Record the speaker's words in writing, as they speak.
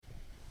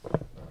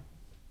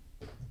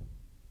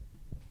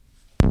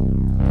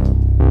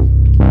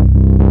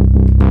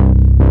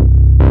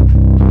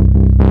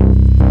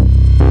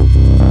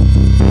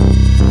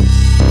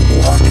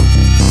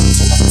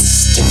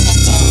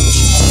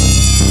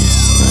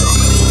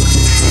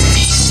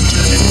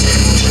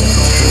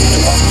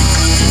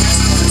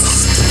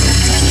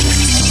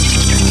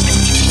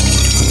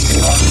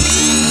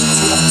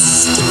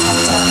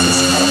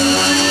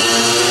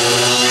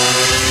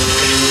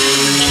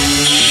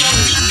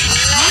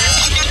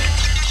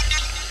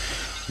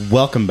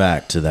Welcome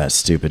back to That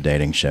Stupid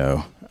Dating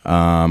Show.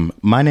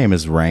 My name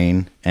is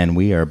Rain, and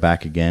we are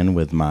back again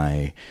with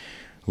my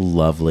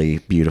lovely,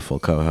 beautiful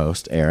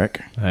co-host,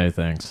 Eric. Hey,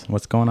 thanks.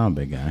 What's going on,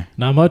 big guy?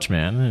 Not much,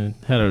 man.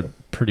 I had a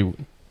pretty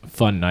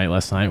fun night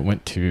last night.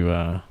 Went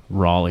to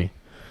Raleigh.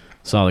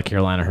 Saw the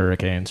Carolina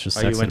Hurricanes.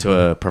 You went to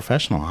a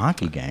professional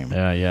hockey game.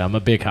 Yeah. I'm a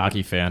big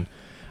hockey fan.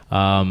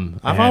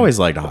 I've always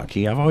liked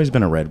hockey. I've always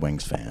been a Red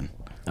Wings fan.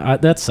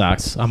 That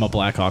sucks. I'm a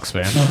Blackhawks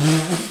fan.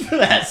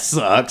 That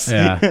sucks.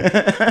 Yeah.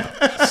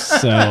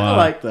 So I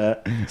like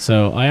that.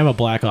 So I am a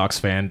Blackhawks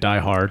fan, die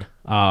hard.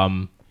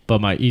 But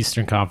my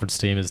Eastern Conference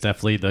team is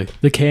definitely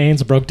the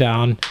Canes. Broke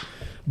down,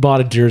 bought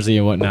a jersey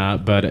and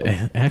whatnot. But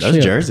actually,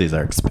 those jerseys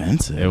are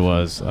expensive. It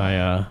was.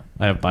 I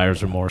have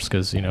buyer's remorse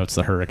because it's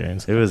the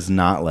Hurricanes. It was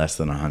not less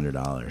than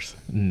 $100.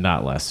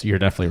 Not less. You're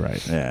definitely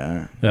right.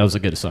 Yeah, that was a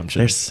good assumption.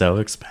 They're so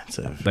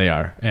expensive. They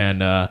are,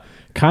 and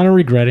kind of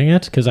regretting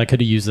it because I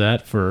could have used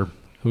that for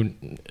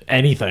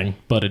anything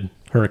but a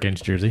Hurricanes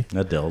jersey,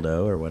 a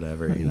dildo or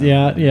whatever.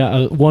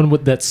 Yeah, one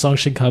that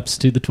suction cups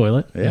to the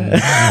toilet.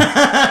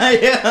 Yeah,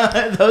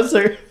 yeah, those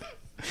are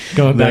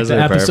going back to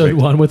episode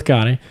perfect. 1 with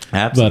Connie.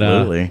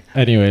 Absolutely.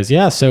 But anyways,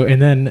 yeah. So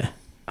and then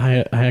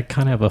I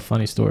kind of have a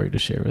funny story to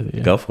share with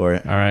you. Go for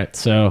it. All right,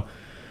 so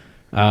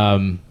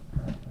after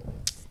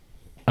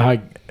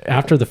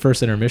the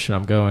first intermission,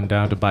 I'm going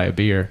down to buy a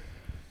beer,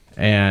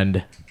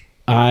 and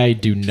I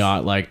do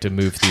not like to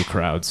move through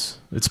crowds.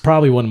 It's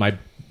probably one of my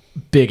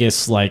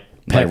biggest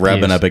pet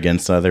rubbing peeves. Up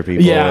against other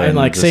people. Yeah, and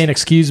just saying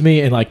excuse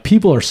me, and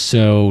people are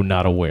so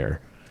not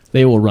aware.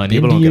 They will run into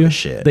you. People don't give a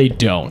shit. They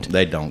don't.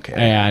 They don't care.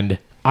 And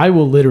I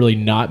will literally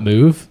not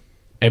move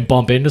and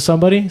bump into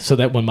somebody so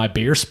that when my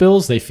beer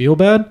spills, they feel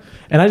bad.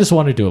 And I just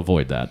wanted to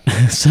avoid that.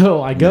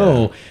 So I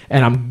go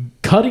and I'm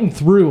cutting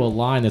through a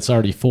line that's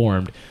already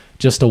formed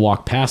just to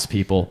walk past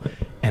people,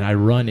 and I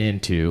run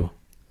into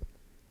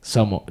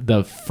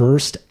the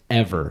first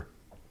ever,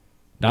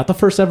 not the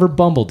first ever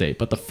Bumble date,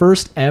 but the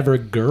first ever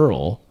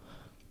girl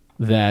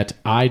that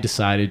I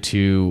decided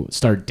to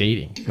start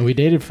dating. And we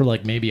dated for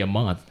maybe a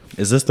month.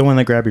 Is this the one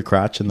that grabbed your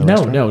crotch in the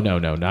restaurant? No,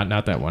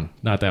 not that one.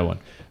 Not that one.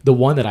 The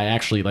one that I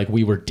actually,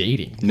 we were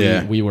dating.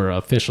 Yeah. We were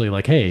officially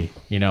hey,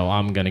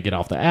 I'm going to get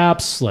off the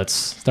apps. Let's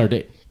start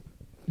dating.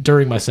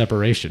 During my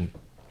separation.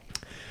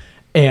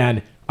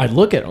 And I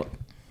look at her,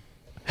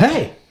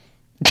 hey.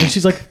 And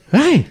she's like,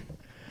 hey.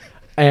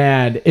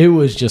 And it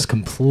was just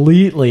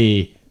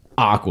completely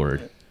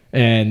awkward.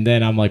 And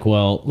then I'm like,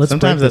 well, let's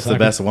sometimes that's the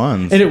best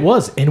ones. And it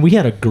was. And we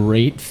had a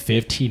great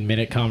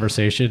 15-minute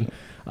conversation.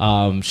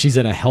 She's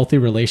in a healthy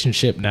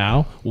relationship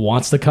now,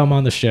 wants to come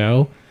on the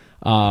show.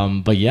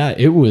 But yeah,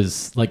 it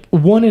was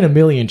 1 in a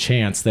million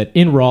chance that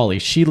in Raleigh,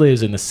 she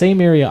lives in the same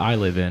area I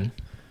live in.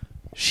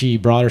 She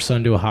brought her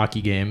son to a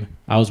hockey game.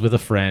 I was with a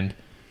friend,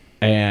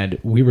 and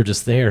we were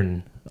just there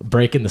and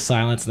breaking the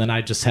silence. And then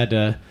I just had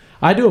to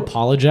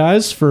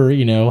apologize for,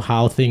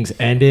 how things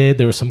ended.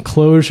 There was some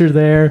closure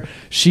there.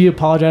 She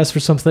apologized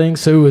for some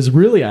things. So it was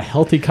really a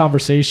healthy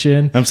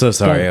conversation. I'm so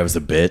sorry. I was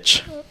a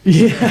bitch.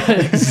 Yeah,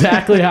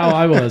 exactly how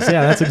I was.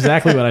 Yeah, that's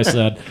exactly what I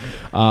said.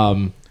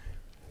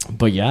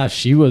 But yeah,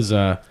 she was,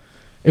 it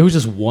was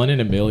just 1 in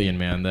a million,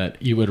 man,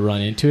 that you would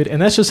run into it.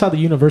 And that's just how the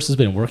universe has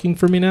been working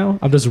for me now.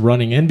 I'm just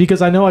running in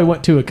because I know I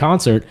went to a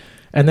concert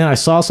and then I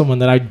saw someone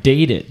that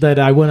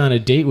I went on a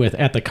date with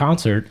at the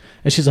concert.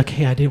 And she's like,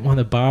 hey, I didn't want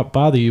to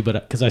bother you, but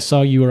because I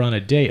saw you were on a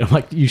date. I'm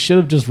like, you should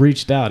have just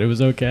reached out. It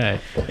was okay.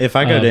 If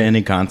I go to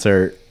any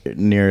concert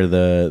near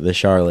the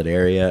Charlotte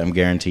area, I'm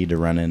guaranteed to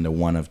run into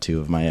one of 2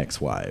 of my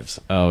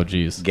ex-wives. Oh,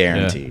 geez.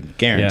 Guaranteed. Yeah.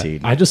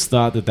 Guaranteed. Yeah. I just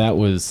thought that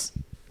was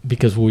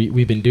because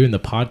we've been doing the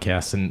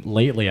podcast, and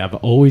lately I've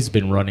always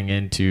been running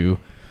into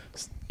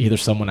either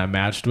someone I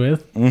matched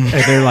with and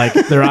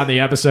they're on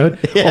the episode,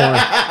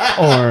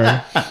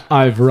 or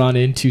I've run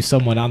into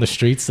someone on the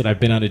streets that I've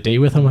been on a date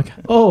with. I'm like,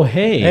 oh,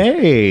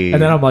 hey.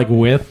 And then I'm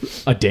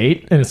with a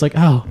date and it's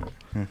oh,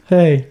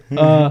 hey.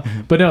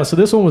 But no, so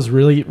this one was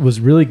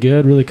really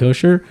good, really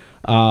kosher.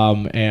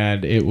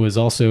 And it was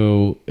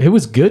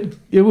good.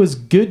 It was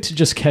good to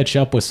just catch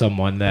up with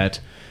someone that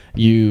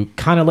you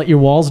kind of let your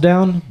walls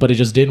down, but it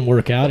just didn't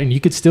work out, and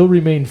you could still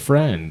remain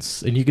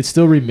friends, and you could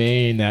still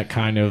remain that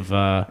kind of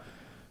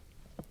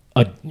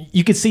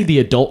you could see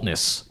the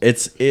adultness.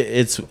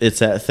 It's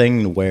that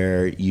thing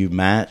where you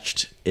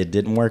matched, it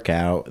didn't work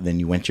out, then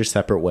you went your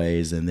separate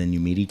ways, and then you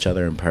meet each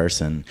other in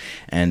person,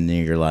 and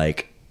you're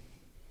like,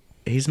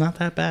 he's not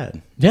that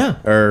bad.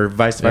 Yeah. Or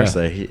vice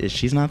versa. Yeah.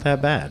 She's not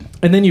that bad.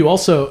 And then you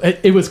also,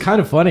 it was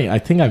kind of funny. I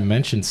think I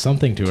mentioned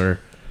something to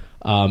her,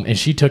 and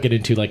she took it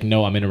into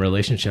no, I'm in a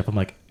relationship. I'm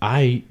like,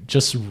 I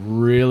just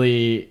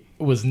really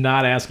was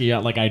not asking you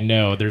out. I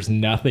know there's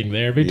nothing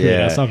there between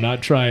us. I'm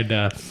not trying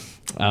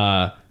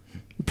to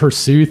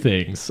pursue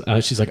things.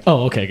 She's like,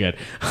 oh, okay, good.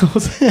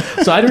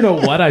 So I don't know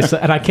what I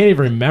said, and I can't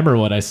even remember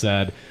what I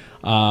said.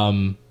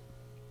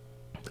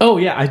 Oh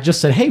yeah, I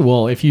just said, hey,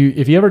 well, if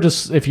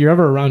you're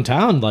ever around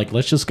town,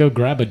 let's just go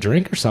grab a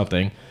drink or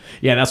something.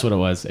 Yeah, that's what it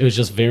was. It was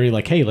just very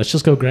like, hey, let's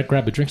just go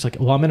grab a drink. She's like,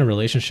 well, I'm in a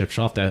relationship,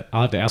 so I'll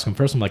have to ask him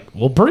first. I'm like,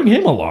 well, bring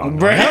him along.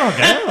 Bring Like,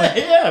 okay. Like,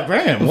 yeah,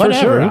 bring him. for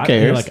Whatever. sure. Who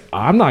cares? Like,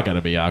 I'm not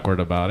gonna be awkward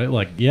about it.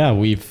 Like, yeah,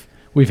 we've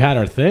had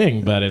our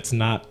thing, but it's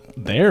not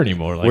there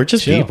anymore. Like, we're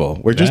just chill.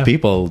 people. We're just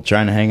people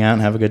trying to hang out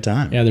and have a good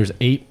time. Yeah,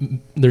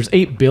 there's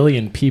 8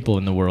 billion people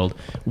in the world.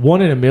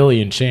 1 in a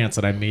million chance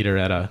that I meet her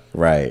at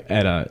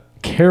a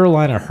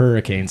Carolina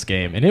Hurricanes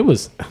game, and it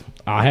was.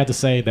 I had to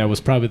say that was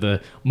probably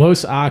the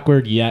most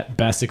awkward yet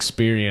best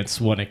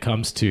experience when it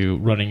comes to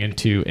running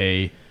into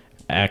a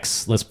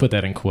ex. Let's put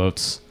that in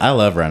quotes. I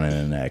love running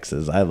into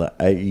exes.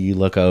 You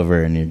look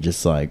over and you're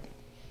just like,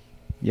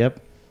 yep,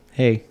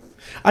 hey.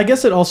 I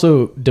guess it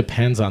also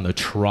depends on the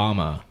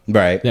trauma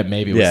that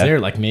maybe was there.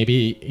 Like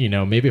maybe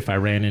if I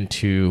ran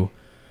into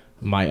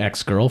my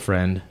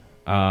ex-girlfriend,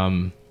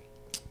 that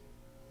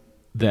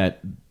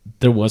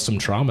there was some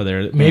trauma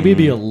there, maybe it'd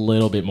be a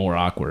little bit more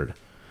awkward.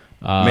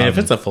 I mean, if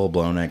it's a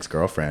full-blown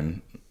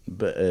ex-girlfriend,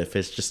 but if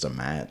it's just a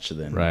match,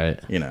 then, right.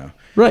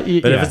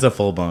 Right. But if it's a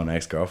full-blown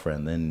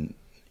ex-girlfriend, then,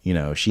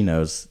 she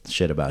knows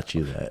shit about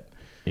you that.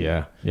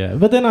 Yeah.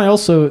 But then I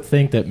also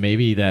think that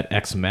maybe that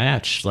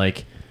ex-match,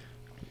 like,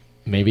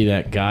 maybe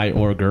that guy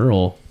or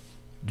girl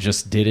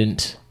just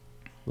did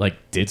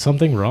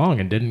something wrong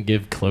and didn't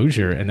give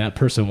closure, and that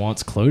person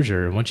wants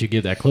closure, and once you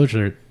give that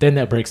closure, then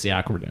that breaks the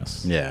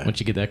awkwardness.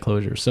 Once you get that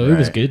closure. So it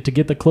was good to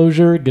get the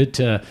closure, good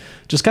to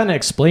just kind of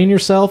explain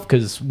yourself,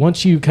 because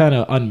once you kind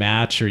of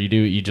unmatch or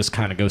you just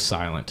kind of go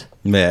silent.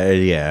 And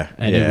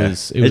it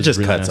just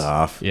really cuts nice.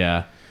 off.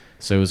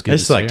 So it was good.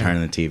 It's like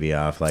turning the TV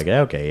off. Like,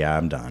 okay,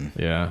 I'm done.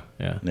 Yeah.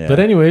 But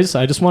anyways,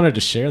 I just wanted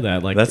to share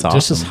that. Like, that's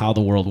just awesome. as how the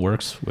world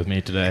works with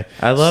me today.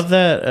 I love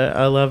that.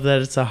 I love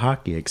that it's a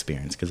hockey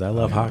experience because I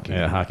love hockey.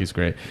 Yeah, hockey's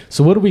great.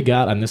 So what do we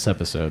got on this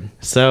episode?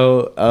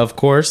 So, of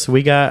course,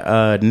 we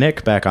got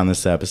Nick back on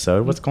this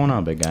episode. What's going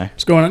on, big guy?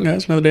 What's going on,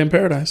 guys? Another day in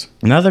paradise.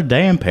 Another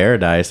day in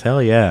paradise.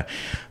 Hell yeah.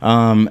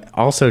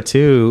 Also,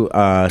 too,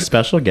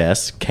 special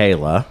guest,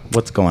 Kayla.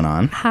 What's going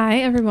on?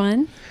 Hi,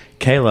 everyone.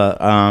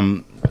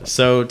 Kayla,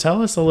 so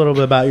tell us a little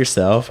bit about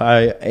yourself.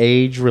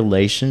 Age,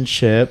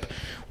 relationship.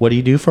 What do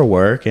you do for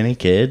work? Any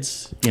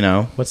kids?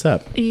 What's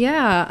up?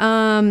 Yeah,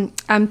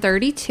 I'm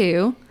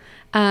 32.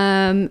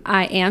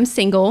 I am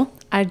single.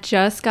 I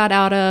just got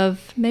out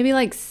of maybe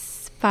like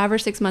 5 or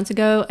 6 months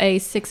ago a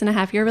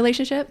 6.5-year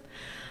relationship,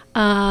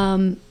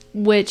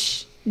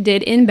 which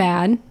did end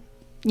bad,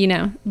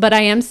 but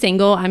I am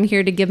single. I'm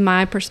here to give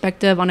my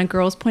perspective on a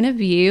girl's point of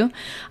view.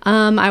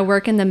 I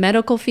work in the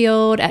medical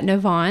field at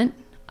Novant.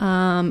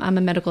 I'm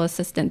a medical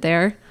assistant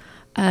there.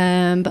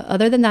 But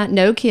other than that,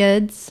 no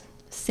kids,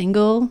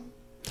 single.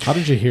 How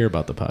did you hear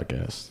about the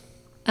podcast?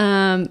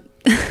 I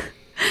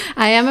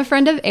am a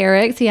friend of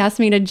Eric's. He asked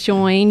me to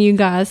join you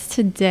guys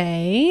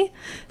today.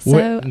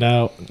 So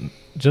now,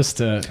 just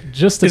to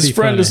his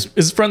friend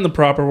is friend the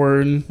proper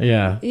word?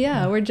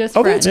 Yeah, we're just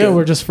friends. Yeah,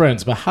 we're just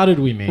friends. But how did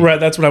we meet? Right,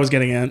 that's what I was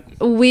getting at.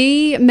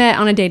 We met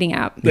on a dating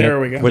app. There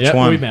we go. Which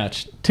one? We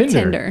matched.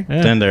 Tinder.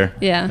 Yeah. Tinder.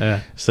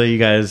 Yeah. So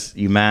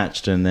you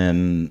matched and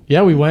then.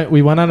 Yeah, we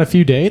went on a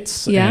few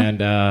dates. Yeah.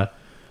 And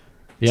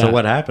So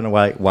what happened?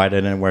 Why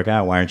didn't it work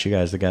out? Why aren't you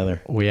guys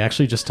together? We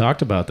actually just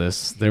talked about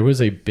this. There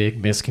was a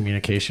big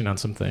miscommunication on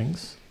some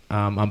things,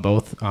 on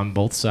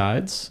both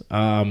sides.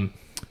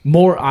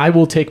 I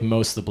will take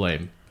most of the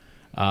blame.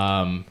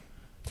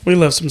 We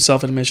love some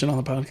self-admission on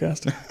the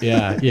podcast.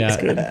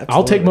 Yeah.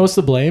 I'll take most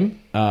of the blame.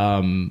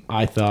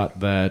 I thought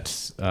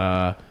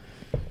that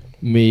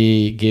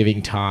me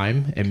giving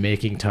time and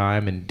making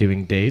time and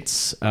doing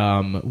dates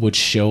would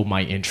show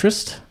my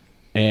interest,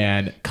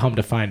 and come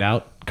to find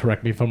out,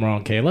 correct me if I'm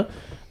wrong, Kayla,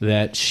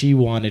 that she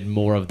wanted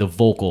more of the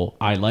vocal,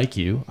 I like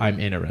you, I'm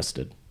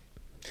interested.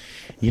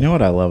 You know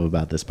what I love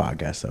about this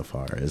podcast so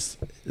far is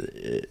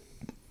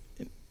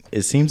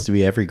it seems to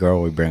be every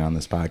girl we bring on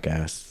this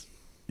podcast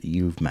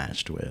you've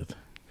matched with.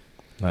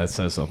 That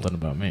says something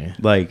about me.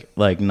 Like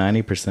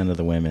 90% of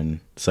the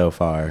women so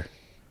far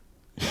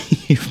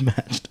you've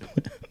matched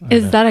with.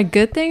 Is that a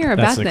good thing or a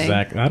bad thing?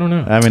 I don't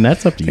know. I mean,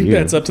 that's up to I think you.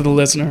 that's up to the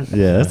listener.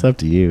 Yeah, that's up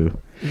to you.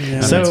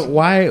 Yeah. So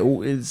why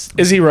is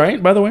he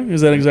right, by the way?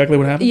 Is that exactly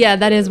what happened? Yeah,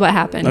 that is what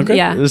happened. Okay.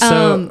 Yeah.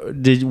 So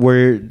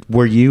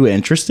were you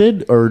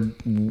interested, or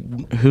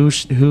who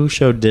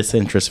showed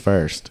disinterest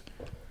first?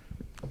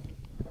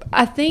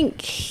 I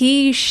think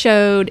he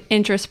showed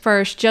interest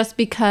first just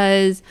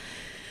because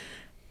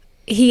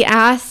he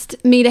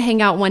asked me to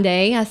hang out one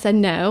day. I said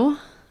no.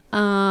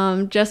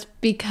 Just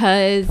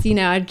because,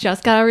 I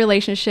just got a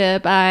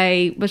relationship.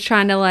 I was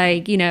trying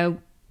to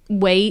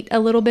wait a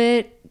little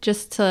bit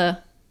just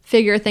to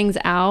figure things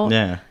out.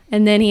 Yeah.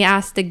 And then he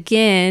asked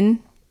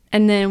again,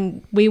 and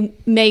then we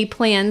made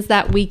plans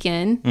that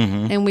weekend,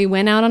 and we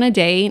went out on a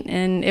date,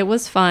 and it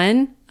was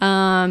fun.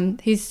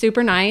 He's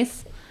super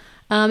nice.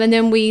 And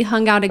then we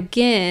hung out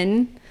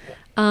again.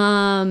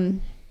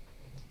 And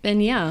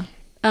yeah.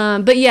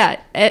 But yeah,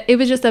 it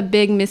was just a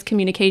big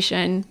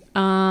miscommunication.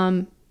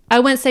 I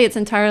wouldn't say it's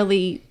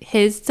entirely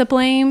his to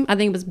blame. I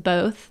think it was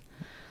both.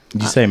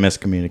 Did you say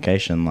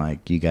miscommunication?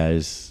 Like you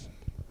guys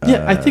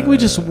Yeah, I think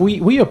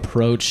we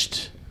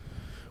approached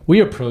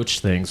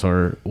things,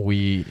 or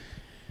we.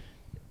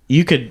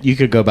 You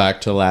could go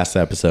back to the last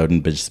episode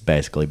and just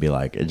basically be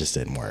like, it just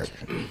didn't work.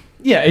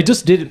 Yeah, it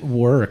just didn't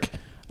work.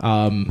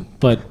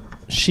 But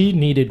she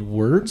needed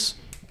words.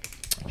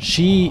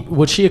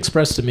 What she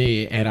expressed to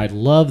me, and I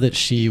love that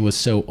she was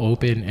so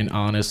open and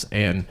honest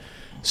and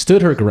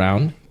stood her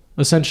ground,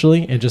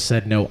 essentially, and just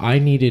said, no, I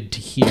needed to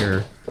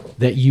hear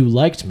that you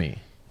liked me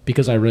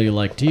because I really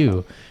liked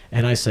you.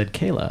 And I said,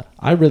 Kayla,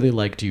 I really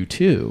liked you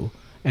too.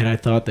 And I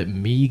thought that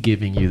me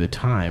giving you the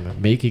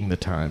time, making the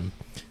time,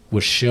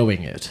 was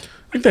showing it.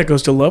 I think that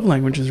goes to love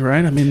languages,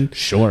 right? I mean,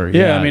 sure.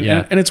 Yeah, I mean,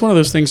 and it's one of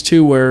those things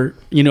too where,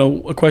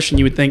 a question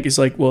you would think is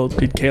like, well,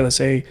 did Kayla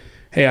say,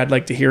 hey, I'd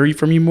like to hear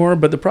from you more?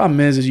 But the problem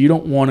is you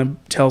don't want to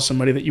tell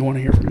somebody that you want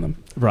to hear from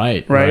them.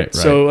 Right.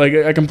 So like,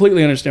 I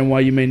completely understand why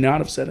you may not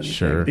have said anything.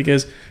 Sure.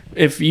 Because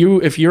if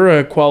you're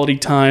a quality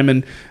time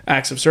and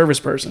acts of service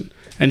person,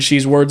 and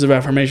she's words of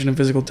affirmation and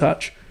physical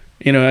touch,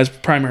 as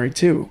primary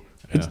too,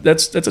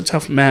 that's a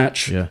tough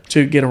match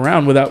to get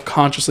around without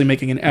consciously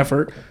making an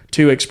effort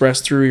to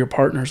express through your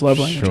partner's love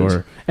languages.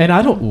 Sure.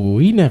 And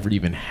we never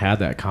even had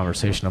that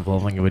conversation of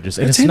love languages.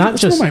 And it's not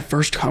just one of my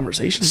first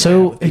conversations.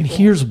 So, and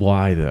here's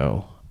why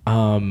though.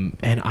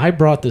 And I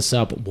brought this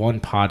up in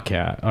one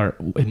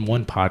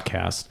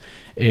podcast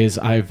is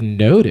I've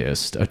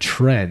noticed a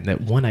trend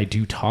that when I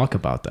do talk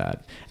about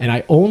that, and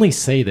I only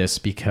say this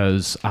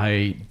because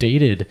I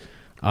dated,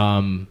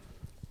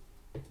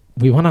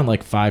 we went on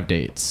like 5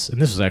 dates,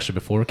 and this was actually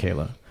before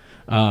Kayla.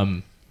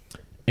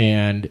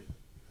 And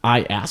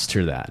I asked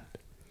her that.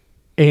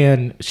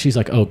 And she's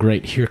like, oh,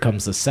 great, here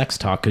comes the sex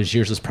talk because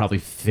yours is probably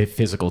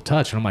physical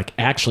touch. And I'm like,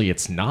 actually,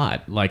 it's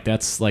not. Like,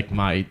 that's like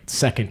my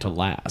second to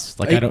last.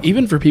 Like, I don't...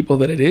 Even for people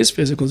that it is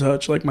physical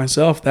touch, like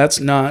myself, that's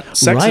not...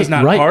 Sex is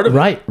not part of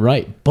it.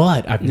 Right.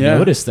 But I've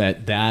noticed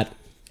that...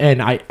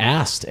 And I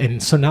asked,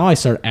 and so now I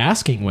start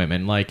asking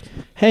women, like,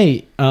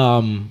 hey,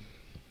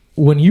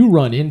 when you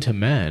run into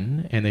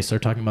men and they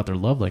start talking about their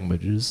love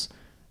languages,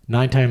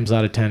 9 times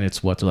out of 10,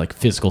 it's what? They're like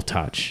physical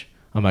touch.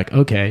 I'm like,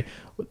 okay,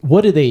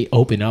 what do they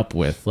open up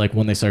with? Like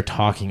when they start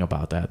talking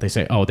about that, they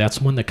say, oh, that's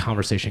when the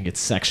conversation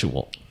gets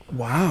sexual.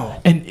 Wow.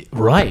 And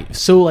right.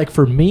 So like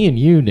for me and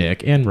you,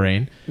 Nick and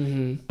Rain,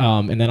 and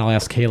then I'll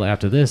ask Kayla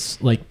after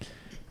this, like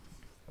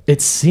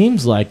it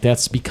seems like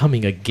that's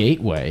becoming a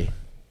gateway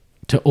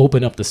to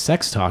open up the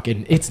sex talk,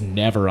 and it's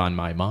never on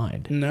my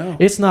mind. No.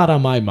 It's not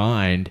on my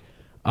mind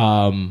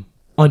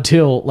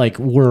until like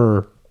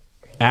we're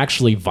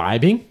actually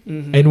vibing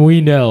and we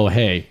know,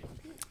 hey,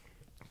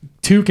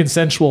 2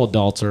 consensual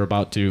adults are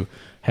about to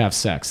have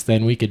sex.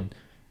 Then we could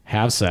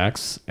have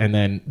sex, and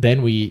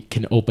then we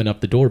can open up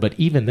the door. But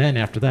even then,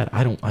 after that,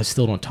 I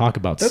still don't talk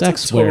about sex.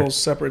 That's a total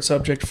separate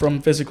subject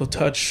from physical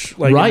touch,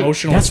 like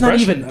emotional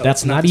expression.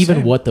 That's not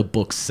even what the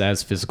book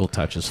says physical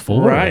touch is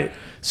for. Right.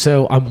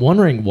 So I'm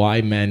wondering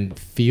why men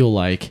feel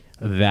like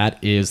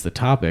that is the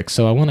topic.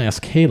 So I want to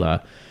ask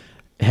Kayla,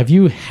 have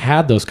you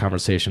had those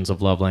conversations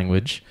of love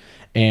language,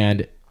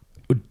 and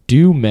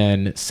do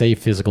men say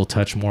physical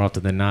touch more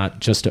often than not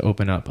just to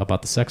open up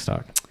about the sex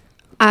talk?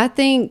 I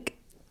think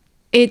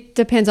it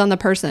depends on the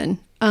person.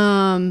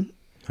 100%.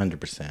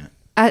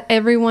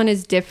 Everyone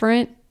is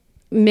different,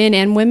 men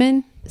and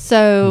women.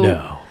 So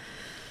no.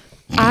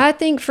 I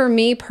think for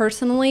me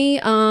personally,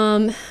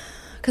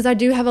 because I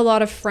do have a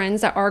lot of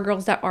friends that are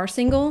girls that are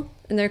single,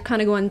 and they're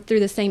kind of going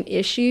through the same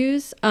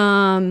issues.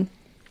 But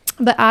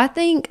I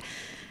think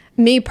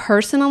me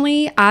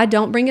personally, I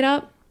don't bring it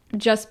up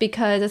just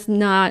because it's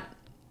not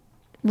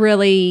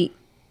really.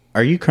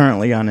 Are you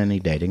currently on any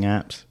dating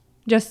apps?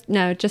 Just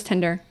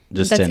Tinder.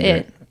 Just That's Tinder.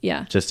 it.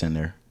 Yeah. Just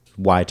Tinder.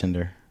 Why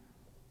Tinder?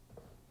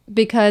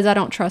 Because I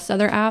don't trust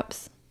other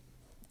apps,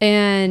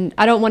 and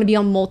I don't want to be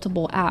on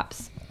multiple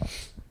apps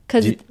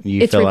because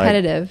it's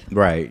repetitive.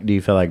 Right. Do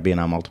you feel like being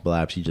on multiple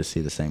apps, you just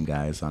see the same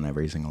guys on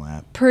every single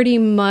app? Pretty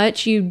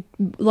much, you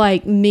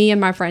like me and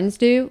my friends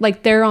do.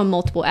 Like they're on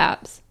multiple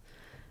apps.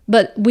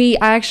 But we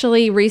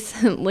actually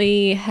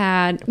recently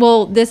had,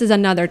 well, this is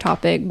another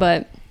topic,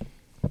 but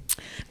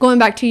going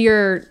back to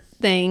your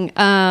thing,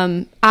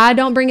 I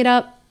don't bring it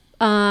up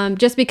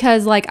just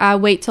because like I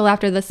wait till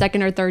after the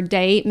second or third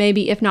date,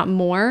 maybe if not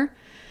more,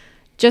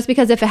 just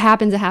because if it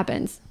happens, it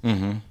happens.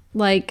 Mm-hmm.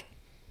 Like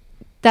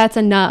that's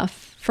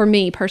enough for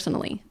me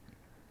personally.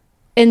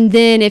 And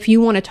then if you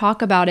want to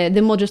talk about it,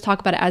 then we'll just talk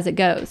about it as it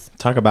goes.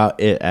 Talk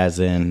about it as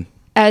in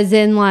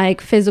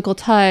like physical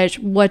touch.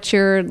 What's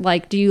your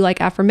like, do you like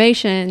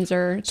affirmations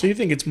or? So you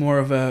think it's more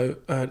of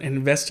an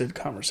invested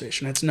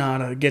conversation. It's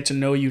not a get to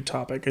know you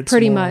topic. It's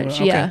pretty more much.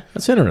 Okay. Yeah.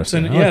 That's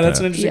interesting. That's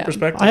an interesting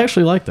perspective. I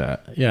actually like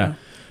that. Yeah.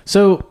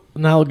 So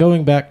now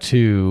going back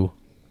to,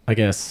 I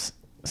guess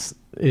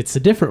it's a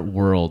different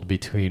world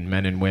between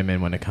men and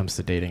women when it comes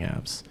to dating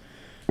apps.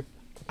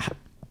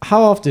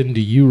 How often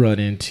do you run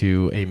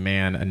into a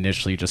man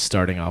initially just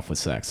starting off with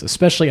sex,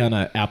 especially on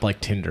an app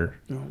like Tinder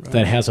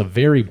that has a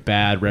very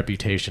bad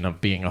reputation of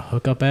being a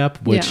hookup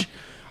app, which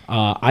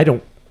I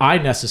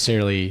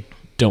necessarily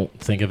don't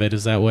think of it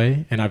as that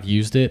way, and I've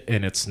used it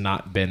and it's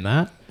not been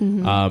that.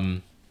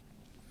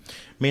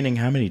 Meaning,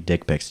 how many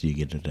dick pics do you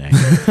get a day?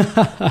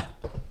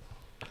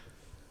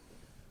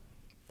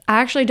 I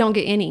actually don't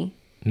get any.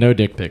 No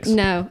dick pics.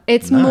 No,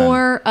 it's None.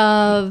 more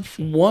of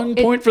 1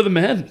 point for the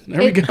men.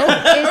 There we go.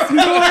 It's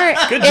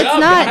more. Good It's job,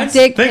 not guys.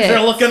 dick Things pics.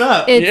 are looking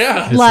up. It's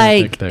Yeah. It's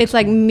like dick pics. it's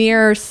like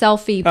mirror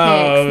selfie pics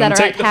that are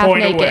take like the half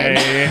point naked.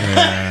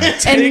 away.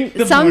 Take the And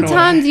point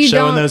sometimes you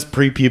Showing don't those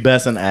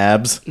prepubescent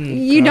abs.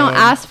 you don't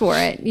ask for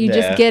it. You Yeah.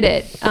 just get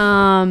it.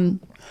 And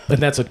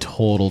that's a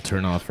total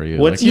turn off for you.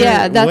 What's Like, your,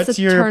 Yeah, that's what's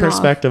a your turn off.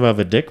 perspective of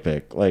a dick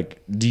pic?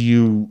 Like, do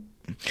you?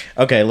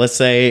 Okay, let's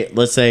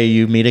say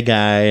you meet a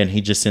guy and he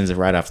just sends it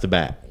right off the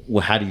bat.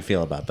 Well, how do you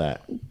feel about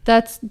that?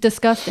 That's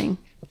disgusting.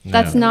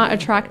 That's not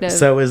attractive.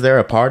 So, is there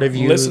a part of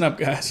you? Listen up,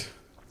 guys.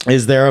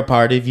 Is there a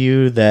part of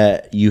you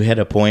that you hit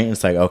a point and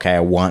it's like, okay, I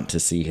want to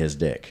see his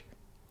dick?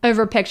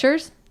 Over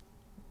pictures?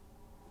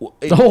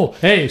 oh,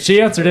 hey,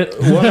 she answered it.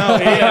 Well,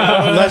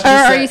 no, let's Or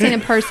just are say- you saying in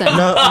person?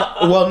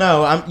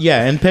 I'm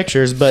in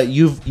pictures, but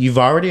you've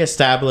already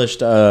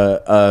established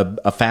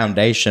a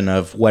foundation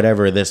of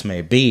whatever this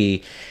may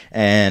be,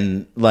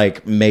 and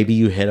like maybe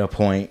you hit a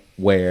point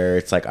where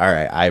it's like, all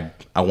right,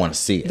 I want to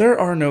see it. There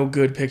are no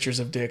good pictures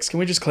of dicks. Can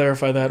we just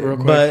clarify that real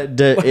quick? But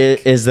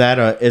is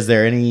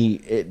there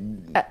any?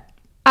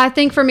 I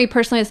think for me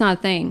personally, it's not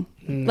a thing.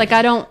 Like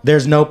I don't.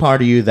 There's no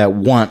part of you that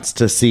wants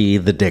to see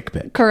the dick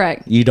pic.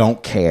 Correct. You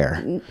don't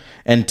care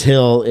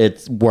until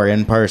we're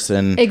in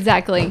person.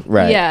 Exactly.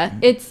 Right. Yeah.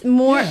 It's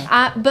more.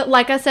 But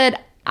like I said,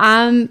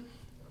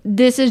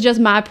 this is just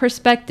my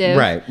perspective.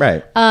 Right.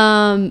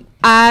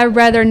 I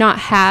rather not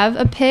have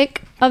a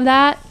pic of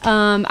that.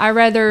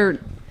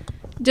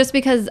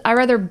 Because I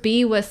rather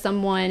be with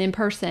someone in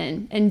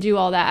person and do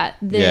all that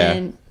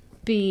than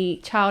be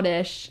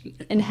childish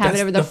and have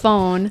it over the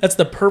phone. That's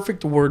the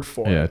perfect word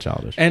for it. Yeah,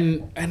 childish.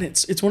 And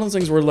it's one of those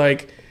things where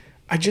like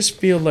I just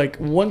feel like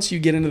once you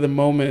get into the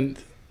moment,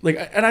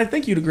 like, and I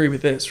think you'd agree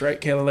with this, right,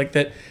 Kayla? Like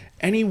that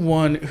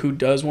anyone who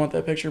does want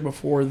that picture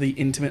before the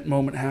intimate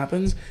moment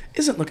happens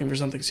isn't looking for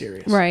something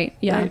serious. Right.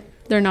 Yeah. Right?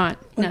 They're not.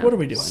 Like, No. what are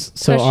we doing? So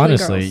Especially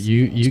honestly, girls.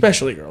 you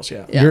Especially girls,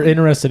 yeah. you're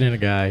interested in a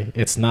guy.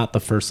 It's not the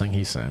first thing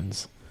he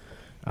sends.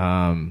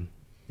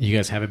 You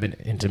guys haven't been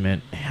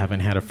intimate, haven't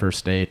had a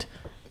first date.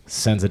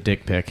 Sends a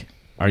dick pic.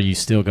 Are you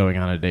still going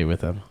on a date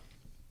with him?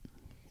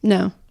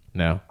 No.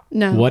 No.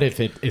 No. What if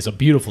it is a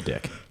beautiful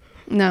dick?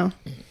 No.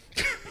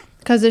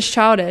 Because it's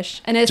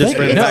childish and it's Just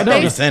for the fact that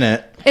no. he's in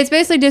it. it's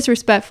basically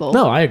disrespectful.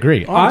 No, I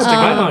agree. Honest to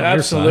I'm God, on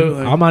absolutely. your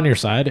side. I'm on your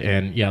side,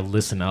 and yeah,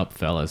 listen up,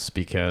 fellas,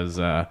 because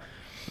I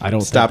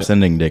don't Stop think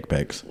sending dick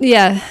pics.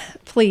 Yeah.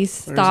 Please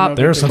stop. no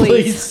There are some-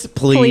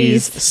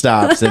 Please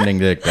stop sending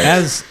dick pics.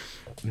 as.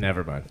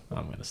 Never mind.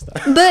 I'm gonna stop.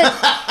 But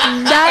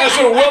that.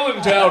 As a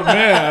well-endowed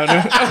man,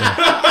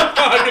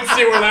 I can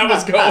see where that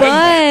was going.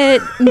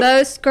 But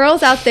most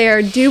girls out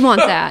there do want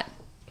that.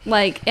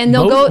 Like, and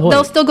they'll Mo- they'll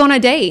wait. still go on a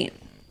date.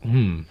 They'll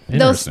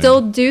Interesting.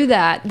 still do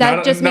that. That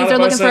Not- just not means they're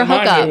if I looking for a sent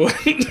mine, they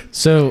hookup. wouldn't.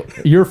 So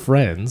your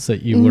friends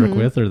that you work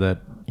with, or that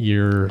My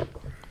you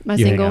hang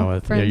single out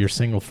with, friends. yeah, your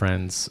single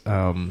friends,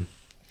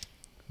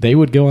 they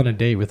would go on a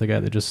date with a guy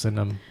that just sent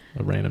them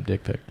a random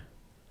dick pic.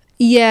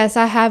 Yes,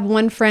 I have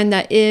one friend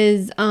that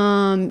is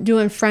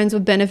doing friends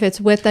with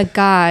benefits with a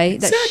guy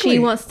that Exactly. she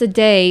wants to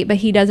date, but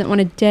he doesn't want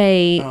to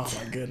date, Oh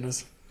my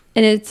goodness.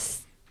 and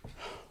it's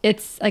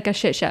like a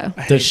shit show.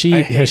 Does she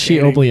I hate has she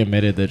dating. openly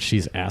admitted that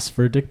she's asked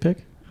for a dick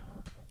pic?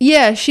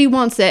 Yeah, she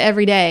wants it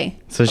every day.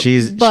 So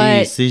she's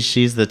But-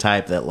 she's the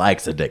type that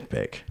likes a dick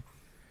pic.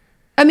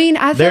 I mean,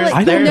 I feel There's-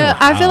 like I don't know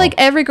I feel how. like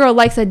every girl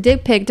likes a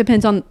dick pic.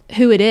 Depends on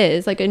who it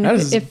is. Like, and That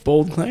is a if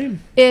bold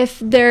claim.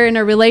 they're in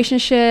a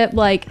relationship,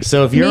 like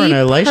So if you're me in a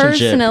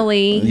relationship,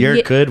 personally,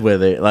 you're good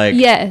with it. Like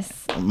yes,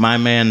 my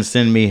man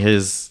send me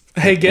his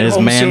Hey, get his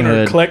home sooner.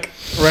 manhood. Click.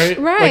 Right.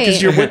 Right. Like,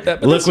 'cause you're with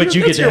that. but Look that's what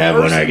you that's get to your have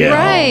when I person. get home.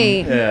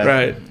 right. Yeah.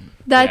 Right.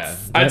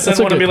 That's I'd That's send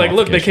a one and good be like,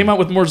 look, they came qualification. out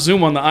with more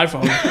Zoom on the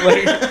iPhone.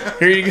 Like,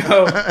 here you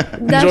go.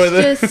 that's Enjoy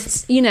this.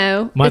 just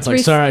Mine's it's like,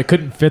 sorry, I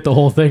couldn't fit the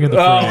whole thing in the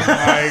Oh frame.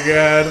 my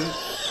god.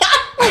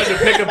 I had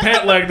to pick a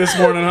pant leg this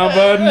morning, huh,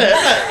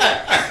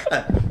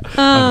 bud?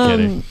 I'm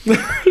kidding.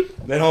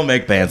 They don't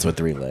make pants with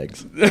 3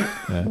 legs.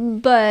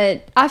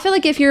 But I feel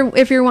like if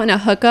you're wanting a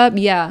hookup,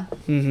 yeah,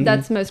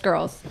 that's most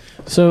girls.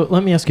 So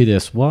let me ask you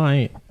this: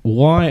 Why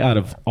out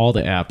of all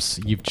the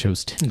apps you've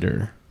chose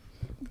Tinder?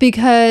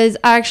 Because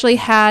I actually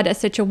had a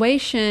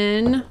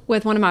situation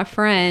with one of my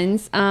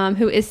friends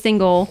who is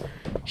single.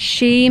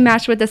 She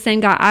matched with the same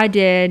guy I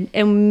did,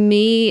 and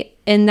me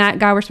and that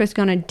guy were supposed to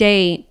go on a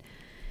date.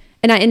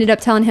 And I ended up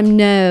telling him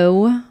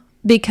no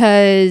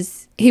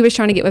because he was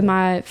trying to get with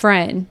my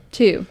friend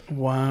too.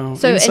 Wow.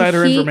 So and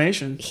Insider he-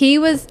 information. He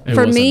was It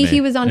for wasn't me. me. He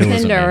was on It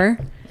wasn't Tinder,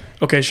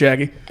 Okay,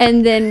 Shaggy.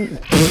 and then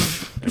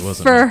It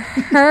wasn't for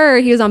me. her,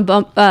 he was on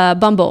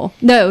Bumble.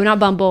 No, not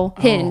Bumble.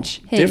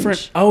 Hinge. Hinge.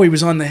 Different. Oh, he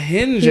was on the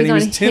Hinge He and he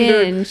was was on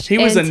Tinder. Hinge He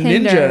was a and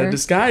ninja Tinder.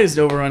 disguised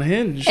over on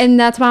Hinge. And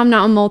that's why I'm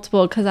not on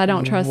multiple because I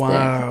don't trust it.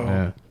 wow.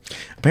 Yeah.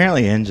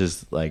 Apparently, Hinge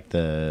is like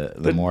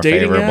the more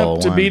Dating favorable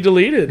app to one. be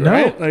deleted, No,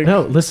 right? Like,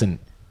 no. Listen,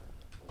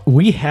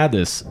 we had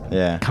this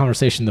Yeah.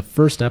 conversation the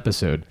first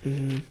episode.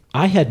 Mm-hmm.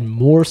 I had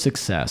more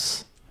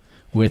success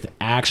with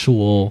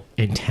actual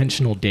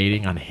intentional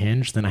dating on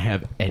Hinge than I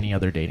have any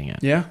other dating app.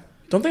 Yeah.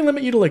 Don't they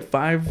limit you to like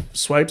 5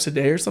 swipes a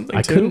day or something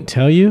I too? couldn't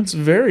tell you. It's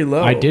very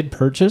low. I did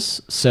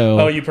purchase, so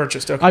Oh, you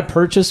purchased. Okay. I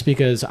purchased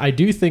because I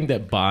do think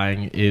that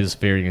buying is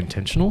very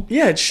intentional.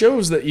 Yeah, it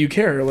shows that you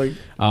care. Like,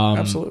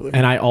 absolutely.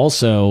 And I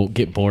also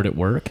get bored at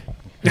work.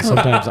 And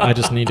sometimes I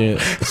just need to.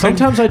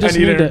 Sometimes I just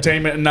need need to.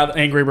 entertainment and not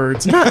Angry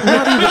Birds. Not even.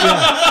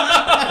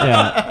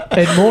 Yeah.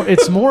 And more.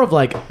 It's more of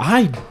like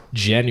I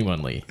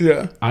genuinely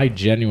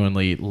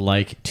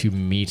like to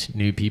meet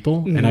new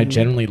people, and I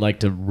genuinely like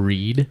to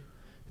read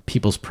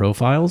people's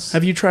profiles.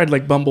 Have you tried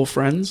like Bumble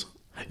Friends?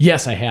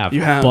 Yes, I have.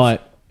 You have.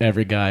 But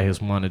every guy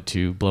has wanted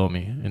to blow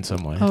me in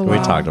some way. Oh, We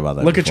wow. talked about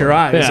that. Look at before. your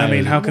eyes. Yeah, I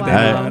mean, how could they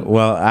Wow. not?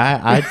 Well,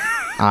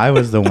 I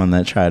was the one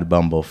that tried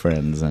Bumble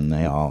Friends, and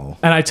they all.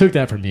 And I took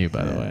that from you,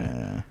 by the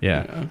way.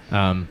 Yeah.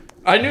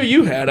 I knew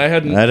you had. I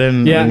hadn't. I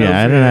didn't. Yeah, Yeah, no,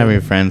 I didn't have any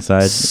friends,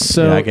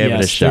 so I gave it a yes,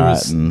 there shot.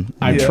 was- And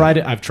I've Yeah. tried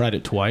it. I've tried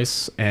it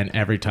twice, and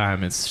every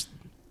time it's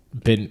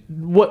been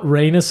what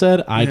Raina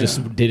said. I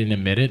just didn't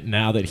admit it.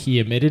 Now that he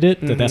admitted it,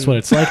 that's what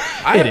it's like.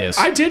 It is.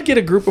 I did get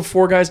a group of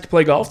 4 guys to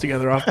play golf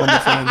together off Bumble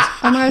Friends.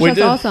 Oh my gosh, We that's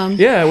did. awesome.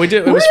 Yeah, we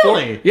did. It was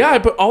Really? Yeah,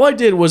 but all I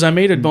did was I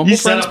made a Bumble You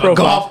set Friends up a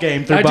profile. golf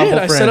game through I Bumble did.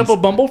 I set up Friends.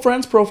 a Bumble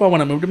Friends profile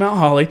when I moved to Mount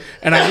Holly,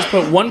 and I just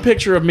put one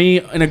picture of me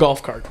in a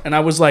golf cart, and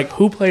I was like,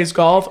 "Who plays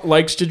golf?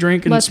 Likes to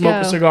drink and Let's smoke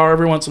a go. cigar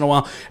every once in a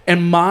while?"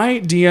 And my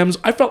DMs,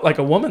 I felt like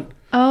a woman.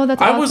 Oh,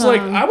 that's I awesome. was like,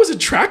 I was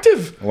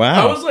attractive.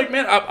 Wow. I was like,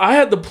 man, I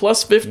had the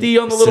plus 50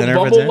 on the little Center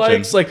of Bumble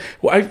attention. likes.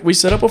 Like, we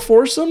set up a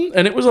foursome,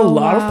 and it was a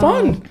lot of wow.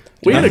 fun.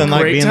 We had nothing a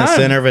like great being time. the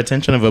center of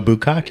attention of a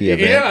bukkake event.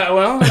 Yeah,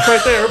 well, that's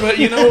right there. But,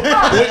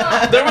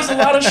 there was a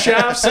lot of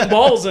shafts and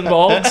balls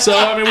involved. So,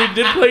 I mean, we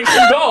did play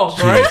some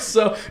golf, right?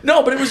 So,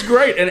 no, but it was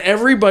great. And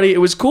everybody, it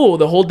was cool.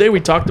 The whole day we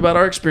talked about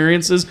our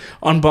experiences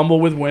on Bumble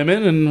with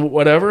women and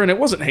whatever. And it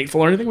wasn't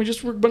hateful or anything. We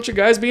just were a bunch of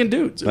guys being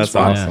dudes. It was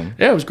That's fun. awesome.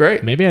 Yeah, it was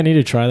great. Maybe I need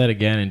to try that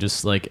again and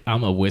just like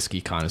I'm a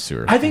whiskey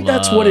connoisseur. I think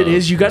that's what it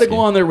is. You got to go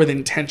whiskey. on there with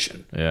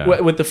intention.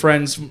 Yeah. With the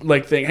friends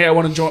like thing. Hey, I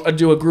want to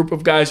do a group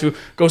of guys who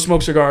go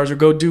smoke cigars or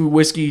go do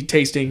whiskey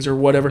tastings or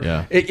whatever.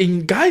 Yeah.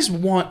 And guys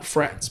want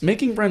friends.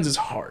 Making friends is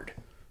hard,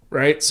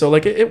 right? So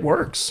like it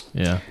works.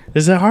 Yeah.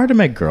 Is it hard to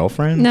make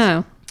girlfriends?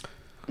 No,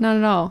 not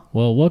at all.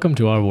 Well, welcome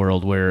to our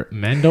world where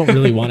men don't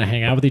really want to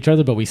hang out with each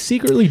other, but we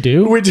secretly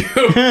do. We do.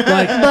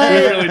 Like,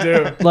 we really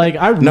do. like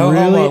I No really,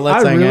 homo,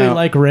 let's I hang really out.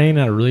 like Rain.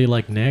 And I really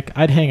like Nick.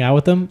 I'd hang out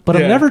with them, but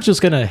Yeah. I'm never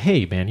just gonna.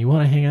 Hey, man, you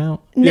want to hang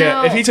out?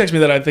 Yeah, No. if he texts me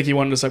that, I think he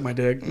wanted to suck my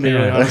dick. To be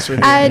really Yeah. honest with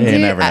you. I You do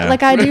never know.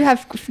 like I do have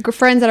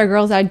friends that are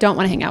girls that I don't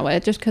want to hang out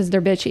with just because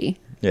they're bitchy.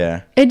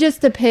 Yeah. It just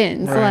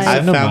depends. Right. Like,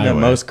 I've know found my that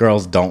way. most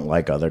girls don't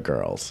like other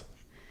girls.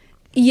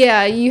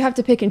 yeah, you have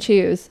to pick and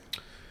choose.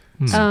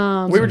 We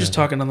were just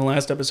talking on the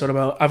last episode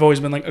about I've always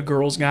been like a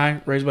girls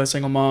guy, raised by a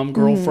single mom,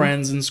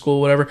 girlfriends in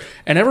school, whatever.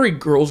 And every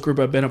girls group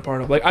I've been a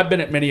part of, like I've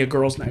been at many a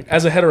girls' night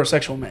as a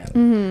heterosexual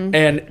man,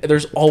 and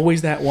there's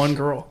always that one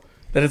girl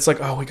that it's like,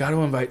 oh, we got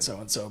to invite so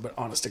and so, but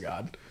honest to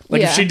God,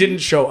 like if Yeah. she didn't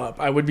show up,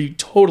 I would be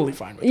totally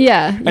fine with it.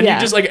 Yeah, And yeah.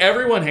 you just like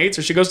everyone hates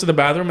her. She goes to the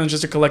bathroom and it's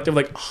just a collective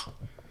like, oh,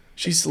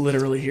 she's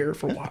literally here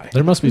for why?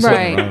 There must be something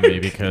Right. wrong with me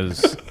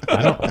because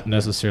I don't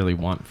necessarily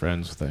want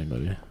friends with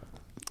anybody.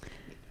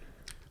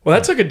 Well,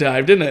 that took a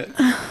dive, didn't it?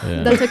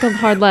 Yeah. That took a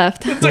hard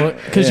left.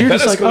 Because you're That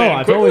just like,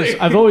 oh, escalated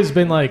I've always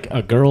been like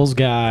a girls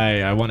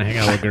guy. I want to hang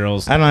out with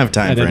girls. I don't have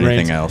time And for then anything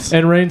Rain's, else.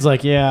 And Rain's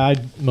like, yeah, I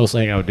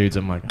mostly hang out with dudes.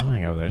 I'm like, I don't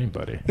hang out with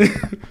anybody.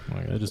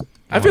 Like,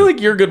 I feel like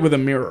you're good with a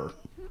mirror.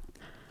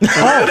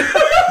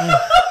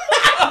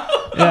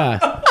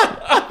 yeah.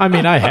 I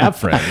mean, I have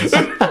friends.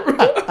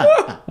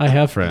 I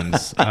have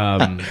friends.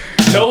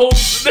 No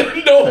holds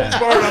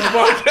barred on the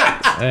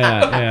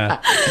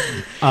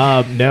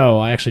podcast. No,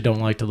 I actually don't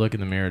like to look in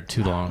the mirror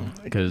too long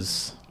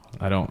because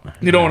I don't.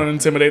 You don't want to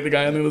intimidate the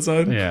guy on the other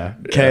side. Yeah.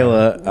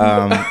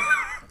 Kayla,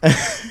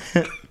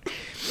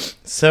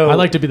 so I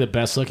like to be the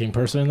best looking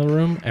person in the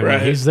room, and Right.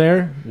 when he's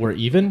there, we're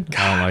even.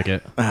 I don't like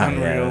it. Ah,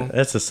 Unreal. yeah,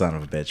 that's a son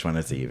of a bitch when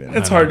it's even.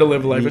 It's hard to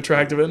live life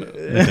attractive, isn't it?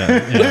 It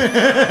does,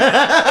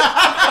 yeah.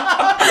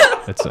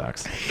 It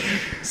sucks.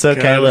 So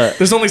Kayla,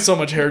 There's only so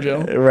much hair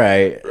gel.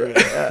 right?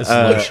 It's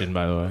lotion,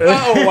 by the way.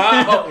 Oh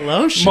wow,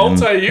 Lotion.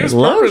 multi-use purpose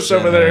Lotion.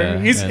 over there. Yeah,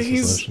 he's yeah, it's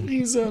he's lotion.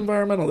 he's an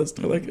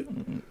environmentalist. I like it.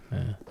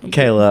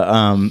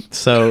 Kayla,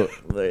 so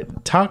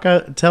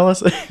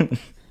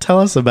tell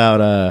us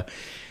about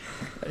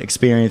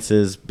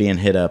experiences being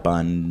hit up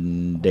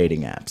on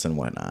dating apps and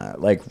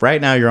whatnot. Like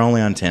right now you're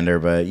only on Tinder,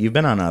 but you've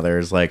been on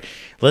others. Like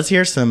let's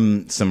hear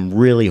some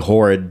really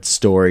horrid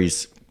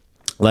stories.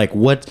 Like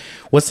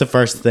what's the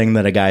first thing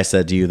that a guy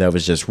said to you that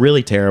was just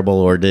really terrible,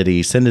 or did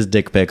he send his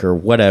dick pic or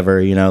whatever?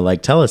 You know,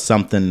 like tell us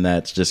something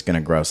that's just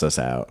gonna gross us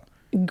out.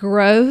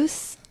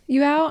 Gross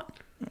you out?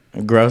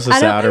 Gross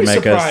us out or maybe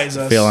make surprise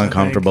us us, feel I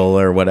uncomfortable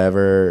or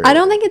whatever. I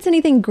don't think it's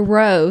anything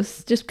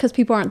gross just because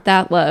people aren't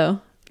that low.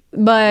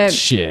 But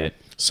Shit.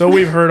 So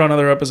we've heard on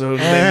other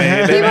episodes.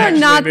 They people are actually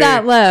not be-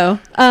 that low.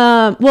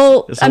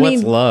 Well, So I what's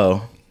mean,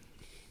 low?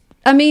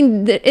 I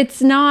mean,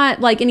 it's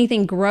not like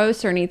anything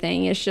gross or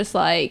anything. It's just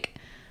like,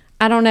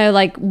 I don't know,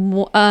 like,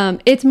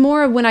 it's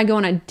more of when I go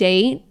on a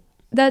date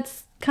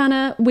that's kind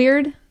of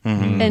weird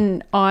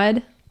and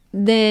odd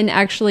than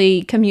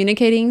actually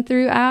communicating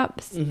through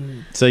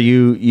apps. So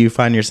you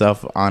find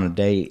yourself on a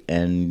date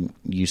and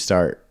you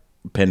start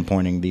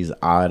pinpointing these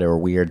odd or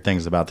weird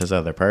things about this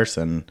other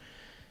person.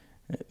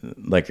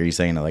 Like, are you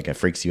saying that like it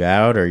freaks you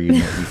out, or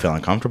you feel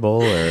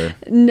uncomfortable, or?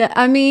 No,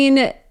 I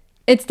mean,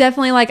 it's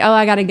definitely like, oh,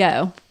 I gotta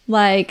go.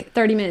 Like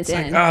 30 minutes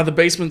in. Like, the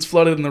basement's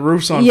flooded and the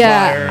roof's on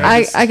yeah,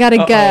 fire. I gotta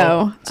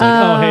go. It's like,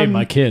 oh, hey,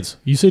 my kids.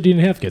 You said you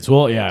didn't have kids.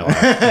 Well, yeah.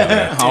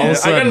 I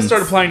gotta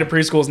start applying to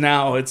preschools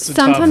now. It's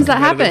sometimes that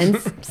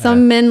happens.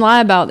 Some men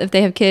lie about if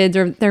they have kids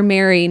or they're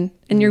married,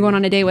 and you're going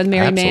on a date with a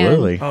married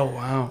Absolutely. man. Oh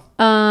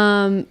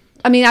wow.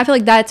 I mean, I feel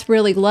like that's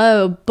really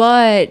low,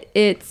 but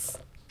it's,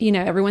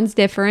 everyone's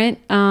different.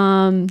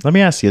 Let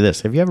me ask you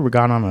this: have you ever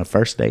gone on a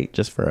first date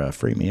just for a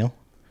free meal?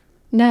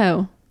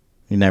 No.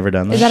 You never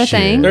done that? Is that a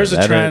thing? There's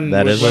a trend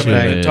that with is a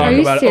women thing. that talk Are you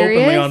about it openly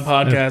serious? on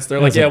podcasts. They're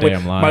That's like, a yeah,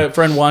 damn lie. my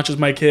friend watches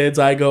my kids.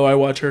 I go, I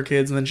watch her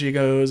kids, and then she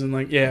goes, and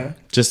like, yeah,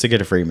 Just to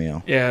get a free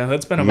meal.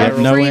 that's been a Yeah,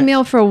 viral. no Free way.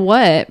 meal for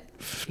what?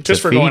 Just to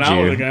for going feed out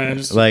you. with a guy.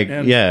 Just, Like,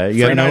 man, yeah, you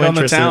free have no night on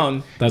the interest.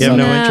 town. That's You have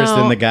no No. interest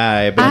in the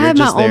guy, but I you're have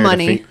just my own there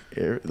money. to feed.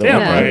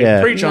 Yeah, right.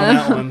 Yeah. Preach on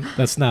that one.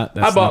 That's not.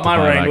 I bought my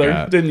not the vibe I Wrangler,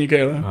 got didn't you,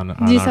 Kayla? on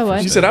You our said what?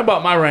 first You date. said I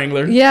bought my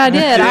Wrangler. Yeah, I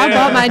did. I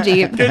bought my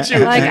Jeep. Get you.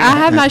 Like, I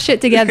have my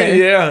shit together.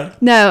 Yeah.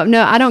 No,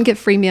 I don't get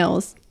free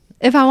meals.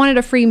 If I wanted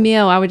a free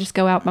meal, I would just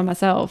go out by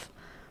myself.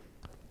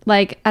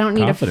 Like, I don't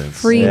need Confidence. a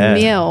free Yeah.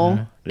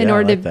 meal in Yeah, I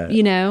order like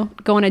to,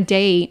 that. go on a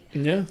date.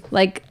 Yeah.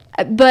 Like,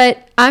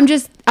 but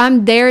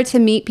I'm there to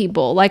meet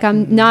people. Like,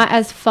 I'm not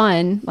as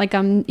fun. Like, you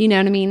know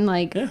what I mean?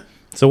 Like, Yeah.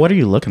 So what are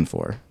you looking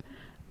for?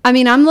 I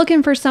mean, I'm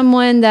looking for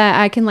someone that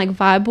I can like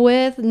vibe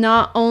with,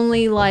 not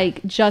only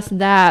like just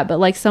that, but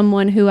like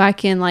someone who I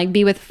can like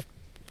be with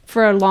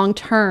for a long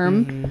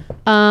term.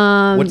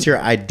 What's your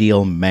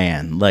ideal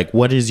man? Like,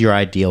 what is your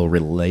ideal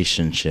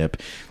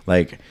relationship?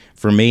 Like,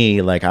 for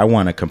me, like, I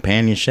want a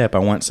companionship. I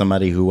want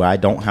somebody who I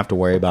don't have to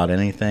worry about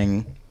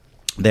anything.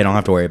 They don't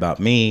have to worry about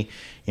me.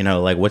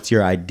 Like, what's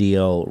your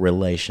ideal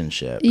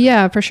relationship?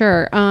 Yeah, for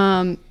sure.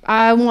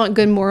 I want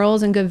good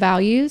morals and good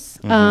values.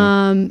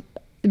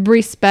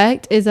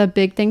 Respect is a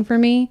big thing for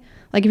me.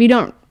 Like, if you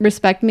don't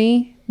respect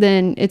me,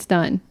 then it's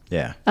done.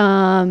 Yeah.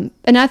 And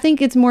I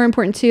think it's more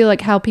important too,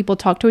 like how people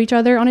talk to each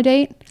other on a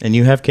date. And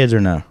you have kids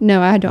or no?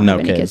 No, I don't No have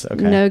any kids, kids.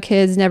 okay. No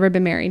kids, never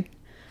been married.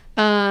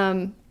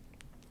 I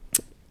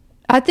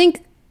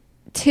think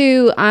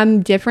too,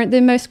 I'm different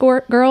than most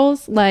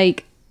girls.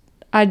 Like,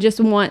 I just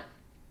want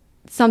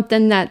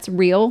something that's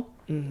real.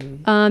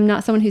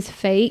 Not someone who's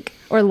fake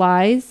or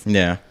lies.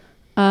 Yeah.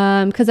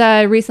 Because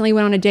I recently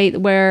went on a date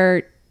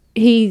where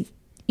he,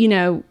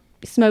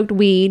 smoked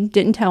weed,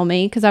 didn't tell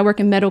me, because I work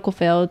in medical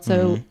field,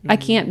 so I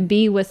can't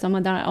be with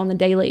someone that on the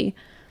daily,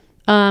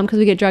 because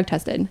we get drug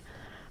tested.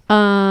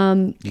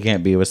 You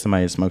can't be with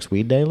somebody that smokes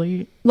weed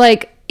daily?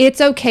 Like,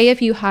 it's okay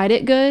if you hide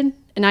it good,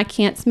 and I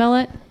can't smell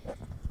it,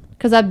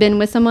 because I've been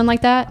with someone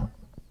like that,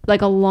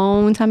 like a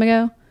long time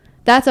ago.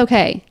 That's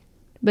okay.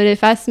 But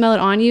if I smell it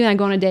on you and I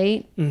go on a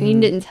date, and you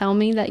didn't tell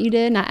me that you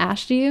did, and I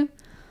asked you,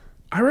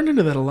 I run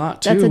into that a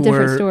lot too. That's a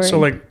different story. So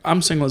like,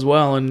 I'm single as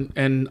well,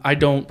 and I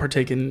don't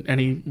partake in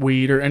any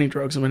weed or any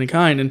drugs of any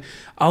kind. And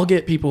I'll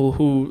get people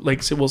who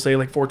will say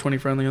like 420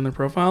 friendly on their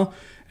profile,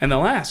 and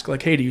they'll ask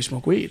like, "Hey, do you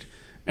smoke weed?"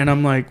 And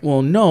I'm like,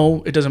 "Well,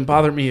 no, it doesn't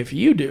bother me if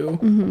you do,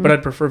 but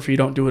I'd prefer if you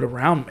don't do it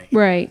around me."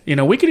 right,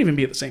 We could even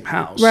be at the same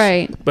house.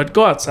 Right. But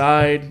go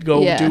outside,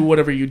 go Yeah. do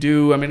whatever you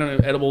do. I mean,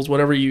 edibles,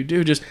 whatever you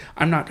do, just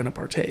I'm not going to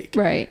partake.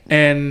 right.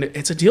 And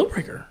it's a deal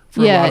breaker for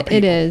a lot Yeah, of people.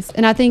 it is.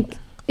 And I think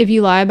if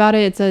you lie about it,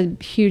 it's a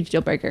huge deal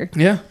breaker.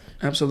 Yeah,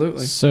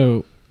 absolutely.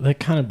 So that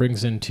kind of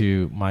brings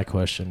into my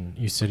question.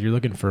 You said you're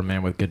looking for a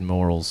man with good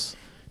morals.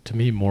 To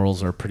me,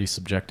 morals are pretty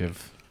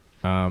subjective,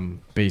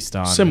 based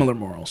on Similar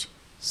morals.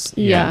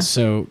 Yeah.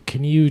 So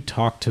can you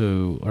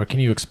can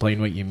you explain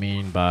what you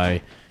mean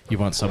by you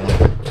want someone?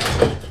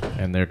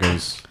 And there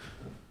goes.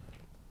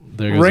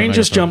 Rain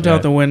just jumped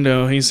out the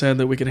window. He said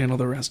that we could handle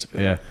the rest of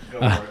it.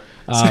 Yeah.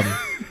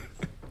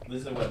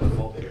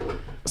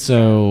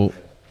 So,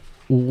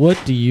 what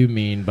do you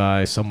mean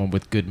by someone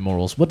with good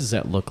morals? What does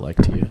that look like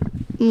to you?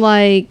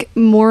 Like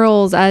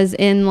morals, as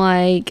in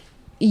like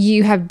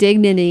you have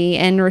dignity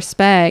and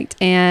respect,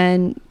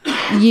 and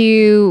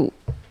you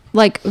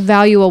like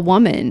value a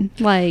woman.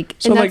 Like,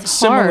 So and like that's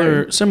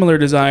hard. similar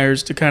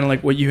desires to kind of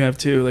like what you have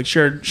too, like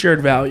shared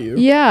value.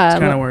 Yeah, That's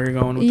kind of where you're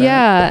going with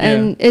yeah, that.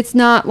 and it's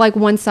not like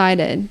one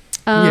sided.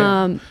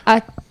 Yeah.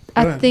 I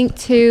ahead. think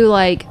too,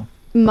 like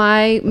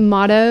my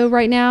motto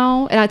right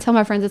now, and I tell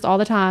my friends this all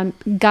the time: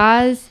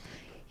 guys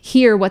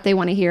hear what they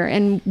want to hear,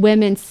 and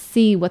women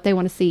see what they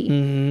want to see.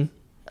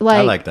 Mm-hmm.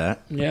 I like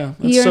that. Yeah,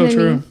 that's You know so what I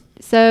true. mean?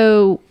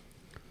 So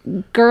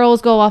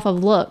girls go off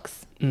of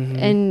looks, Mm-hmm.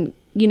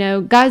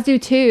 and guys do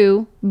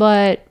too,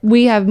 but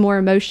we have more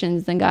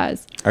emotions than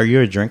guys. Are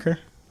you a drinker?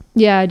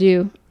 Yeah, I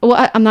do.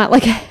 Well, I'm not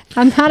like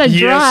I'm not a drunk.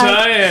 Yes,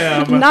 I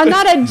am. I'm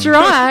not a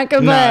drunk,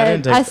 but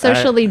No, I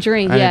socially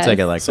drink. I Yes. didn't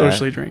take it like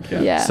Socially that. drink,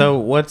 yeah. Yeah. So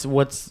what's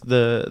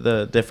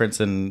the difference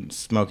in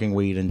smoking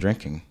weed and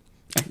drinking?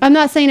 I'm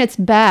not saying it's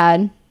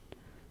bad.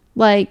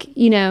 Like,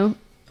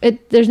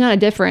 there's not a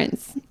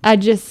difference. I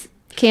just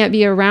can't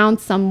be around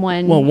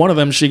someone. Well, one of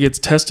them she gets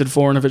tested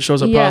for, and if it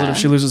shows up Yeah. positive,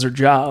 she loses her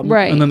job.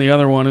 Right. And then the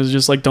other one is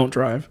just like, don't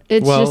drive.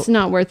 It's just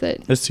not worth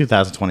it. It's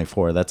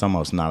 2024. That's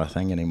almost not a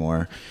thing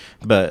anymore.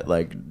 But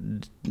like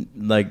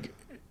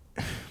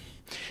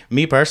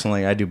me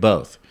personally, I do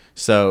both.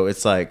 So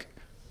it's like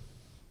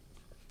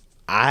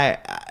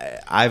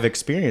I've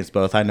experienced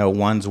both. I know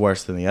one's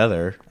worse than the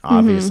other.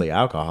 Obviously,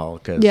 alcohol,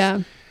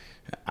 because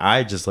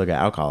I just look at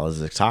alcohol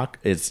as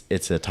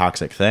it's a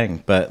toxic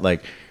thing. But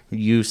like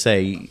you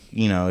say,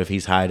 if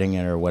he's hiding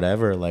it or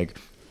whatever, like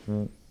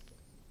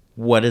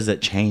what is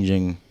it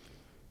changing?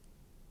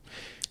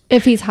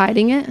 If he's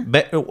hiding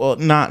it? Well,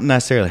 not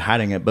necessarily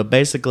hiding it, but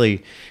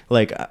basically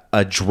like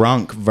a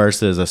drunk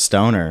versus a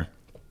stoner,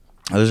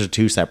 those are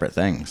two separate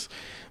things.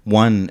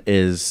 One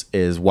is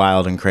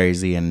wild and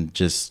crazy and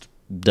just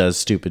does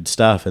stupid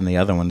stuff, and the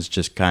other one's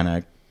just kind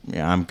of,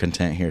 I'm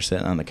content here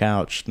sitting on the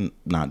couch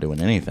not doing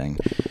anything.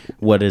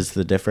 What is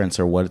the difference,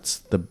 or what's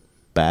the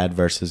bad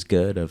versus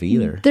good of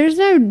either? There's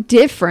no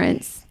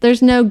difference.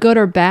 There's no good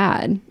or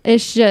bad.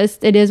 It's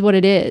just, it is what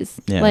it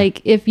is. Yeah.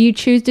 Like, if you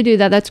choose to do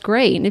that, that's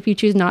great. And if you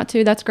choose not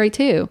to, that's great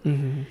too.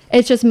 Mm-hmm.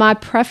 It's just my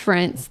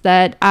preference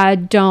that I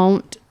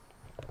don't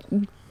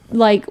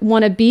like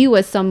want to be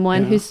with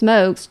someone who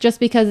smokes, just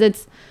because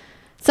it's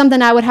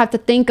something I would have to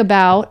think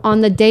about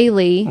on the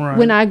daily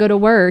when I go to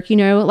work.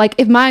 Like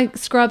if my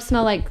scrubs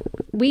smell like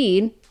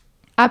weed,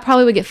 I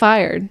probably would get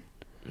fired.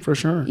 For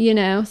sure.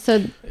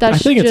 So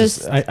that's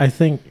I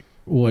think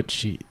what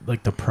she,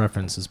 like, the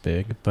preference is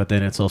big, but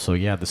then it's also,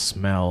 the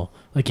smell.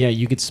 Like,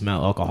 you could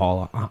smell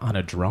alcohol on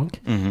a drunk,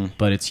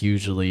 but it's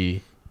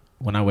usually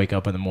when I wake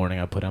up in the morning,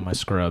 I put on my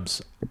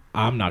scrubs,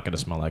 I'm not going to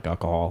smell like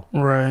alcohol.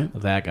 Right.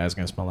 That guy's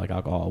going to smell like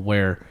alcohol.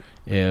 Where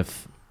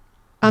if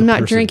I'm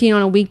not drinking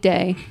on a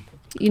weekday,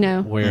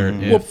 Where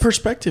well,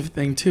 perspective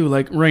thing too.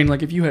 Like, Rain,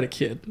 like if you had a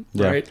kid,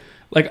 right?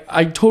 Like,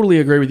 I totally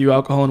agree with you.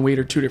 Alcohol and weed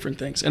are two different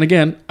things. And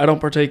again, I don't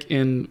partake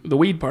in the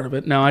weed part of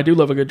it. Now, I do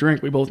love a good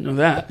drink. We both know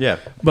that. Yeah.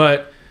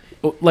 But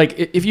like,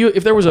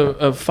 if there was a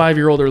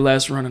 5-year-old or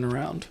less running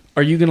around,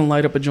 are you going to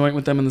light up a joint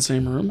with them in the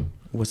same room?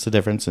 What's the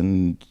difference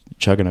in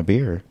chugging a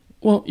beer?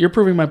 Well, you're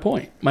proving my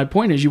point. My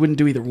point is you wouldn't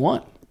do either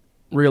one,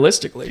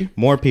 realistically.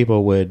 More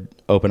people would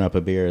open up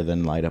a beer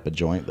than light up a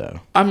joint, though.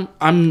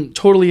 I'm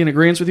totally in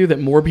agreement with you that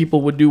more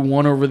people would do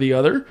one over the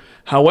other.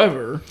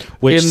 However,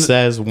 which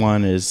says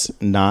one is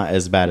not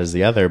as bad as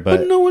the other,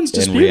 but no one's in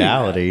disputing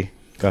reality,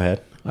 go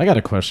ahead. I got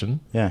a question.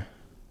 Yeah.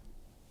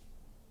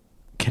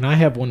 Can I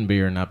have one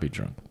beer and not be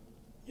drunk?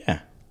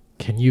 Yeah.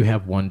 Can you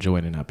have one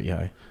joint and not be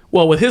high?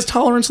 Well, with his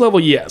tolerance level,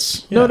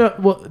 yes. No.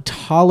 Well,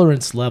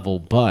 tolerance level,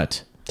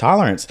 but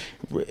tolerance.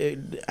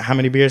 How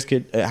many beers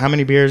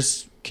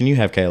can you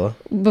have, Kayla?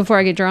 Before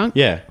I get drunk?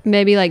 Yeah.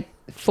 Maybe like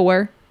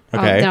 4.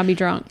 Okay. Then I'll be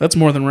drunk. That's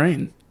more than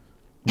Rain.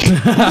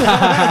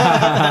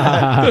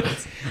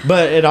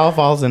 But it all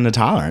falls into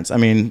tolerance. I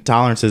mean,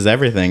 tolerance is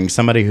everything.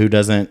 Somebody who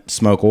doesn't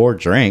smoke or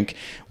drink,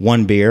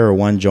 one beer or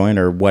one joint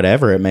or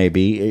whatever it may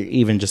be,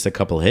 even just a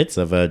couple hits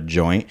of a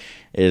joint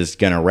is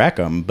going to wreck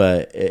them.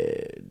 But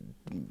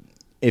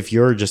if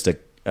you're just an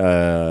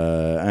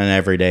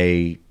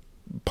everyday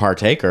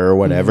partaker or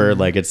whatever,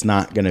 like, it's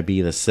not going to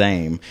be the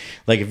same.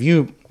 Like, if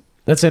you...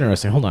 That's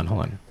interesting. Hold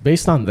on.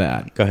 Based on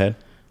that... Go ahead.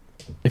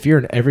 If you're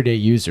an everyday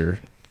user,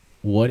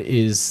 what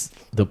is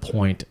the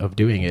point of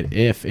doing it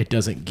if it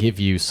doesn't give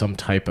you some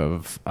type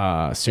of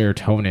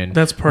serotonin?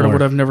 That's part of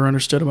what I've never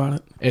understood about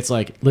it. It's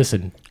like,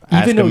 listen,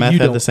 Ask even a though meth you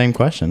head don't, the same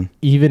question.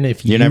 Even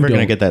if you're never going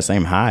to get that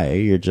same high,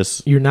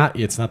 you're not.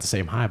 It's not the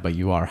same high, but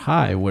you are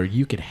high where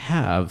you could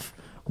have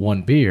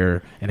one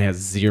beer and it has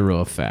zero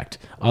effect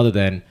other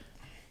than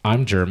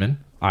I'm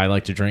German. I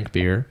like to drink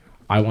beer.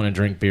 I want to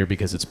drink beer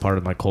because it's part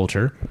of my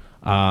culture.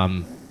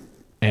 And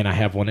I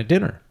have one at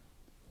dinner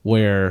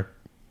where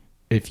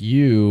if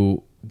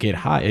you get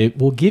high, it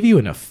will give you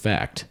an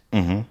effect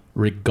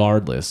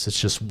regardless. It's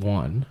just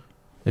one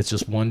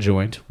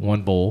joint,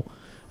 one bowl.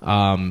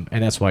 And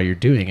that's why you're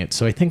doing it.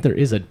 So I think there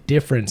is a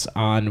difference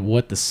on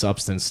what the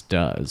substance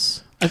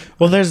does.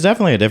 Well, there's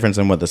definitely a difference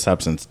in what the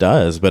substance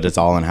does, but it's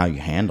all in how you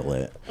handle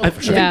it. I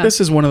think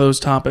this is one of those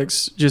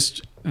topics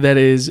just that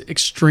is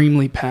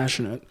extremely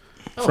passionate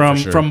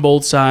from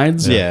both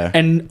sides. Yeah.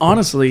 And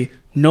honestly,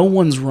 no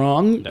one's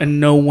wrong and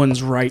no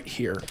one's right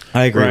here.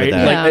 I agree with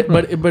that.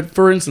 Like, but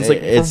for instance,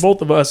 like for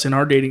both of us in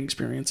our dating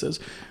experiences,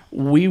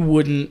 we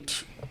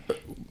wouldn't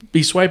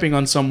be swiping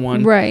on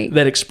someone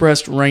that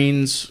expressed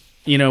Rain's,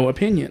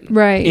 opinion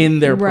in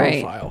their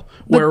profile.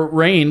 Where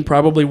Rain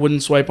probably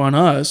wouldn't swipe on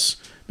us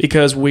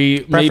because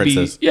we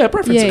preferences.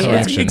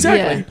 Preferences.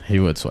 Exactly. Yeah. He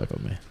would swipe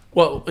on me.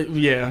 Well,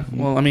 yeah.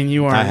 Well, I mean,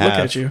 you are. Look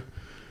at you.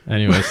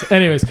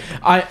 Anyways,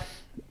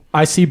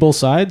 I see both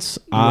sides.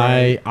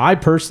 Right. I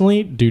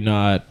personally do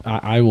not.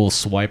 I will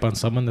swipe on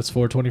someone that's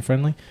 420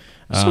 friendly.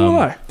 So will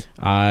I.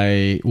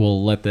 I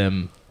will let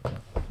them.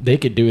 They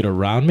could do it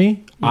around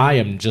me. I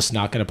am just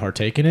not going to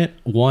partake in it.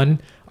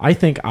 One, I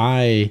think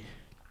I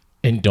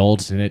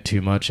indulged in it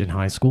too much in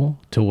high school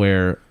to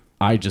where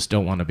I just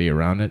don't want to be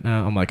around it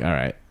now. I'm like, all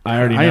right,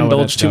 I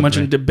indulged too much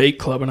in debate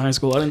club in high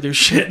school. I didn't do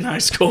shit in high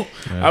school.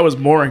 Yeah. I was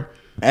boring.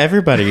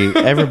 Everybody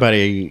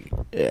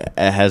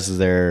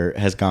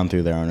has gone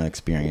through their own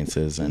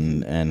experiences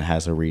and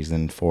has a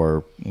reason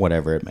for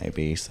whatever it may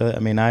be. So I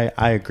mean, I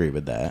agree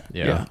with that.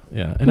 Yeah.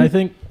 And I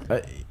think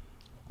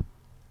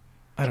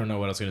I don't know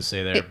what I was going to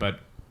say there, but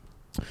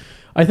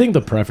I think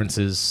the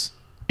preferences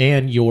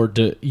and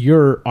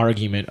your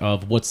argument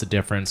of what's the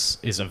difference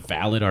is a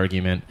valid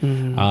argument.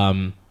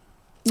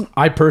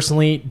 I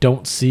personally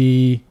don't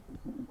see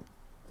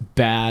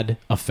bad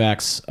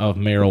effects of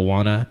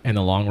marijuana in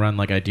the long run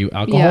like I do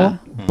alcohol,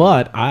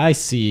 but I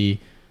see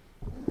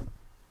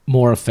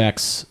more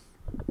effects.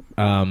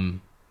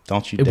 Don't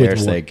you dare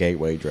say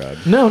gateway drug.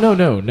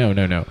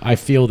 No. I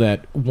feel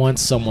that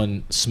once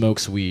someone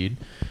smokes weed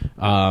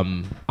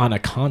on a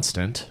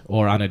constant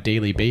or on a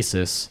daily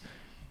basis,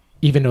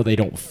 even though they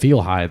don't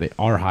feel high, they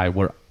are high,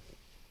 where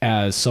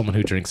as someone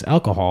who drinks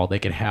alcohol, they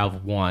could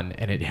have one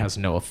and it has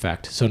no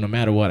effect. So no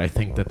matter what, I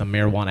think that the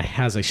marijuana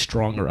has a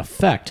stronger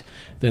effect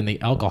than the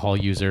alcohol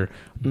user.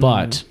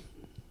 But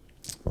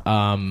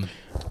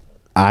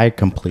I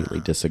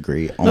completely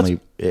disagree.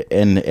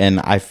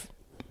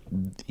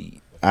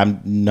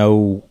 I'm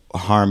no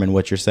harm in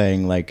what you're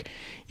saying. Like,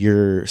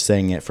 you're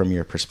saying it from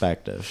your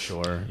perspective.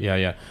 Sure.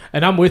 Yeah.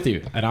 And I'm with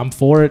you. And I'm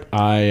for it.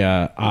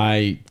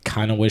 I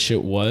kind of wish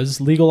it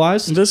was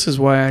legalized. This is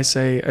why I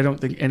say I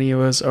don't think any of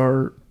us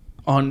are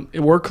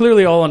we're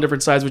clearly all on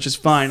different sides, which is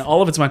fine.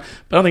 All of it's fine.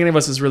 But I don't think any of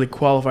us is really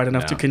qualified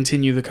enough to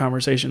continue the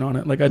conversation on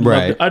it. Like, I'd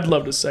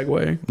love to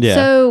segue. Yeah.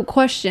 So,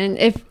 question: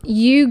 if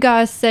you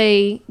guys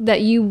say that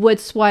you would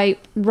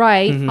swipe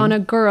right on a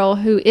girl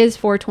who is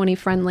 420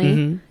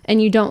 friendly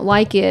and you don't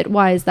like it,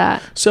 why is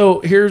that?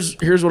 So here's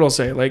what I'll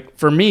say. Like,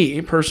 for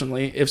me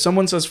personally, if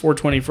someone says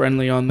 420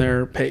 friendly on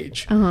their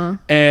page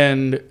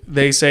and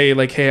they say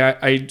like, hey,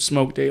 I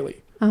smoke daily.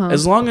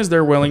 As long as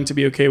they're willing to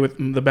be okay with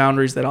the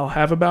boundaries that I'll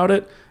have about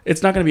it,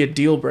 it's not going to be a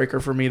deal breaker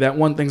for me. That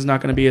one thing's not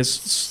going to be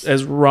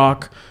as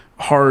rock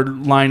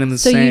hard line in the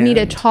sand. So you need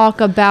to talk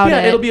about it.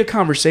 Yeah, it'll be a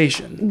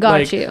conversation.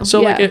 Got you.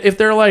 So like if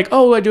they're like,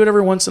 oh, I do it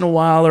every once in a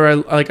while,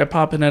 or I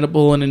pop an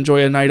edible and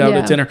enjoy a night out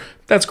at dinner,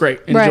 that's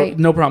great. Enjoy,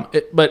 no problem.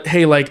 But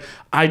hey, like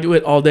I do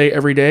it all day,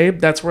 every day.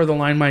 That's where the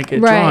line might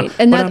get drawn.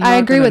 And I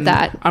agree with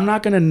that. I'm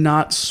not going to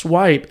not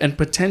swipe and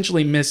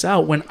potentially miss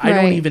out when I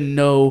don't even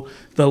know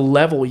the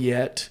level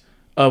yet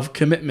of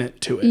commitment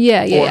to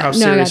it. Or how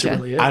serious it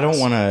really is. I don't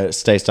want to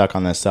stay stuck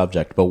on this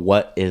subject, but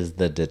what is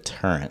the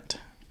deterrent?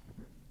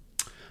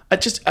 I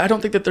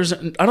don't think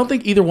that I don't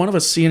think either one of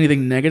us see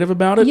anything negative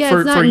about it. Yeah,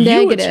 it's not for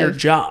negative. You, it's your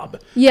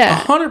job. Yeah.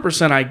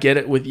 100% I get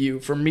it with you.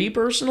 For me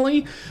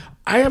personally,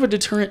 I have a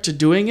deterrent to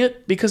doing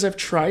it because I've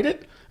tried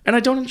it and I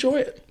don't enjoy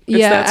it.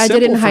 I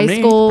did it in high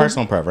school.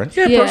 Personal preference.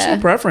 Yeah, personal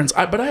preference.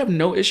 But I have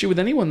no issue with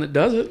anyone that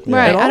does it.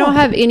 Right. At all. I don't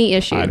have any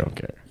issue. I don't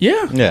care.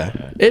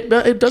 Yeah.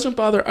 It doesn't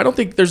bother. I don't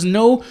think there's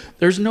no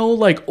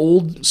like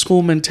old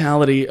school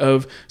mentality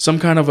of some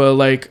kind of a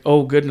like,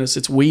 oh goodness,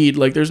 it's weed.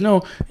 Like there's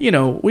no,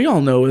 we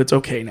all know it's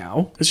okay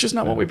now. It's just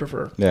not what we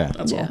prefer. Yeah.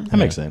 That's all. That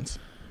makes sense.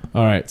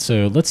 All right.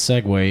 So let's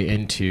segue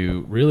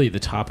into really the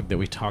topic that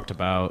we talked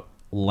about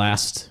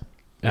last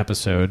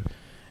episode.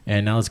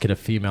 And now let's get a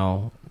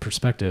female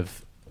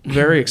perspective.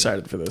 Very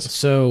excited for this.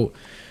 So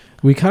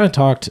we kind of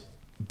talked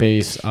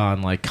based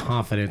on like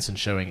confidence and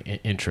showing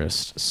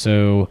interest.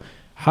 So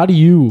how do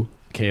you,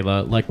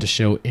 Kayla, like to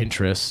show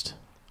interest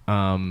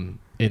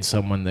in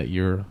someone that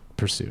you're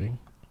pursuing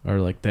or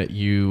like that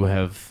you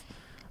have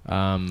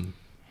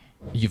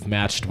you've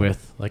matched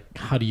with? Like,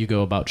 how do you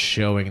go about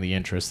showing the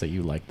interest that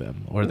you like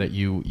them or that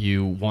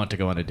you want to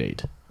go on a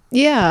date?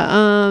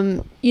 Yeah.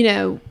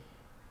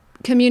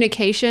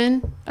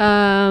 Communication,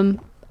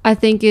 I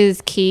think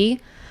is key.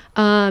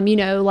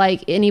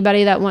 Like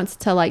anybody that wants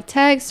to like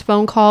text,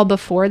 phone call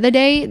before the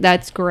date,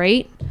 that's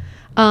great.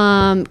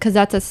 Cause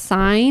that's a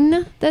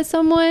sign that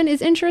someone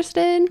is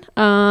interested.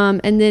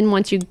 And then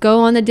once you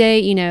go on the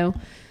date,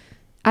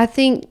 I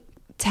think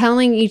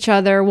telling each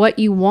other what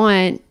you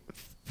want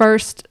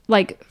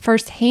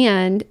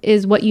firsthand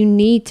is what you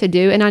need to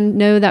do. And I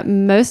know that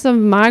most of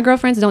my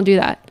girlfriends don't do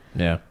that.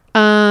 Yeah.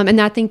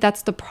 And I think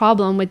that's the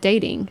problem with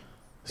dating.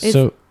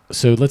 So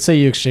let's say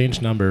you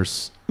exchange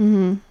numbers.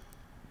 Mm-hmm.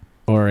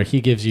 Or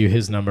he gives you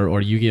his number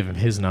or you give him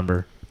his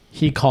number.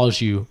 He calls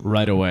you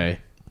right away.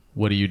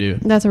 What do you do?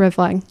 That's a red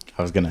flag.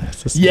 I was going to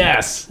ask this.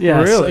 Yes.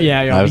 Really?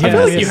 Yeah. I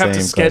feel like you have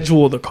to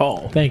schedule the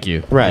call. Thank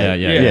you. Right.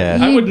 Yeah.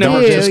 I would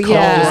never just call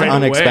right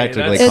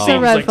unexpectedly. It's a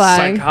red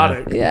flag.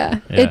 Psychotic. Yeah.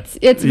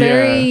 It's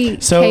very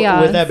So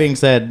chaos. with that being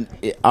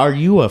said, are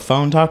you a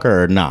phone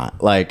talker or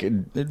not? Like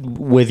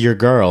with your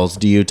girls,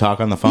 do you talk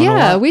on the phone?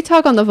 Yeah, we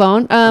talk on the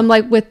phone.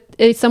 Like with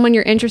someone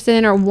you're interested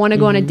in or want to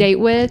go on a date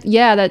with.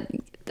 Yeah, but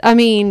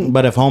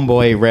if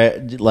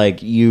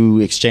homeboy you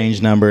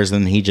exchange numbers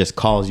and he just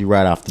calls you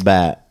right off the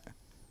bat.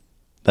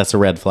 That's a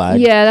red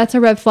flag. Yeah, that's a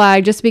red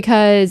flag just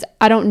because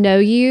I don't know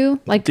you.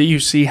 Like, do you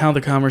see how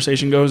the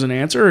conversation goes and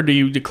answer, or do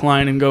you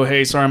decline and go,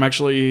 hey, sorry, I'm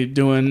actually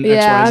doing X,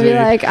 yeah, Y, I'd Z? be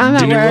like, I'm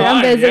at work,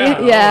 I'm busy.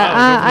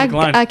 Yeah,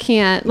 wow, I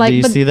can't. Like, do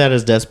you see that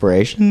as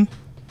desperation?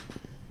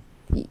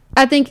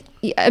 I think,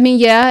 I mean,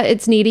 yeah,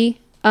 it's needy.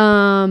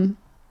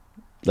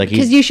 Like,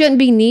 because you shouldn't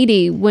be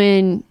needy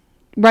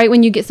right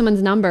when you get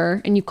someone's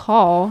number and you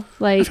call.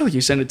 Like, I feel like you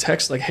send a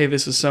text like, hey,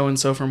 this is so and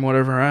so from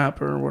whatever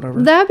app or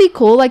whatever. That'd be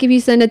cool. Like, if you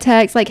send a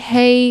text like,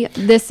 hey,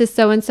 this is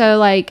so and so,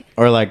 like,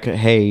 or like,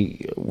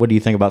 hey, what do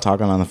you think about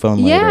talking on the phone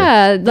later?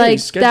 Yeah, like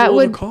that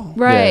would call.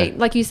 Right, Yeah.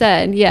 like you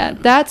said. Yeah,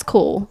 that's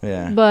cool.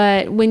 Yeah.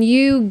 But when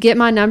you get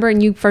my number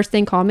and you first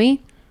thing call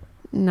me,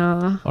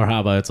 nah. Or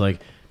how about it's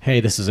like, hey,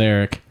 this is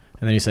Eric.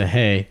 And then you say,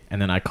 hey, and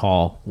then I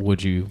call.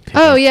 Would you pick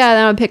Oh, up? yeah,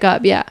 then I would pick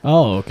up. Yeah.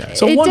 Oh, okay.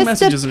 So it one just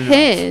message isn't enough.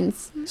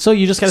 depends. So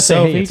you just got to say,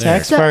 So hey, if he it's Eric.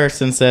 texts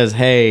first and says,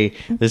 hey,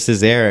 this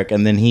is Eric,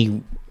 and then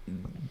he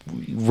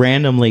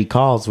randomly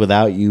calls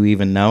without you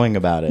even knowing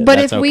about it, But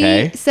that's if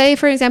okay? we say,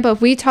 for example,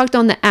 if we talked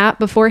on the app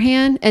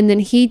beforehand and then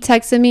he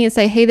texted me and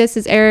say, hey, this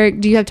is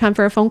Eric, do you have time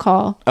for a phone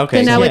call?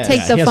 Okay, Then I would yeah. take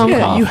Yeah, the he has phone to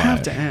call. You qualify have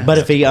it. to ask. But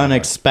if he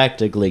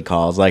unexpectedly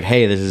calls, like,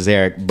 hey, this is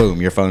Eric, boom,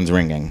 your phone's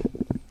ringing.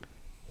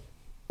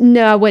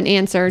 No, I wouldn't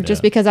answer just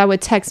Yeah. because I would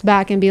text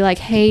back and be like,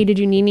 hey, did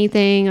you need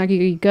anything? Like, are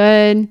you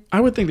good?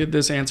 I would think that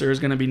this answer is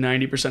going to be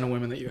 90% of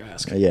women that you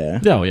ask. Yeah.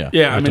 Oh, yeah.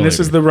 Yeah, I mean, totally this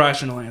is agree. the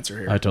rational answer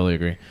here. I totally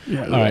agree.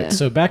 Yeah. All Yeah. right,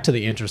 so back to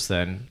the interest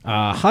then.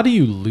 How do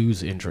you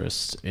lose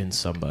interest in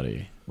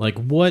somebody? Like,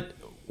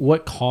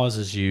 what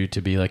causes you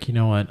to be like, you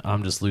know what,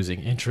 I'm just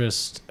losing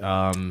interest?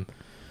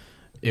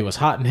 It was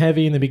hot and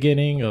heavy in the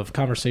beginning of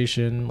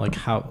conversation. Like,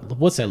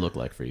 what's that look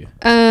like for you?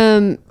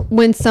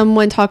 When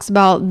someone talks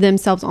about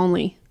themselves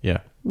only. Yeah.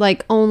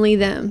 Like, only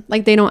them.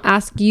 Like, they don't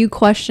ask you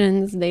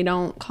questions. They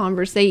don't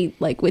conversate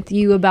like with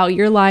you about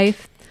your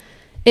life.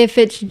 If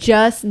it's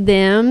just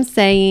them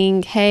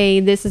saying, hey,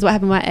 this is what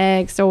happened with my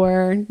ex,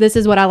 or this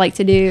is what I like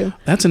to do,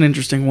 That's an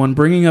interesting one.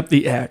 Bringing up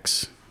the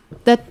ex.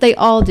 that they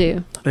all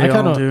do. They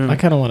all do. I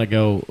kind of want to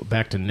go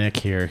back to Nick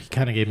here. He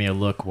kind of gave me a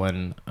look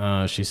when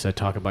she said,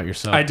 talk about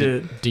yourself. I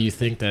did. Do you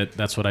think that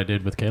that's what I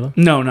did with Kayla?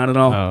 No, not at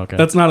all. Oh, okay.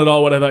 That's not at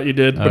all what I thought you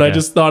did. But I Okay.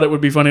 just thought it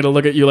would be funny to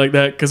look at you like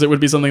that because it would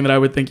be something that I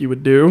would think you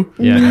would do.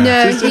 Yeah.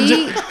 No,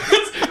 he,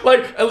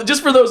 Like,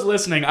 just for those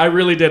listening, I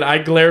really did. I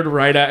glared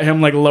right at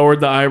him, like lowered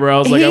the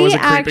eyebrows, like I was a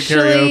creep at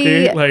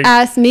karaoke. Like,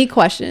 asked me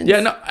questions. yeah,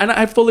 no, and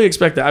I fully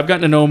expect that. I've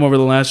gotten to know him over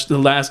the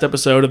last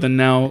episode, and then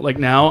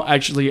now,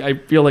 actually, I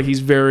feel like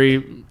he's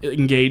very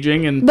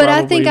engaging and. But I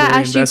probably think I very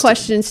asked you invested.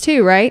 questions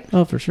too, right?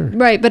 Oh, for sure.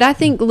 Right. But I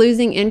think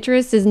losing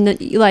interest is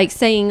like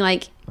saying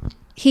like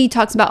he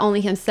talks about only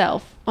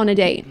himself on a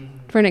date,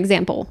 for an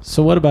example.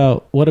 So what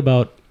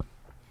about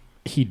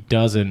he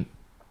doesn't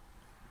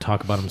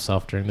talk about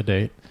himself during the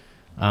date?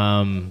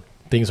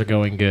 Things are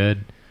going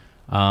good.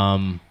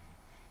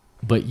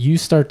 But you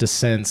start to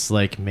sense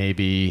like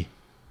maybe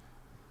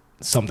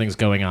something's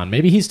going on.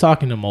 Maybe he's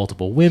talking to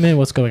multiple women.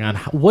 What's going on?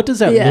 What does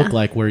that Yeah. look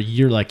like where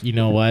you're like, you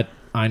know what?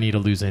 I need to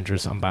lose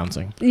interest. I'm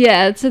bouncing.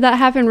 Yeah, so that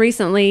happened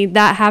recently.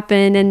 That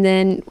happened, and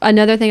then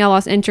another thing I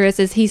lost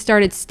interest is he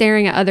started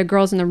staring at other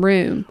girls in the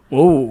room.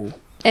 Whoa.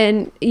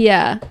 And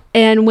yeah,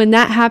 and when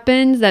that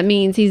happens, that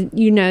means he's,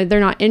 they're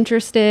not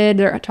interested.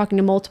 They're talking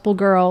to multiple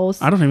girls.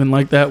 I don't even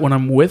like that when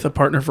I'm with a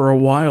partner for a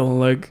while.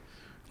 Like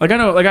I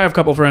know, like I have a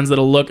couple friends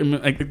that'll look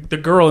and like the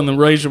girl in the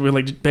relationship will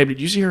be like, babe,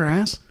 did you see her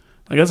ass?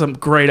 Like that's some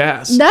great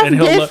ass. That's And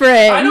he'll look-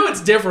 different. I know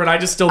it's different. I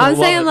just still don't I'm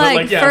love saying, it. like,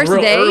 But like, yeah, first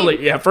real date?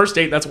 early. Yeah, first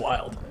date. That's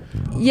wild.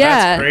 Yeah,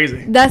 That's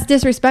crazy. That's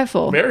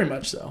disrespectful. Very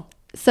much so.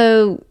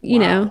 So you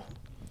Wow. know,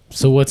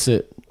 So what's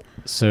it?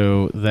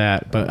 So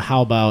that, but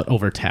how about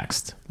over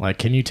text? Like,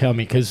 can you tell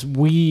me? Because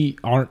we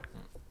aren't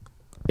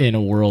in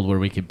a world where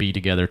we could be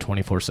together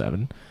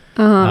 24/7.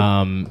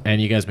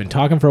 And you guys been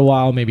talking for a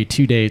while, maybe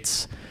 2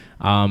 dates,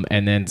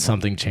 and then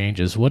something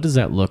changes. What does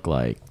that look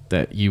like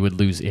that you would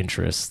lose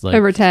interest? Like,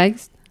 over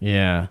text.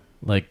 yeah,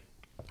 like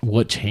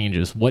what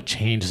changes? What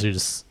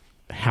changes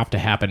have to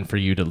happen for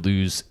you to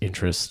lose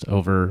interest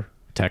over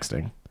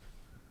texting?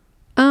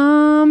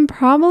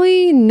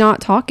 Probably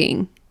not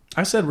talking.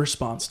 I said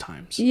response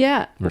times.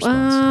 Yeah.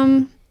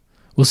 Response.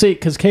 We'll see,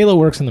 because Kayla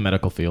works in the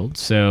medical field,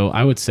 so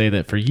I would say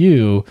that for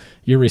you,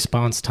 your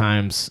response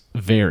times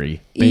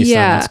vary based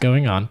on what's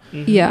going on.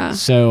 Yeah.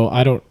 So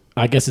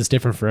I guess it's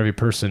different for every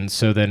person.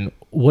 So then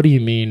what do you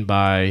mean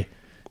by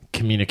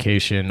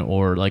communication,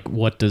 or like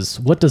what does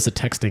the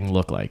texting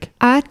look like?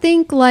 I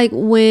think like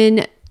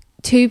when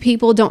two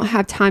people don't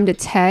have time to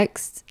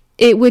text,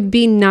 it would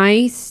be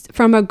nice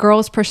from a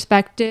girl's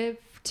perspective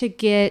to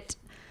get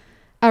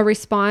a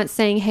response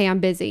saying, hey, I'm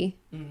busy.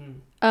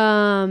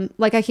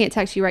 Like I can't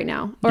text you right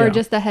now, or Yeah.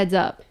 just a heads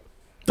up.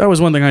 That was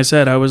one thing I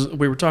said.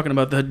 We were talking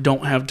about the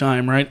don't have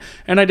time, right?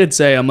 And I did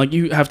say, I'm like,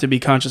 you have to be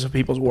conscious of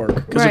people's work.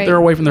 Because if Right, they're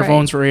away from their right.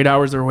 phones for 8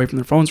 hours, they're away from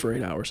their phones for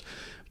 8 hours.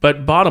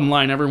 But bottom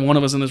line, every one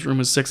of us in this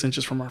room is 6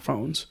 inches from our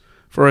phones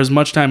for as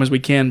much time as we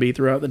can be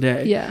throughout the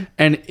day. Yeah.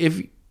 And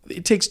if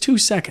it takes 2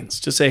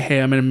 seconds to say, hey,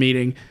 I'm in a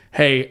meeting.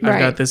 Hey, I've Right.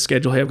 got this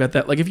schedule. Hey, I've got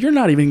that. Like, if you're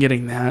not even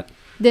getting that,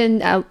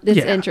 then it's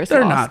interest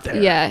they're lost. not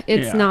there. Yeah,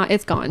 it's Yeah. not.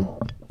 It's gone,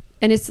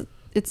 and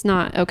it's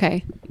not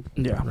okay.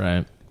 Yeah.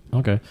 Right.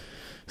 Okay.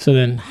 So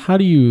then, how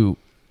do you,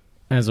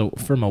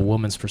 from a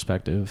woman's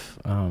perspective,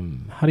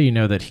 how do you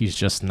know that he's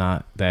just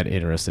not that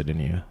interested in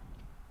you?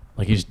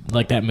 Like he's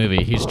like that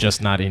movie. He's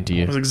just not into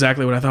you. That's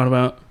exactly what I thought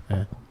about.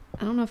 Yeah.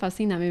 I don't know if I've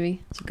seen that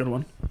movie. It's a good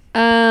one.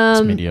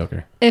 It's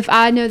mediocre. If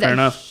I know Fair that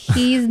enough.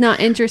 he's not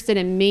interested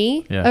in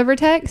me Yeah. over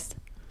text,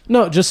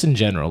 No, just in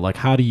general. Like,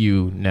 how do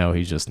you know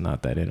he's just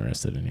not that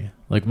interested in you?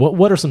 Like,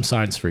 what are some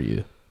signs for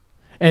you?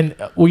 And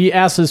we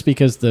ask this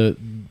because the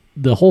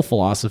whole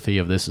philosophy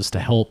of this is to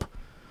help,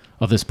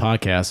 of this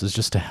podcast is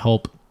just to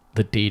help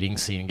the dating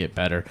scene get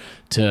better,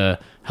 to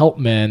help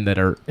men that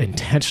are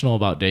intentional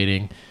about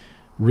dating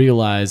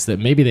realize that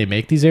maybe they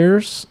make these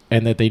errors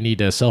and that they need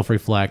to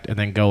self-reflect and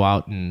then go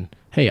out and,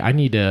 hey, I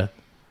need to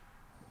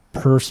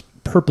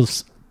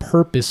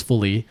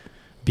purposefully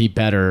be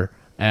better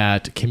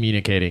at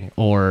communicating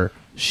or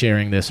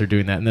sharing this or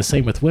doing that. And the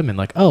same with women,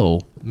 like,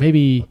 oh,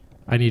 maybe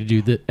I need to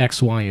do the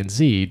X, Y, and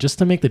Z just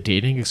to make the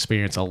dating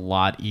experience a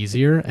lot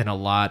easier and a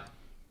lot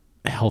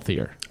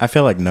healthier. I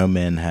feel like no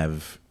men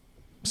have,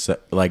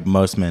 like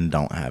most men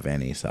don't have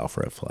any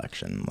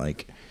self-reflection.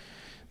 Like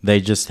they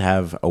just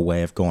have a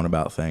way of going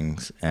about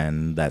things,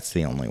 and that's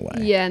the only way.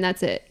 yeah, and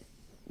that's it.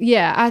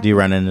 Yeah. Do you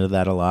run into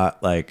that a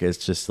lot? Like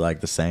it's just like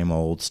the same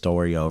old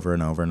story over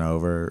and over and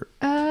over.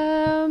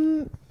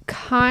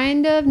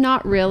 Kind of,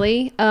 not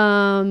really.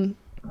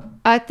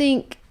 I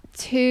think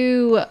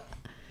too,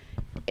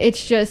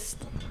 it's just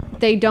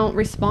they don't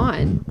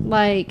respond.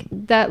 Like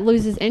that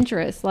loses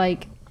interest.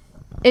 Like,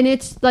 and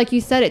it's like you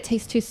said, it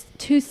takes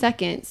two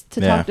seconds to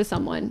talk to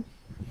someone.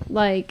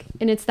 Like,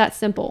 and it's that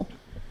simple.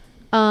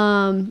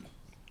 When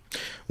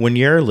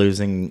you're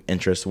losing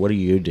interest, what do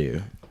you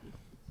do?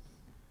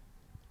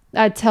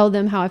 I tell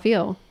them how I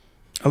feel.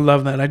 I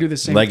love that. I do the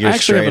same. Like you're I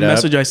actually have a straight up?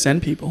 message I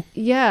send people.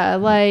 Yeah,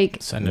 like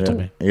Send it to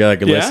me. You're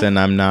like, listen,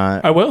 I'm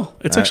not. I will.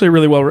 It's actually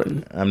really well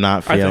written. I'm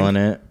not I feeling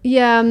it.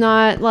 yeah, I'm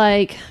not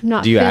like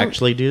not. Do you feeling-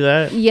 actually do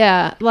that?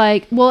 Yeah,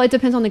 like well, it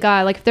depends on the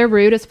guy. Like if they're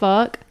rude as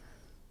fuck,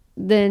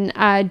 then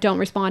I don't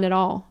respond at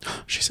all.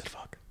 She said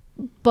fuck.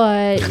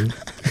 But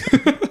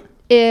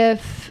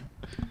if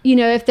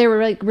if they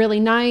were like really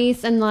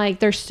nice and like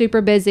they're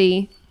super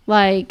busy,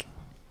 like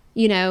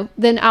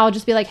then I'll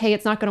just be like, hey,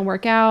 it's not gonna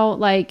work out.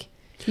 Like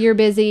you're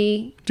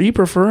busy. Do you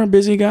prefer a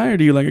busy guy, or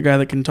do you like a guy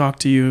that can talk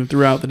to you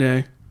throughout the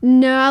day?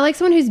 No, I like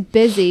someone who's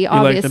busy. like the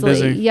Obviously,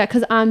 busy. yeah,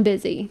 because I'm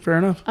busy. Fair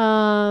enough.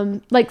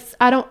 Like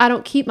I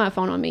don't keep my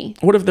phone on me.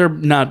 What if they're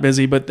not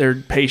busy, but they're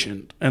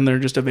patient and they're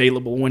just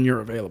available when you're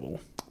available?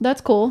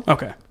 That's cool.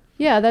 Okay.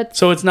 Yeah, that's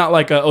So it's not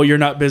like you're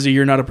not busy,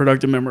 you're not a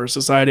productive member of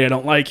society, I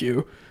don't like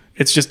you.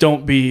 It's just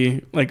don't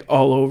be like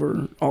all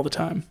over all the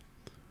time.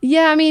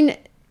 yeah. I mean,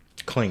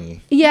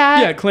 Clingy.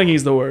 yeah. Yeah,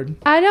 clingy's the word.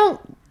 I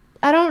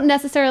don't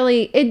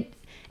necessarily.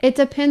 It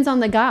depends on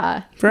the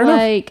guy. Fair enough.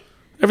 Like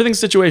Everything's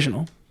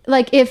situational.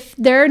 like if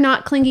they're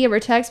not clingy over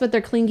text, but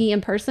they're clingy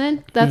in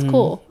person, that's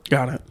cool.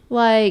 Got it.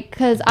 Like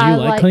because Do I you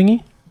like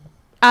clingy?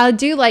 I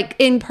do like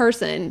in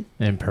person.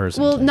 In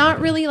person. Well, not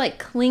really like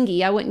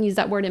clingy. I wouldn't use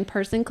that word in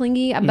person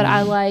clingy, but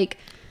I like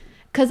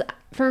because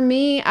for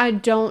me, I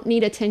don't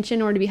need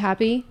attention or to be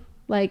happy.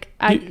 Like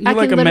I You're I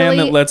like can a man that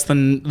literally lets the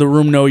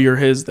room know you're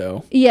his,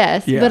 though.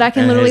 yes, Yeah. but I can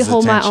And literally his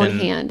hold my own attention-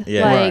 hand.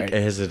 Yeah, Like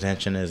his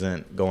attention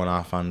isn't going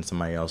off on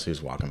somebody else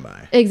who's walking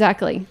by.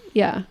 exactly.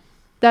 Yeah,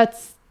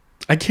 that's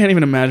I can't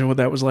even imagine what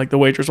that was like. The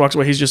waitress walks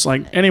away. He's just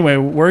like, anyway,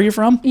 where are you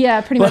from?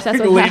 yeah, pretty much Like that's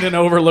what leaning happened.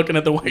 over, looking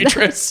at the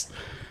waitress.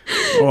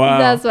 Wow.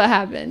 That's what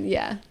happened.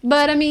 Yeah,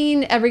 but I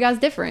mean, every guy's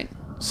different.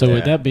 So Yeah.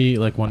 would that be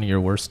like one of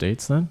your worst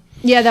dates then?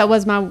 Yeah, that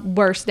was my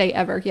worst date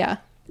ever. Yeah,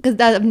 because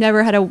I've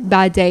never had a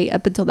bad date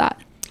up until that.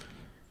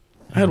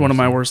 I had one of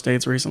my worst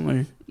dates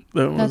recently.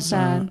 That That's was,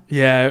 sad.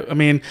 Yeah, I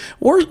mean,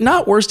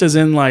 not worst as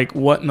in like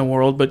what in the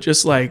world, but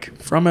just like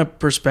from a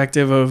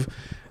perspective of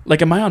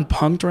like, am I on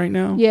Punk'd right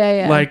now?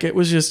 Yeah, yeah. Like it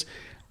was just,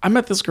 I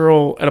met this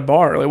girl at a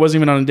bar. It wasn't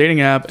even on a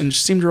dating app, and she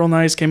seemed real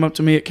nice. Came up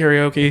to me at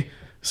karaoke,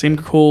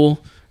 seemed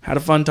cool, had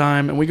a fun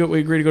time, and we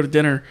agreed to go to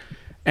dinner.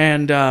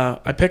 And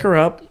I pick her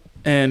up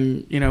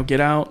and get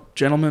out,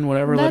 gentlemen,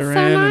 whatever, let That's her so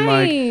in, and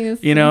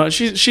nice.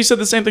 like she said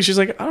the same thing. She's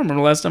like, I don't remember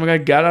the last time a guy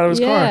got out of his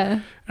Yeah.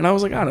 car. And I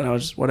was like, I don't know,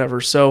 just whatever.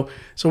 So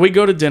we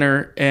go to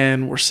dinner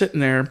and we're sitting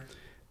there,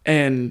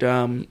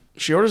 and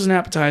she orders an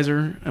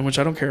appetizer, and which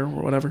I don't care or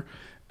whatever.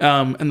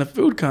 And the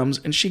food comes,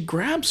 and she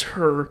grabs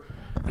her.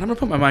 And I'm gonna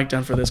put my mic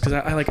down for this because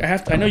I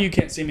have to. I know you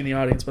can't see me in the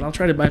audience, but I'll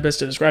try my best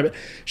to describe it.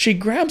 She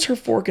grabs her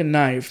fork and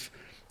knife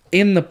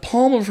in the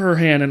palm of her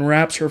hand and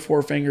wraps her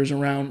four fingers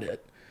around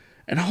it,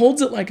 and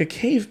holds it like a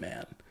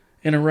caveman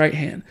in her right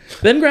hand.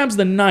 Then grabs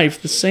the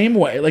knife the same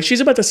way, like she's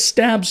about to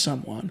stab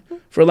someone,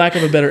 for lack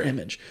of a better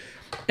image.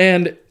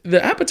 And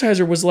the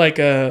appetizer was like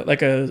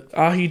a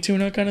ahi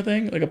tuna kind of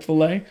thing, like a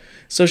fillet.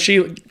 So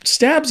she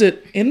stabs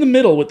it in the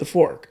middle with the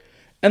fork,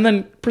 and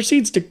then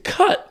proceeds to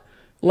cut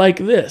like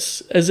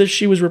this, as if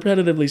she was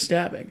repetitively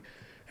stabbing.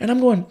 And I'm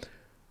going,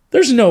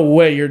 there's no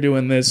way you're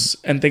doing this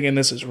and thinking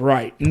this is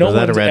right. No Was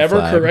that a one's red ever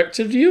flag?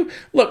 corrected you.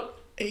 Look,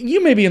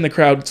 you may be in the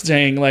crowd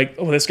saying like,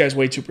 oh, this guy's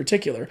way too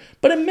particular.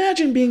 But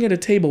imagine being at a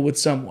table with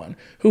someone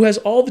who has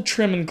all the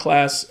trim and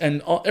class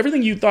and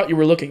everything you thought you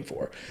were looking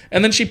for.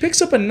 And then she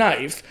picks up a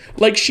knife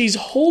like she's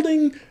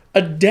holding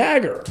a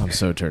dagger. I'm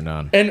so turned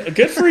on. And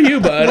good for you,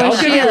 bud.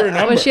 I'll give you her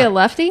number. Was she a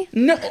lefty?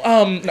 No,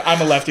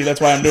 I'm a lefty. That's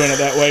why I'm doing it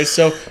that way.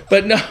 So,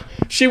 but no,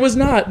 she was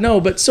not.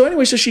 No, but so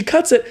anyway, so she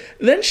cuts it.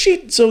 Then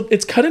so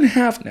it's cut in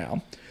half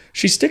now.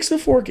 She sticks the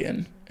fork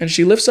in and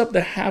she lifts up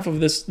the half of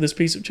this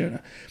piece of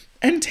tuna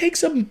and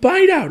takes a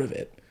bite out of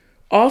it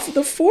off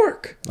the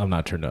fork. I'm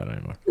not turned on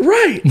anymore.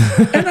 Right.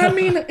 And I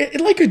mean,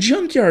 like a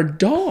junkyard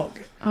dog.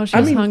 Oh, she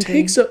was hungry.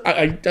 Takes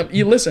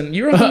you listen,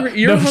 you're a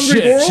hungry, No hungry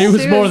shit. girl. She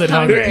was more than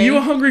hungry. You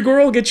a hungry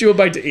girl, get you a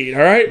bite to eat,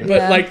 all right?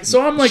 But like,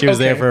 so I'm like, she was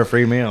okay. there for a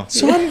free meal.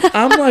 So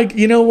I'm like,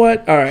 you know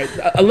what? All right,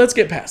 let's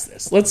get past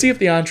this. Let's see if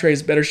the entree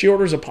is better. She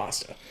orders a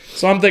pasta.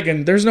 So I'm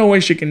thinking, there's no way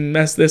she can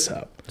mess this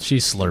up.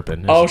 She's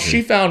slurping. Oh,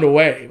 she found a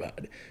way,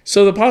 bud.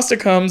 So the pasta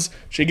comes,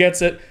 she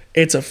gets it.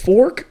 It's a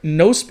fork,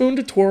 no spoon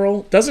to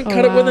twirl. Doesn't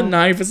cut it with a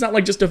knife. It's not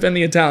like just offend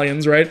the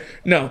Italians, right?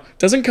 No,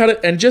 doesn't cut it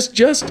and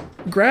just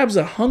grabs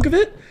a hunk of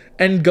it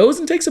and goes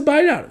and takes a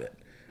bite out of it.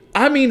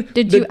 I mean,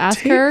 did you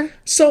ask her?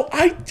 So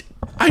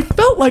I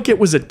felt like it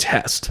was a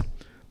test.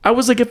 I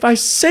was like, if I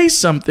say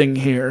something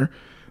here,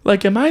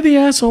 like, am I the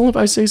asshole if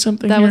I say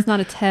something That here? was not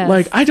a test.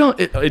 Like,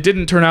 it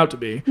didn't turn out to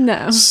be.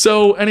 No.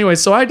 So anyway,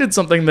 so I did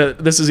something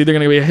that this is either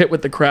going to be a hit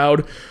with the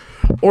crowd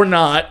or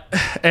not.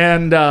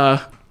 And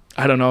I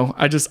don't know.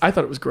 I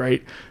thought it was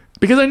great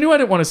because I knew I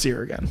didn't want to see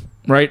her again.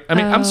 Right. I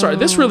mean, I'm sorry.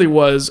 This really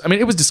was, I mean,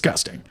 it was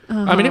disgusting.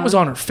 I mean, it was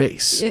on her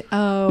face.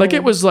 Like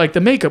it was like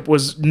the makeup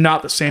was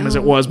not the same as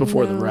it was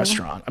before the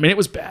restaurant. I mean, it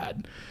was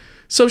bad.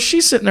 So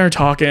she's sitting there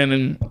talking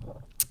and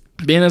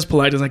being as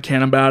polite as I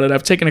can about it.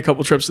 I've taken a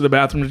couple trips to the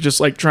bathroom to just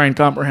like try and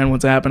comprehend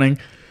what's happening.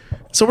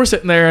 So we're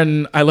sitting there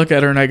and I look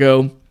at her and I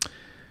go,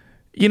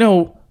 you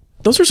know,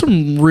 those are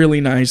some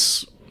really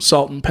nice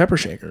salt and pepper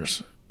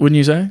shakers, wouldn't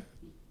you say?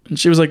 And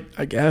she was like,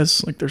 I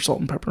guess, like they're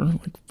salt and pepper,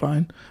 like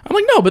fine. I'm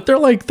like, no, but they're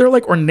like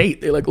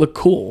ornate. They like look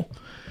cool.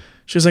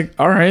 She was like,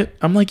 all right.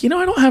 I'm like, you know,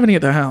 I don't have any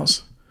at the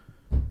house.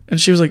 And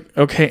she was like,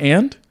 okay,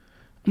 and?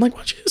 I'm like,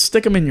 why don't you just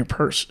stick them in your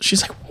purse?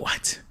 She's like,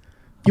 what?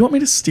 You want me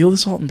to steal the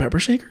salt and pepper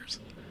shakers?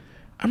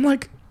 I'm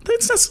like,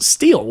 that's not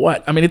steal.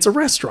 What? I mean, it's a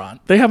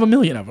restaurant. They have a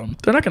million of them.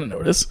 They're not going to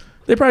notice.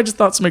 They probably just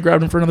thought somebody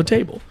grabbed them for another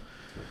table.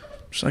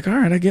 She's like, all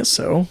right, I guess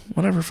so.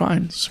 Whatever,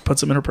 fine. She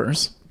puts them in her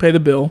purse. Pay the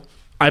bill.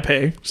 I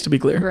pay, just to be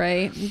clear.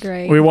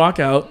 Great. We walk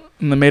out,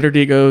 and the maitre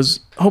d' goes,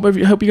 hope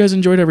you guys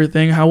enjoyed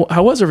everything.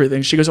 How was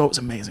everything? She goes, oh, it was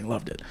amazing.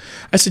 Loved it.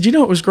 I said, you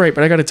know, it was great,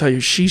 but I got to tell you,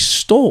 she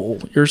stole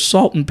your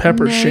salt and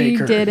pepper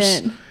shakers. You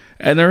didn't.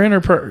 And they're in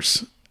her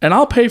purse. And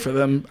I'll pay for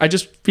them. I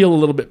just feel a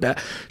little bit bad.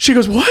 She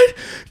goes, what?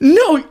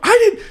 No,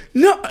 I didn't.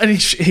 No. And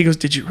he goes,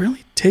 did you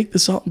really take the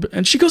salt?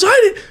 And she goes, I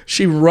did.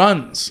 She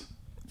runs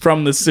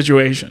from this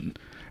situation.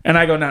 And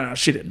I go, no,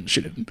 she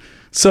didn't.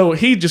 So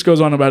he just goes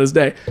on about his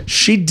day.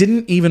 She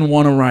didn't even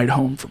want to ride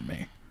home from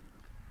me.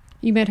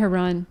 You made her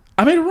run.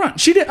 I made her run.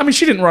 She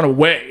didn't run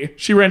away.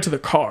 She ran to the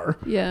car.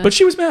 Yeah. But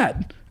she was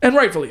mad. And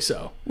rightfully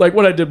so. Like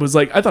what I did was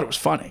like, I thought it was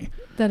funny.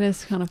 That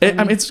is kind of funny.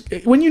 I mean, it's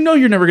when you know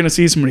you're never going to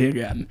see somebody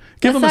again.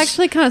 That's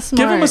actually kind of smart.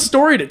 Give them a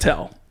story to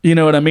tell. You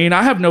know what I mean?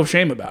 I have no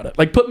shame about it.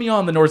 Like, put me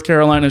on the North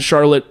Carolina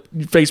Charlotte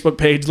Facebook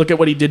page. Look at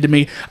what he did to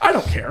me. I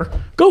don't care.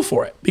 Go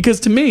for it. Because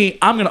to me,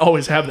 I'm going to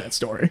always have that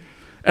story.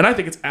 And I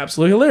think it's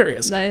absolutely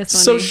hilarious. That is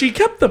funny. So she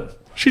kept them.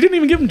 She didn't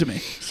even give them to me.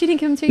 She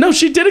didn't give them to you? No,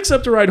 she did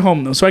accept a ride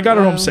home, though. So I got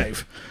her home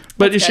safe.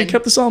 But she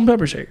kept the salt and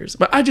pepper shakers.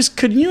 But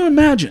couldn't you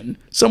imagine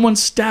someone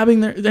stabbing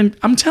their... And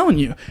I'm telling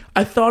you,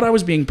 I thought I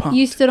was being punked.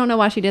 You still don't know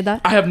why she did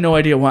that? I have no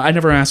idea why. I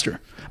never asked her.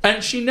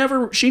 And she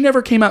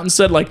never came out and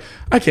said, like,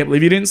 I can't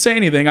believe you didn't say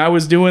anything. I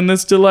was doing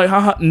this to, like,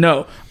 haha.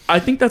 No. I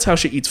think that's how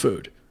she eats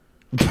food.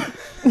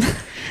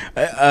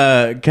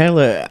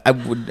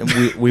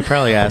 Kayla, we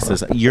probably asked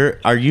this.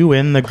 Are you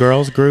in the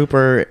girls group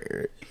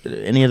or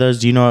any of those?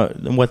 Do you know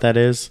what that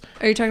is?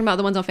 Are you talking about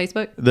the ones on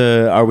Facebook?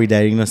 Are we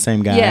dating the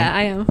same guy? Yeah,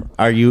 I am.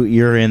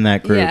 You're in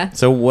that group? Yeah.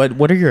 So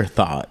what are your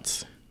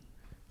thoughts?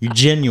 You're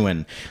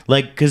genuine,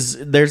 like, because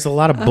there's a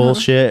lot of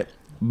bullshit,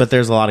 but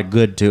there's a lot of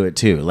good to it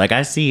too. Like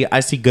I see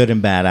good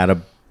and bad out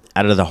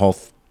of the whole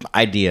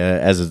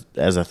idea as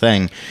a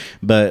thing,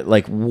 but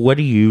like, what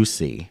do you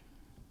see?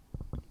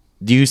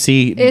 Do you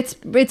see?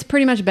 It's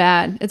pretty much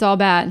bad. It's all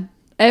bad.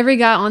 Every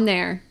guy on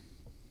there,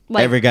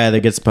 like every guy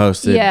that gets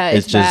posted,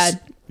 it's just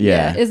bad.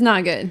 Yeah, it's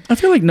not good. I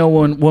feel like no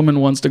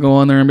woman wants to go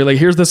on there and be like,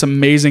 here's this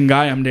amazing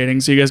guy I'm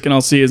dating so you guys can all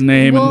see his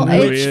name and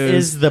who which he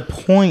is the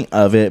point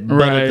of it,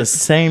 but at the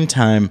same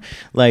time,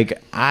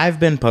 like, I've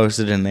been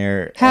posted in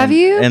there. Have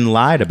you? And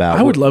lied about.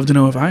 I would love to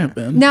know if I have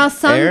been. Now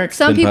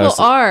some people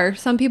posted. are.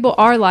 Some people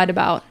are lied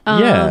about.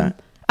 Yeah.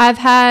 I've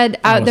had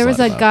there was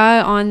a lied about. guy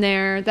on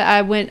there that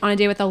I went on a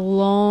date with a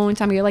long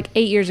time ago, like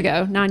 9 years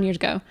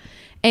ago.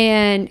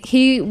 And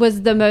he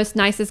was the most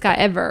nicest guy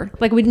ever.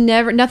 Like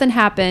nothing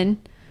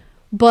happened,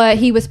 but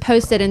he was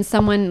posted and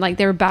someone, like,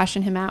 they were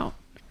bashing him out.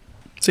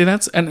 See,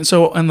 and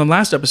so in the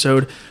last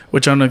episode,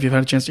 which I don't know if you've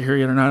had a chance to hear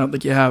yet or not, I don't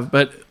think you have,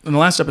 but in the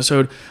last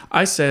episode,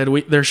 I said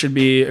there should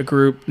be a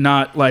group,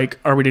 not like,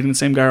 are we dating the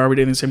same guy, or are we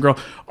dating the same girl,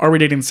 are we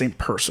dating the same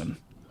person,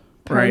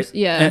 right?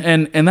 Yeah.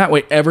 And that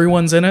way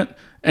everyone's in it.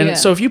 And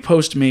so if you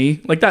post me,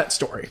 like that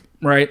story,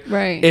 right?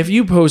 Right. If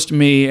you post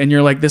me and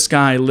you're like, this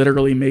guy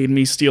literally made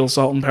me steal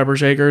salt and pepper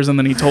shakers and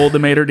then he told the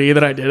maitre d'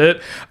 that I did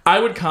it, I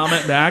would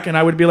comment back and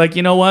I would be like,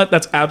 you know what?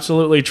 That's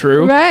absolutely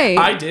true. Right.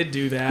 I did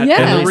do that. Yeah.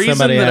 And the reason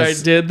that I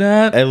did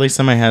that... At least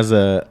somebody has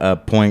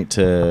a point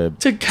to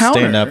counter.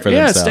 Stand up for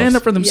themselves. Yeah, stand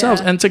up for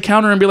themselves. Yeah. And to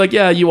counter and be like,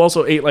 yeah, you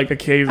also ate like a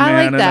caveman.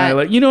 I like that.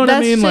 And you know what I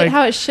mean? That's Like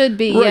how it should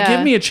be. right, Yeah.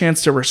 give me a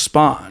chance to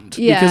respond.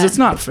 Yeah. Because it's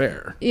not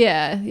fair.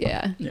 Yeah.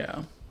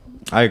 Yeah.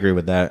 I agree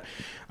with that.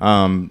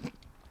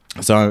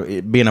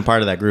 So being a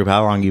part of that group,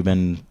 how long you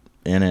been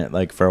in it?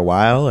 Like for a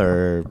while,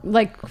 or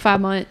Like 5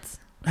 months.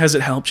 Has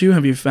it helped you?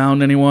 Have you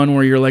found anyone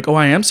where you're like, oh,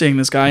 I am seeing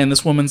this guy and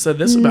this woman said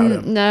this about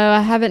him? No, I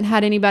haven't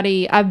had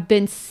anybody I've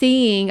been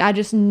seeing. I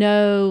just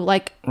know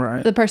like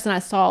Right. the person I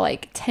saw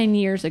like 10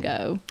 years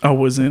ago. Oh,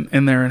 was in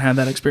there and had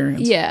that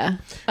experience. Yeah.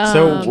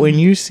 so when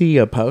you see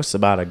a post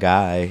about a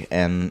guy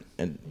and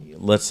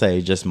let's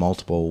say just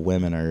multiple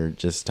women are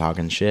just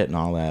talking shit and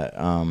all that,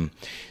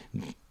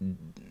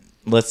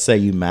 let's say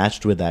you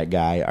matched with that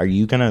guy, are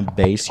you gonna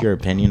base your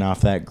opinion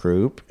off that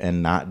group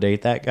and not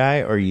date that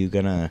guy, or are you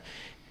gonna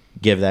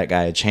give that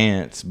guy a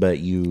chance but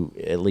you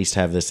at least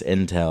have this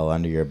intel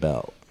under your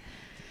belt?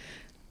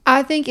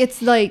 I think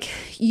it's like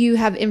you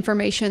have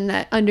information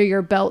that under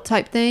your belt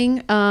type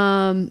thing.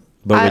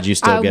 But would you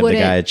still give the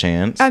guy a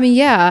chance? I mean,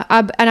 yeah.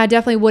 And I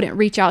definitely wouldn't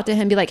reach out to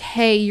him and be like,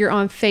 hey, you're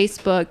on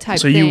Facebook type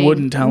So thing. you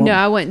wouldn't tell him? No,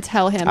 I wouldn't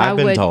tell him. I've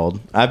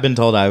been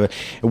told I would.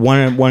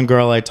 One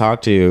girl I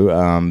talked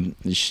to,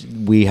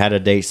 we had a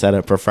date set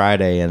up for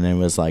Friday, and it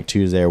was like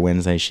Tuesday or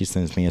Wednesday. She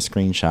sends me a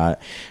screenshot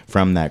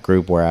from that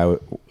group where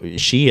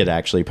she had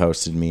actually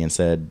posted me and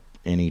said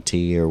NET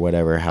or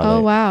whatever.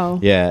 Wow.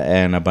 Yeah,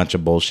 and a bunch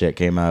of bullshit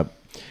came up.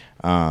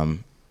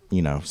 Some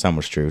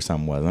was true,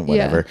 some wasn't,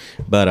 whatever.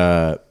 Yeah.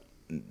 But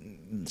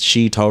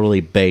she totally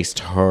based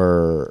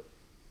her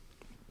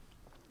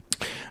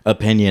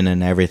opinion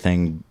and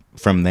everything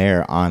from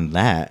there on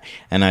that.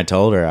 And I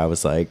told her, I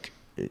was like,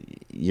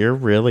 you're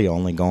really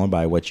only going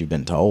by what you've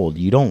been told.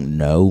 You don't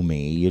know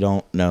me. You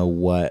don't know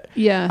what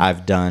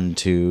I've done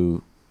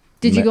to...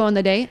 Did you go on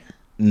the date?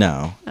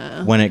 No.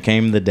 When it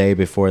came the day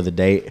before the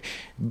date,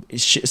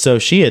 so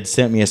she had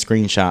sent me a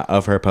screenshot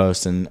of her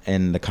post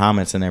and the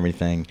comments and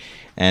everything.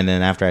 And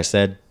then after I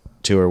said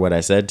to her what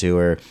I said to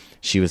her,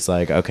 she was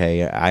like,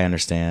 okay, I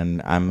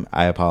understand.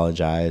 I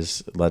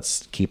apologize.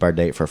 Let's keep our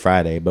date for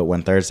Friday. But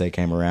when Thursday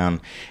came around,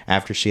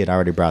 after she had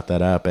already brought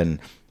that up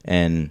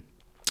and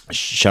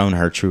shown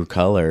her true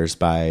colors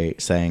by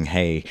saying,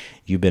 hey,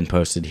 you've been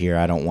posted here,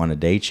 I don't want to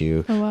date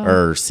you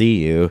or see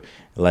you,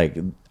 like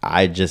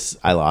I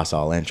lost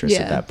all interest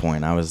at that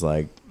point. I was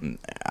like,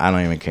 I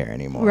don't even care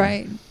anymore.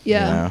 Right.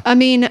 Yeah. You know? I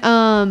mean,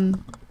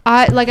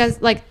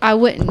 I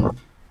wouldn't,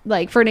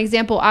 like, for an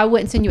example, I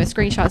wouldn't send you a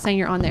screenshot saying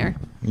you're on there.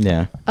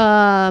 Yeah.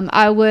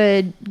 I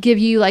would give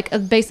you like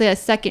basically a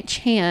second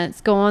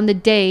chance, go on the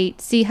date,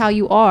 see how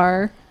you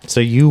are. So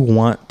you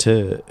want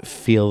to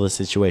feel the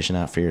situation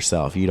out for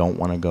yourself. You don't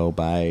want to go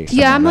by.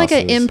 Yeah, I'm like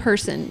an an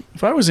in-person.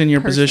 If I was in your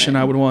position,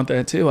 I would want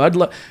that too.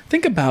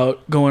 Think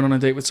about going on a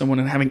date with someone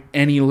and having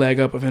any leg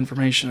up of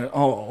information at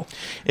all.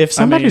 If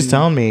somebody's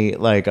telling me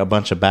like a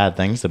bunch of bad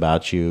things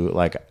about you,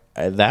 like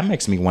that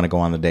makes me want to go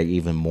on the date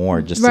even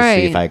more just to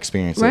see if I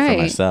experience it for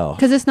myself.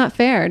 Because it's not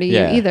fair to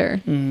you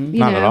either. Mm-hmm.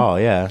 Not at all.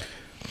 Yeah.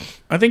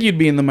 I think you'd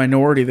be in the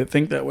minority that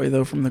think that way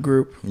though from the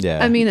group.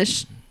 Yeah. I mean,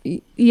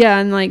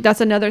 and like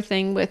that's another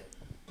thing with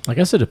I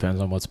guess it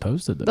depends on what's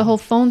posted, though. the whole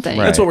phone thing.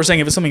 Right. That's what we're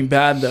saying. If it's something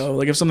bad, though,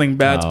 like if something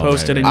bad's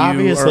posted and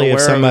obviously you are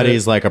if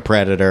somebody's like a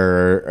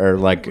predator or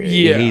like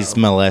he's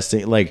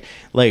molesting, like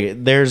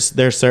there's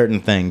certain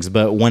things,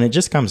 but when it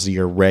just comes to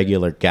your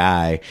regular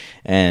guy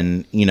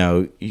and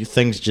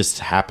things just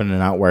happen to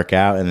not work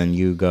out, and then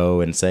you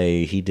go and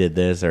say he did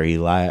this or you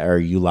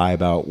lie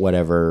about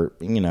whatever,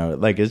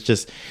 like it's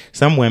just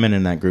some women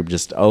in that group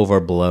just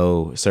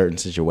overblow certain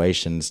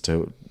situations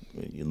to.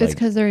 It's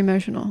because they're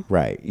emotional.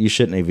 Right. You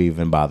shouldn't have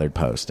even bothered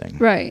posting.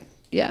 Right.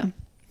 Yeah.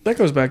 That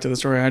goes back to the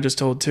story I just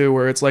told too,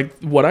 where it's like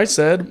what I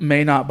said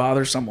may not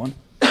bother someone.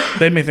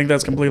 They may think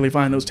that's completely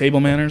fine, those table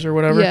manners or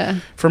whatever. Yeah.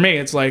 For me,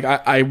 it's like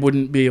I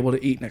wouldn't be able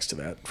to eat next to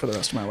that for the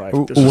rest of my life.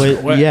 There's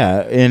no way.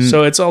 Yeah. And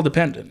so it's all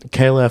dependent.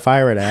 Kayla, if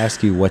I were to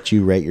ask you what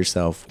you rate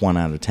yourself 1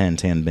 out of 10,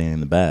 10 being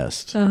the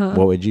best,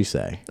 what would you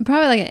say?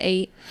 Probably like an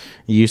 8.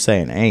 You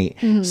say an 8.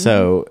 Mm-hmm.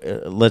 So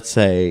let's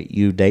say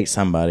you date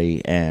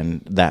somebody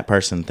and that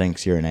person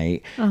thinks you're an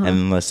 8.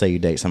 And let's say you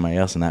date somebody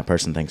else and that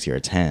person thinks you're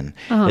a 10.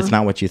 It's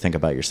not what you think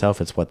about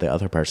yourself. It's what the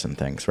other person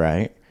thinks,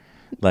 right?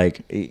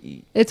 Like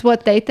it's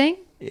what they think.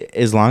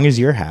 As long as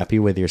you're happy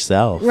with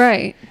yourself,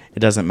 right? It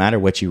doesn't matter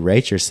what you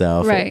rate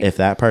yourself. Right. If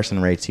that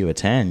person rates you a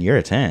 10, you're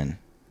a 10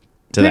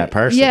 to that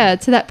person. Yeah,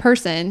 to that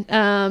person.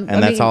 And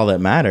that's all that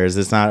matters.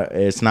 It's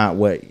not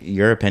what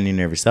your opinion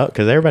of yourself,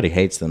 because everybody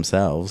hates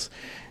themselves.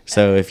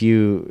 So if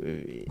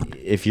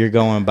you're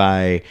going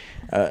by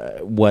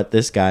what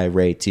this guy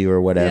rates you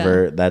or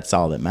whatever, that's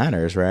all that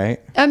matters, right?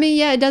 I mean,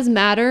 yeah, it does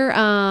matter.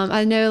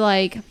 I know,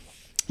 like,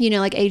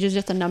 like age is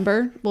just a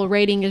number. Well,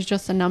 rating is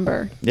just a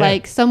number. Yeah.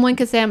 Like, someone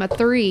could say I'm a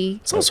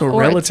 3. It's also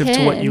relative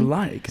to what you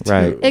like, too.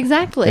 Right.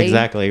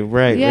 Exactly.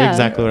 Right. Yeah.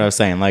 Exactly what I was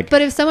saying. Like,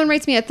 but if someone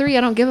rates me at 3,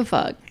 I don't give a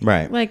fuck.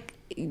 Right. Like,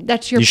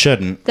 that's your... You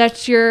shouldn't.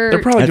 That's your...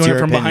 They're probably doing it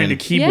from opinion. behind a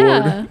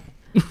keyboard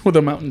with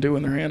a Mountain Dew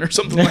in their hand or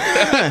something like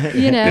that.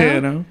 You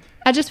know?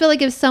 I just feel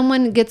like if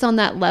someone gets on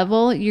that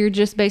level, you're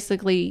just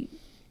basically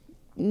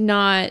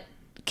not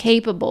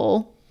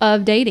capable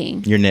of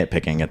dating. You're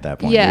nitpicking at that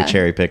point. Yeah. You're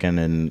cherry picking,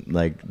 and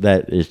like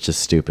that is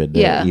just stupid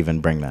to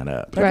even bring that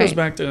up. That goes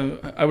back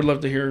to, I would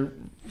love to hear,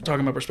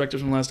 talking about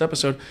perspectives from the last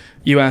episode,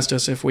 you asked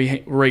us if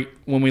we rate,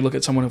 when we look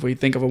at someone, if we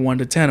think of a 1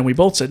 to 10, and we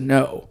both said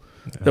no.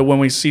 Yeah. That when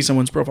we see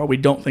someone's profile, we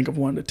don't think of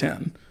 1 to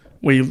 10.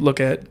 We look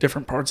at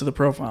different parts of the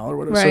profile or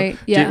whatever. Right.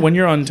 So when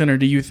you're on Tinder,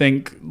 do you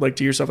think like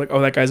to yourself like, oh,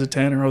 that guy's a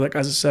 10 or oh, that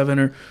guy's a 7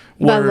 or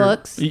by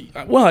looks?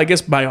 Well, I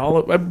guess by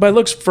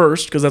looks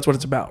first because that's what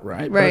it's about,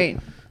 right? Right.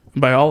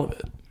 But by all of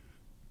it.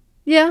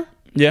 Yeah.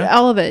 Yeah.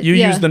 All of it. You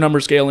use the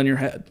number scale in your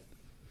head.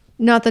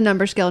 Not the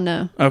number scale,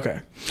 no. Okay.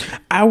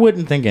 I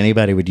wouldn't think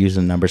anybody would use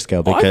a number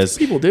scale because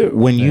people do.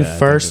 When you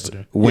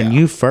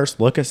first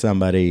look at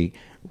somebody,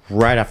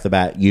 right off the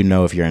bat, you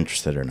know if you're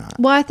interested or not.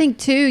 Well, I think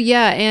too,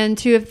 and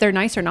two, if they're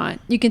nice or not.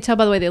 You can tell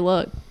by the way they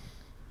look.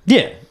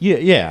 Yeah.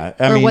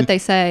 I mean, what they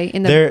say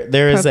in the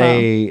there is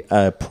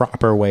a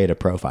proper way to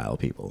profile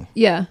people.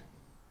 Yeah.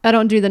 I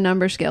don't do the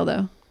number scale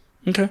though.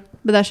 Okay.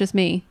 But that's just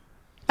me.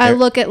 I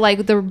look at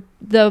like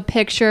the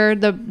picture,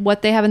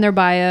 what they have in their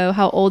bio,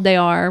 how old they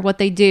are, what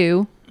they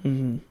do.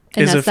 Mm-hmm.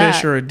 Is a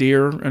fish or a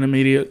deer an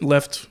immediate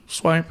left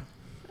swipe?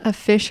 A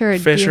fish or a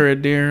deer? Fish or a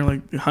deer,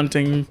 like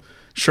hunting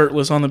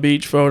shirtless on the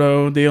beach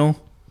photo deal?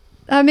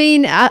 I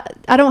mean, I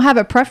don't have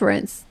a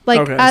preference. Like,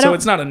 okay, so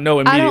it's not a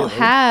no immediately. I don't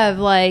have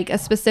like a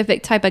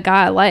specific type of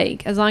guy I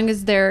like. As long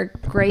as they're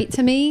great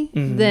to me,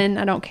 then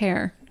I don't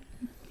care.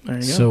 There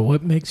you go. So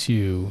what makes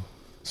you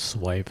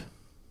swipe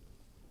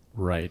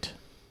right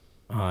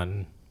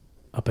on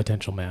a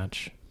potential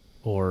match,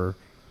 or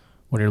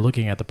when you're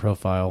looking at the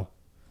profile,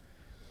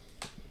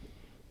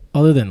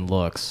 other than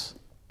looks,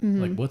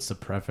 like what's the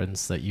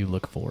preference that you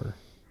look for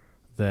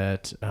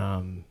that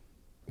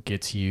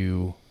gets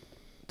you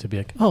to be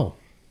like, oh,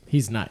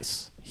 he's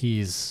nice,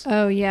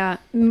 oh yeah,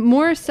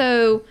 more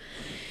so,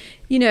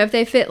 if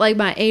they fit like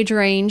my age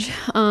range,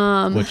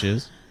 which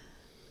is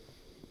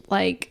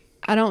like,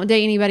 I don't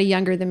date anybody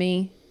younger than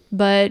me,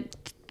 but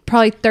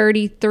probably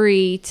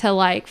 33 to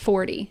like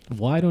 40.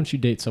 Why don't you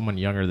date someone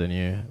younger than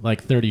you,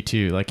 like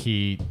 32? Like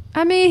he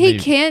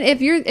can.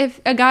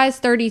 If a guy's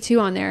 32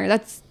 on there,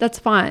 that's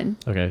fine.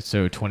 Okay,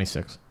 so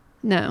 26.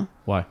 No.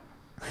 Why?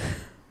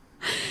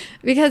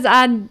 Because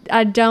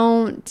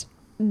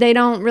they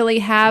don't really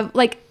have,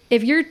 like,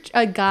 if you're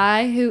a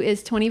guy who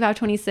is 25,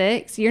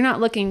 26, you're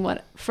not looking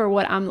for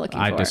what I'm looking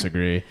for. I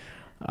disagree.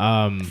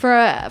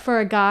 For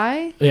a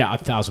guy? Yeah,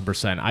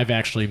 1,000%. I've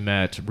actually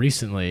met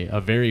recently a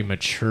very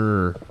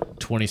mature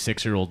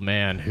 26-year-old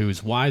man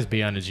who's wise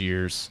beyond his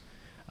years,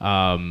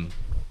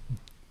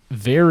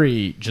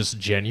 very just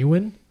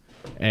genuine,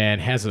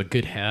 and has a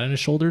good head on his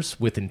shoulders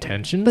with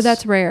intentions. But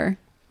that's rare.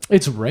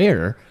 It's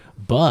rare,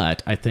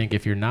 but I think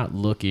if you're not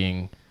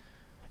looking,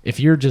 if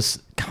you're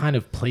just kind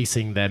of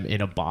placing them in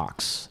a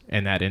box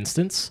in that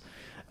instance,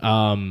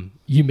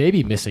 you may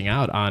be missing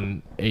out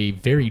on a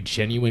very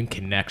genuine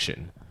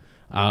connection.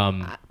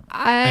 And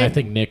I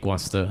think Nick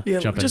wants to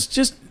jump in.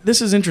 Just this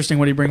is interesting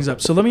what he brings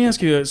up. So let me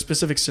ask you a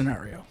specific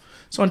scenario.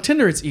 So on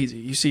Tinder, it's easy.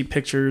 You see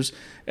pictures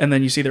and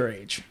then you see their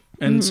age.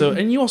 And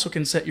and you also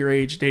can set your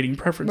age dating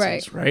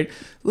preferences, right?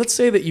 Let's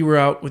say that you were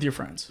out with your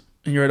friends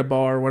and you're at a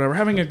bar or whatever,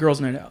 having a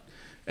girls' night out,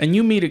 and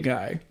you meet a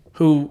guy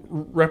who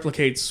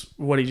replicates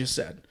what he just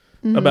said.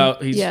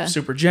 About he's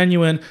super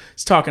genuine.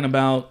 He's talking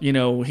about,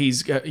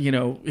 he's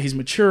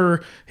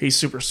mature. He's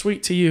super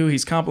sweet to you.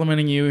 He's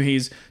complimenting you.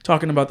 He's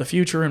talking about the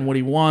future and what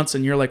he wants.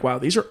 And you're like, wow,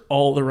 these are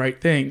all the right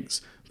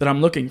things that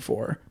I'm looking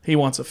for. He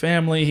wants a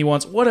family. He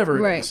wants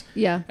whatever it is.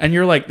 Yeah. And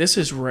you're like, this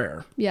is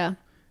rare. Yeah.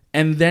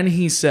 And then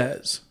he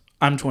says,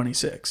 I'm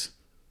 26.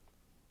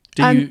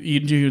 Do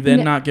you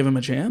then not give him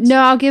a chance?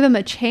 No, I'll give him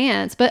a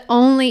chance, but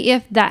only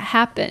if that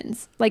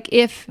happens. Like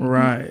if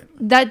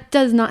that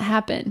does not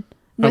happen.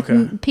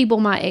 With people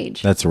my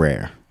age. That's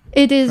rare.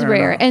 It is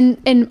rare.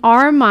 And in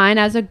our mind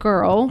as a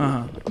girl,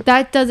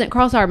 that doesn't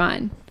cross our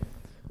mind.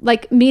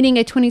 Like meeting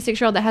a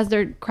 26-year-old that has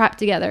their crap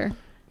together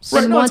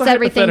and wants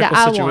everything that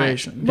I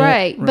want.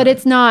 Right. But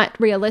it's not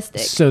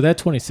realistic. So that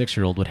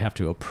 26-year-old would have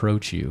to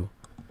approach you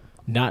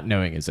not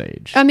knowing his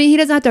age. I mean, he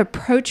doesn't have to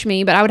approach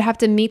me, but I would have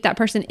to meet that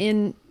person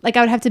I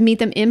would have to meet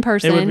them in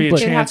person. It would be a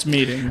chance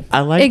meeting.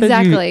 I like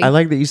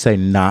that you say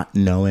not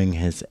knowing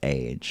his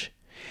age.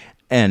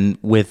 And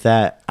with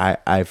that,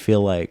 I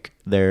feel like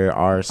there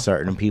are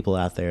certain people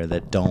out there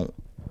that don't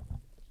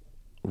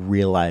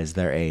realize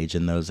their age,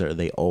 and those are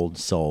the old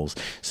souls.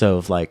 So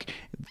if like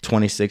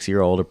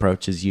 26-year-old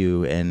approaches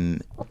you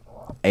and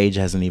age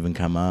hasn't even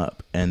come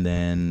up, and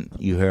then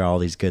you hear all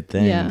these good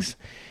things,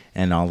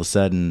 and all of a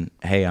sudden,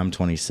 hey, I'm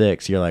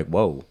 26. You're like,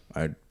 whoa,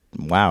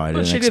 wow, I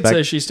didn't she expect. did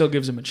say she still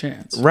gives him a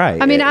chance.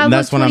 Right. I mean, I was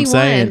that's 21, what I'm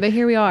saying. but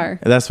here we are.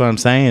 That's what I'm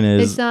saying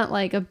is It's not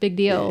like a big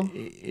deal.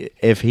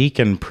 if he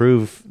can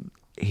prove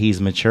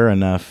he's mature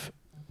enough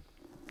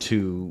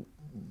to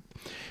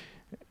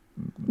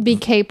Be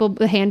capable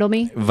to handle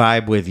me.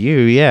 vibe with you,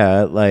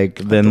 yeah, like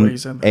then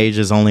age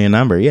is only a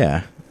number,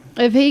 yeah.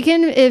 If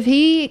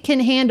he can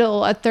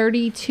handle a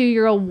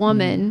 32-year-old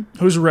woman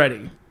who's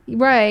ready,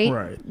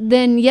 right,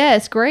 then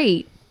yes,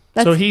 great.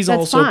 So he's that's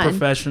also fine.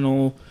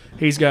 professional.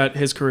 He's got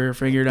his career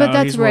figured out. But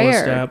that's he's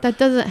rare. That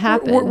doesn't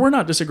happen. We're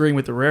not disagreeing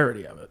with the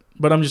rarity of it.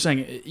 But I'm just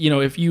saying,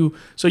 if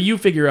you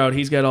figure out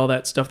he's got all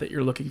that stuff that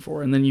you're looking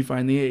for, and then you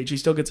find the age, he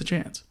still gets a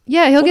chance.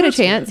 Yeah, he'll get a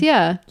chance. Good.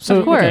 Yeah, so,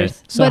 of course. Okay.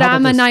 So but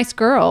I'm a nice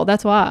girl.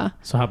 That's why.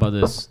 So how about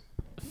this?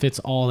 Fits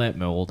all that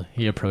mold.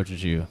 He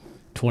approaches you,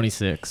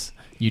 26.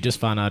 You just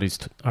found out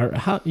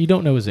you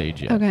don't know his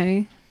age yet.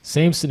 Okay.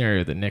 Same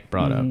scenario that Nick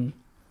brought up.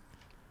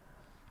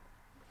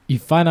 You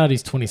find out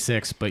he's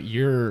 26, but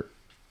you're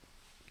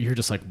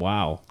just like,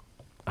 wow,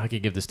 I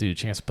could give this dude a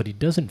chance, but he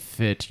doesn't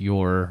fit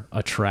your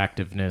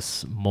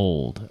attractiveness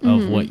mold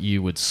of what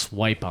you would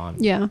swipe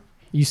on. Yeah.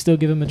 You still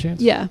give him a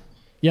chance? Yeah.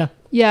 Yeah.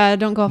 Yeah,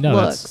 don't go off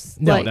looks.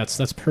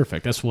 That's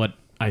perfect. That's what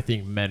I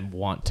think men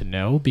want to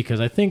know,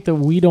 because I think that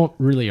we don't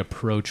really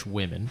approach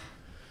women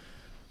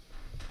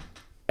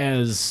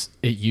as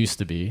it used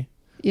to be.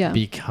 Yeah.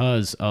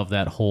 Because of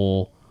that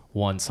whole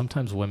one.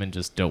 Sometimes women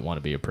just don't want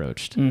to be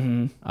approached.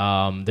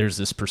 There's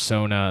this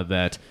persona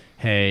that,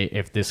 hey,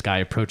 if this guy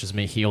approaches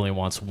me, he only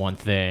wants one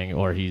thing,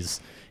 or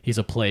he's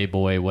a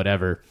playboy,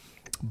 whatever.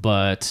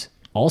 But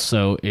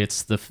also,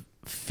 it's the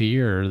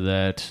fear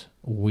that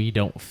we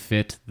don't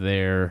fit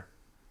their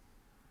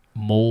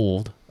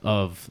mold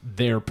of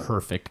their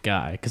perfect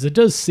guy. Because it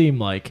does seem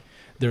like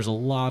there's a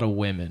lot of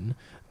women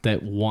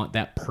that want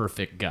that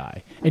perfect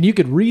guy. And you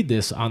could read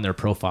this on their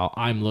profile.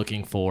 I'm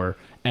looking for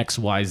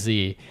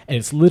XYZ. And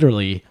it's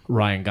literally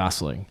Ryan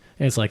Gosling.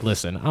 And it's like,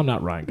 listen, I'm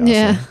not Ryan Gosling.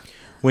 Yeah.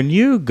 When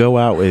you go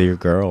out with your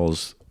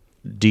girls,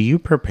 do you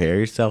prepare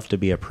yourself to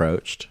be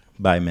approached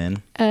by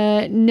men?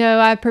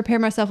 No, I prepare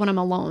myself when I'm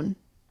alone.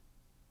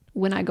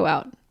 When I go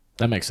out.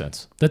 That makes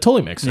sense. That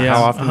totally makes sense. Yeah,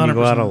 how often do you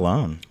go out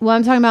alone? Well,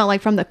 I'm talking about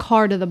like from the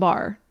car to the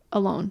bar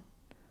alone.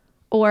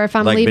 Or if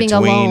I'm like leaving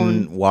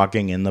alone.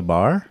 Walking in the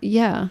bar?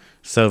 Yeah.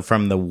 So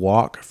from the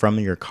walk from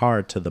your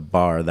car to the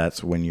bar,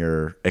 that's when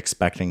you're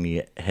expecting to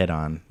get hit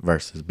on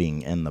versus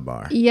being in the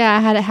bar. Yeah, I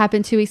had it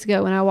happen 2 weeks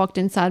ago when I walked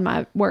inside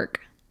my work.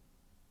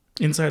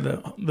 Inside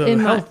the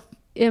health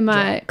in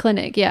my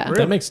clinic, yeah. Really?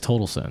 That makes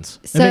total sense.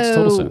 It makes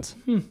total sense.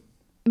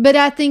 But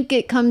I think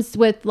it comes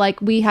with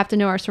like we have to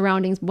know our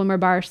surroundings when we're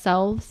by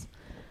ourselves.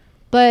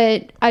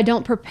 But I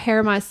don't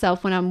prepare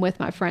myself when I'm with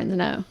my friends,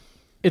 no.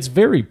 It's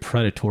very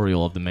predatory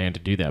of the man to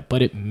do that,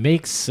 but it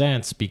makes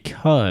sense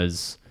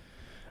because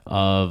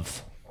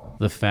of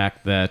the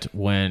fact that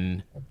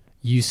when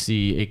you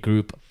see a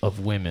group of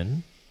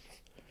women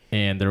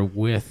and they're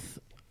with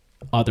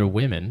other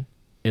women,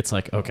 it's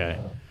like, okay.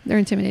 They're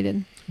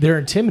intimidated. They're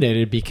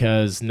intimidated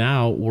because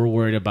now we're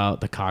worried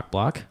about the cock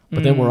block,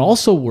 but then we're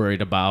also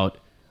worried about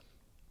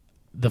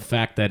the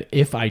fact that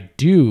if I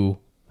do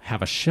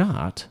have a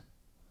shot,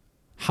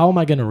 how am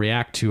I going to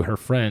react to her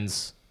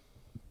friends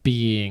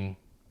being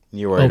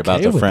You're worried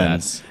about the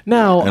friends. That?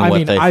 No, and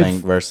what they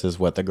think versus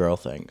what the girl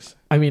thinks.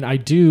 I mean, I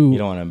do. You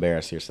don't want to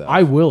embarrass yourself.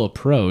 I will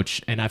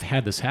approach, and I've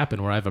had this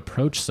happen where I've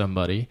approached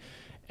somebody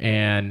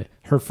and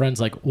her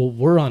friend's like, well,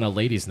 we're on a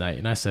ladies' night.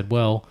 And I said,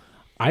 well,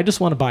 I just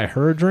want to buy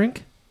her a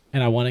drink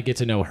and I want to get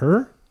to know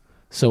her.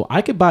 So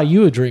I could buy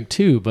you a drink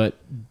too, but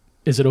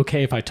is it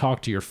okay if I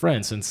talk to your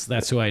friend since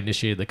that's who I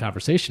initiated the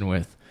conversation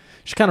with?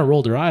 She kind of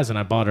rolled her eyes and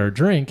I bought her a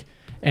drink,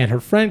 and her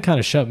friend kind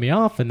of shut me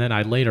off. And then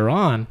I later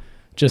on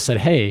just said,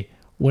 hey,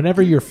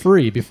 whenever you're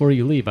free, before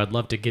you leave, I'd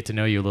love to get to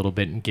know you a little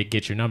bit and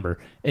get your number.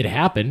 It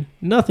happened.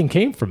 Nothing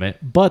came from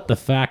it. But the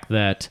fact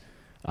that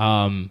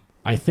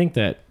I think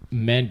that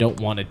men don't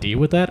want to deal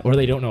with that, or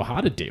they don't know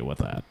how to deal with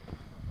that.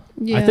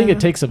 Yeah. I think it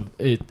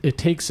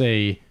takes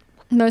a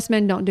most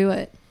men don't do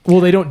it.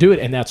 Well, they don't do it,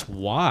 and that's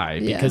why,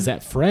 because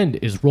that friend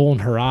is rolling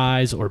her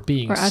eyes or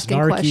being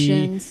snarky.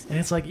 Questions. And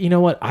it's like, you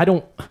know what?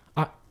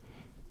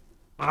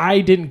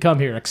 I didn't come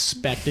here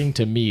expecting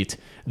to meet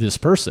this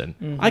person.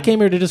 Mm-hmm. I came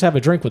here to just have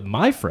a drink with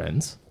my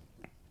friends,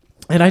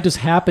 and I just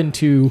happened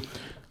to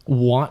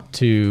want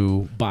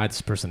to buy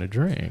this person a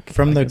drink.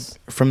 From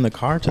the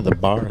car to the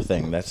bar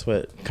thing, that's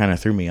what kind of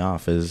threw me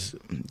off. Is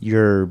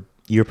you're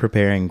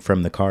preparing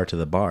from the car to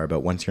the bar,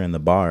 but once you're in the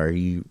bar,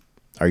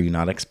 are you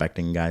not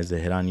expecting guys to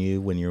hit on you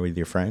when you're with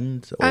your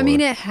friends? Or? I mean,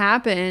 it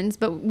happens,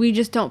 but we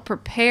just don't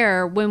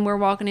prepare when we're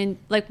walking in,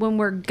 like when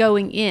we're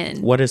going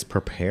in. What is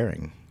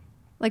preparing?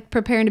 Like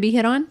preparing to be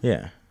hit on?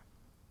 Yeah.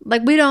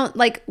 Like we don't,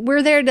 like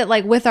we're there to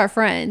like with our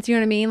friends, you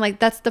know what I mean? Like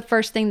that's the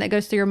first thing that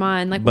goes through your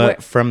mind. Like,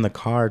 but from the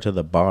car to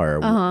the bar,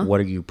 what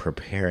are you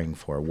preparing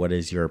for? What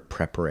is your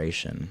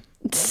preparation?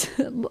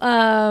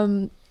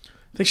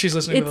 I think she's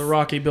listening to the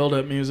Rocky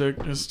build-up music.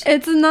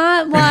 It's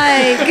not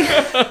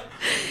like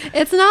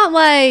it's not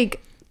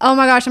like, oh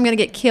my gosh, I'm gonna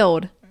get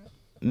killed.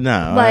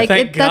 No, Like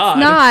Thank God. that's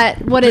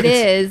not what it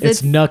is.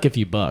 It's nuck if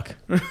you buck.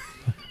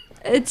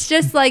 It's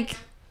just like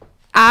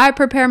I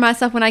prepare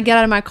myself when I get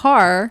out of my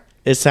car.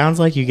 it sounds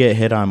like you get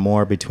hit on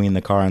more between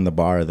the car and the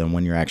bar than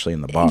when you're actually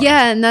in the bar.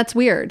 Yeah, and that's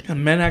weird.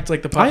 And men act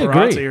like the I agree.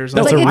 paparazzi or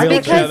something. That's Like a real-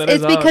 it's because Yeah, that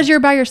is because odd. you're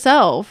by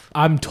yourself.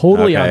 I'm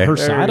totally Okay. on her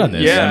side on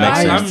this. Yeah, That makes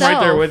I'm sense. right there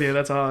Yourself. with you.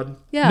 That's odd.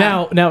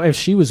 Yeah. Now, if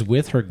she was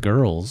with her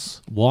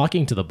girls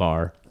walking to the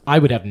bar, I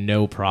would have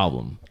no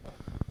problem.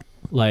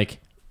 Like,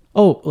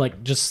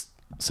 just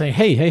say,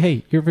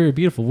 hey, you're very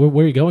beautiful.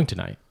 Where are you going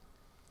tonight?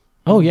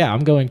 Oh, yeah,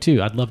 I'm going too.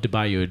 I'd love to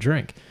buy you a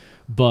drink.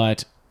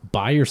 But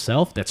by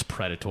yourself, that's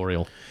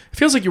predatorial. It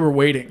feels like you were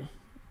waiting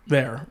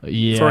there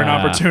Yeah. for an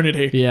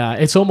opportunity. Yeah,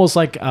 it's almost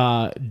like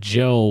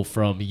Joe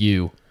from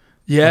You.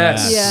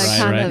 Yes. Yeah, Right,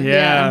 kind right. of.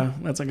 Yeah,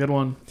 that's a good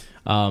one.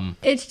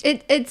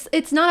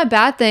 It's not a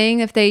bad thing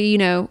if they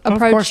course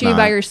approach you not.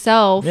 by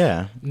yourself.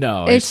 Yeah.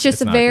 No, It's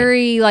just a not good.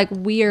 very like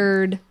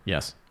weird.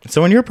 Yes.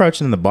 So when you're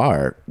approaching the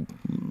bar,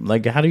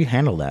 like, how do you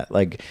handle that?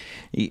 Like,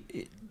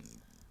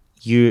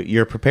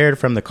 you're prepared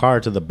from the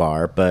car to the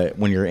bar, but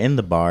when you're in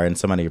the bar and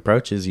somebody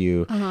approaches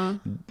you,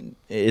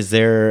 is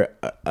there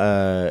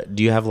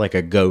do you have like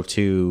a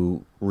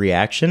go-to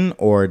reaction,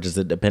 or does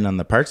it depend on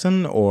the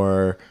person,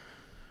 or?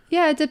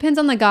 Yeah, it depends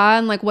on the guy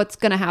and like what's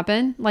gonna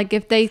happen. Like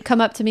if they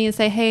come up to me and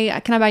say, "Hey,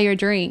 can I buy you a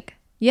drink?"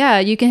 Yeah,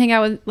 you can hang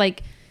out with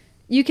like,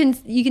 you can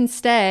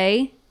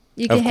stay.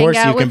 You can Of course,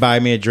 hang out you can with, buy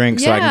me a drink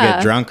so I can Yeah.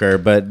 get drunker.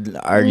 But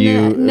are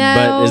you? No.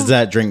 But does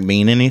that drink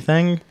mean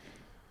anything?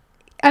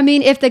 I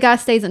mean, if the guy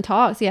stays and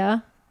talks, yeah.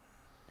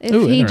 If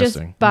Ooh, he just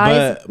interesting.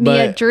 buys me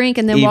a drink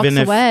and then walks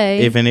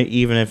away, Even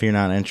if you're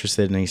not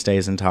interested and he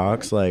stays and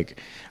talks, like,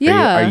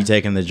 Yeah. are you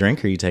taking the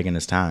drink or are you taking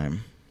his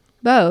time?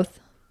 both.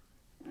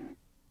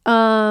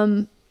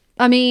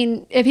 I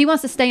mean, if he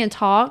wants to stay and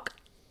talk,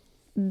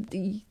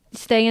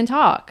 stay and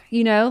talk.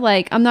 You know,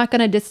 like I'm not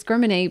gonna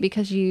discriminate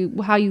because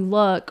how you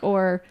look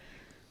or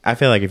I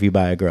feel like if you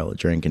buy a girl a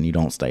drink and you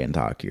don't stay and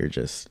talk, you're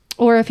just.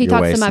 if he you're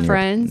talks to my wasting your-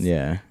 friends,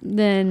 Yeah.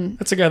 then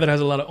That's a guy that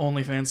has a lot of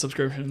OnlyFans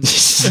subscriptions.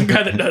 Some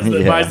guy that does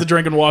that, Yeah. buys the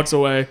drink and walks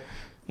away.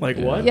 Like,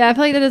 what? yeah, I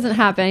feel like that doesn't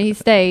happen. He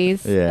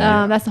stays.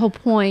 Yeah. That's the whole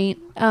point.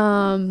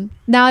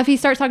 Now if he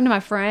starts talking to my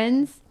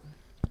friends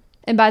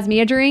and buys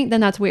me a drink,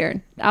 then that's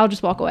weird. I'll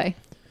just walk away.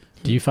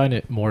 Do you find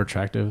it more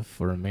attractive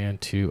for a man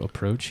to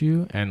approach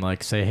you and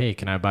like say, "Hey,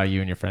 can I buy you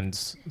and your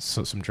friends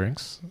some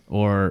drinks?"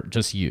 Or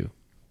just you?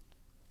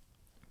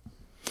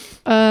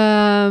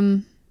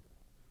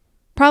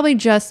 Probably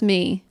just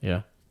me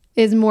Yeah.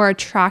 is more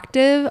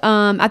attractive.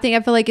 I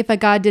feel like if a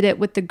guy did it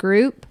with the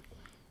group,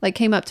 like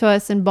came up to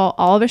us and bought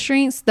all of us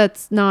drinks,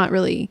 that's not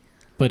really.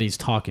 But he's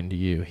talking to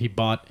you. He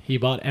bought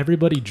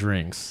everybody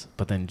drinks,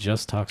 but then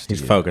just talks to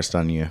He's you. focused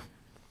on you.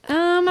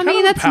 I Kind mean,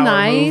 of a that's power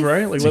nice. move,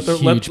 right? Like It's a let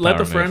huge the power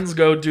move. friends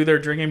go do their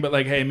drinking, but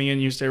like, hey, me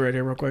and you stay right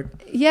here real quick.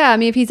 Yeah, I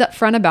mean, if he's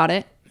upfront about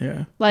it,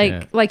 Yeah.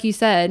 like you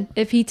said,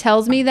 if he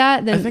tells me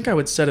that, then I think I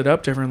would set it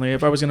up differently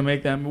if I was going to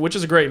make that, which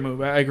is a great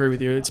move. I agree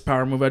with you. It's a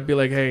power move. I'd be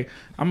like, hey,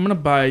 I'm going to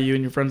buy you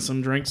and your friends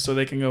some drinks so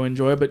they can go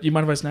enjoy it, but you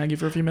mind if I snag you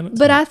for a few minutes?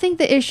 But I think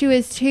the issue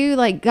is too,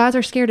 like, guys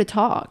are scared to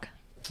talk.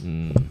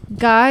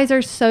 Guys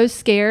are so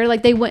scared,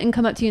 like they wouldn't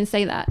come up to you and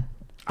say that.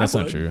 That's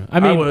not would. true.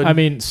 I would. I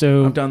mean,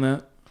 so I've done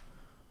that.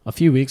 a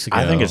few weeks ago,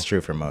 I think it's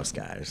true for most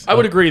guys. I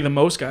would agree the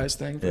most guys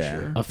thing for Yeah.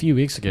 sure. a few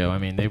weeks ago, I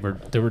mean, they were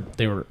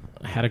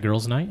had a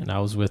girls' night, and I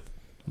was with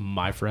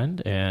my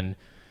friend, and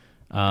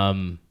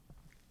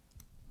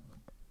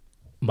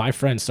my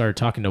friend started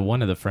talking to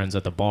one of the friends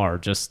at the bar.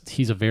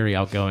 He's a very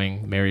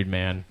outgoing married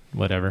man,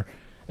 whatever.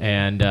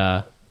 And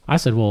I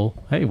said, "Well,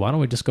 hey, why don't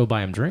we just go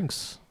buy him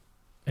drinks?"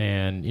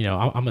 And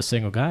I'm a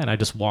single guy, and I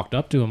just walked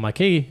up to him like,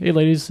 hey,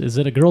 ladies, is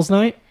it a girls'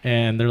 night?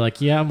 And they're like,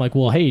 yeah. I'm like,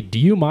 well, hey, do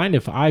you mind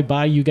if I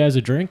buy you guys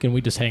a drink and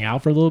we just hang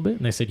out for a little bit?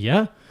 And they said,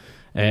 yeah.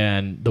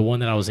 And the one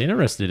that I was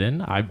interested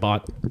in, I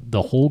bought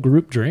the whole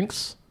group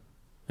drinks,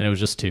 and it was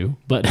just two,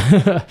 but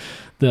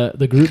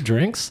the group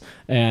drinks,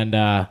 and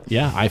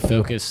I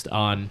focused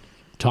on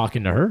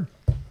talking to her.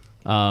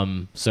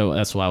 So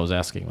that's why I was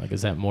asking, like,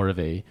 is that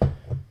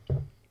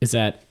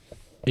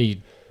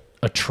a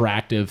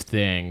attractive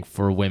thing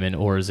for women,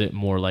 or is it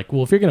more like,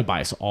 well, if you're gonna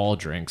buy us all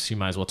drinks, you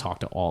might as well talk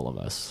to all of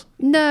us?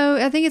 No,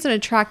 I think it's an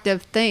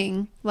attractive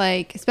thing,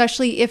 like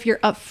especially if you're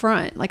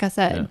upfront. Like I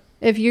said,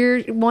 if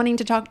you're wanting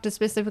to talk to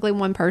specifically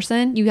one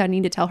person, you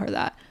need to tell her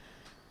that.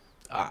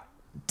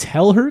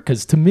 Tell her,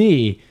 because to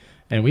me,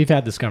 and we've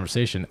had this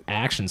conversation,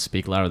 actions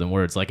speak louder than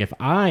words. Like if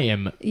I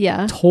am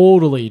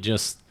totally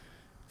just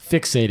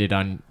fixated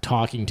on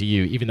talking to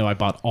you, even though I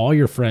bought all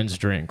your friends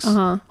drinks,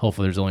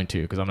 hopefully there's only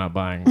two, because I'm not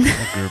buying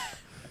a group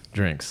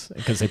drinks,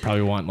 because they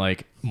probably want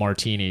like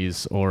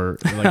martinis or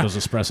like those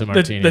espresso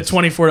martinis. The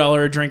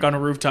 $24 drink on a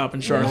rooftop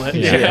in Charlotte.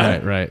 Yeah.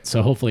 Right.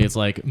 So hopefully it's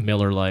like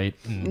Miller Lite.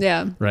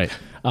 Right.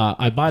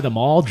 I buy them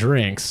all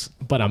drinks,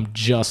 but I'm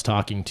just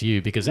talking to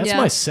you, because that's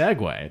my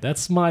segue.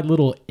 That's my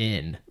little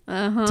in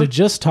to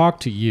just talk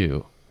to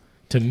you.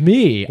 To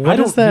me, What I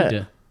don't is that? need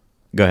to.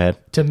 Go ahead.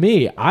 To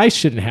me, I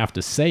shouldn't have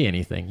to say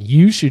anything.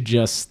 You should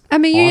just. I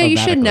mean, yeah, you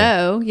should automatically-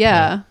 know.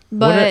 Yeah.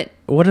 But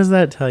What does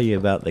that tell you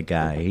about the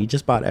guy? He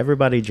just bought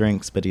everybody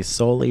drinks, but he's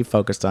solely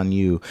focused on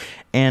you,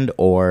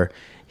 or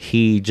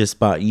he just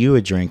bought you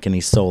a drink and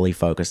he's solely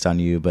focused on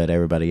you, but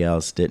everybody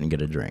else didn't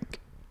get a drink.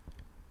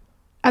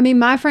 I mean,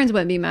 my friends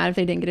wouldn't be mad if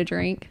they didn't get a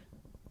drink.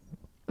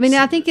 I mean,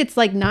 I think it's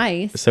like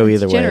nice. So It's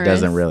either way, it generous.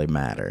 doesn't really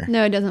matter.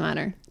 No, it doesn't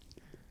matter.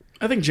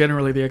 I think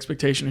generally the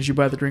expectation is you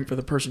buy the drink for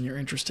the person you're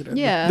interested in.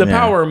 Yeah. The Yeah.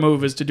 power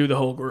move is to do the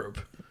whole group.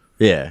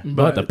 Yeah.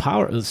 But the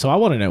power. So I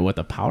want to know what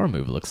the power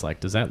move looks like.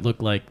 Does that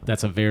look like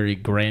that's a very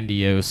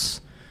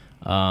grandiose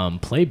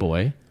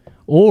playboy?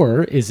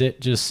 Or is it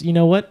just, you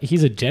know what?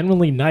 He's a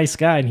genuinely nice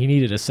guy and he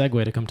needed a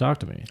segue to come talk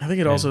to me. I think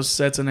it also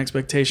sets an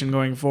expectation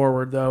going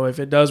forward, though. If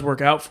it does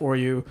work out for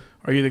you,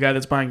 are you the guy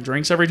that's buying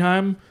drinks every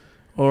time?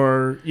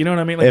 Or, you know what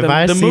I mean? Like If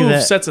I the see move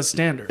that- sets a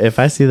standard. If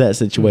I see that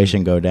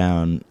situation go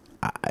down,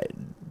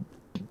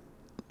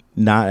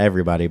 not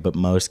everybody, but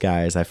most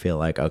guys, I feel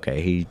like,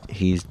 okay,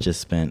 he's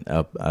just spent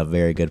a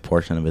very good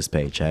portion of his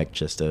paycheck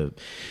just to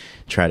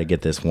try to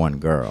get this one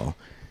girl.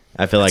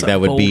 I feel like It's a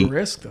that would bold be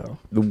risk, though.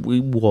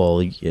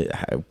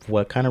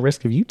 what kind of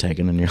risk have you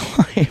taken in your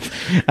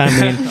life?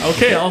 I mean,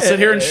 Okay, I'll sit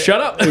here and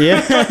shut up.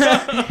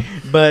 yeah,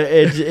 but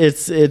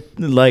it's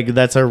like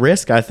that's a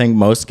risk I think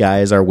most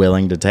guys are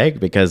willing to take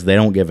because they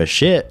don't give a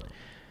shit.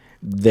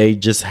 They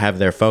just have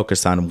their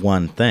focus on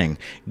one thing.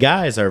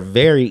 Guys are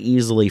very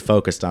easily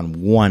focused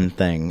on one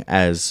thing,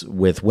 as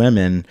with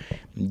women,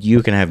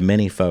 you can have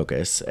many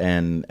focus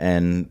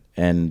and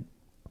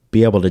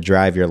be able to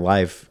drive your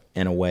life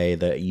in a way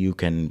that you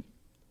can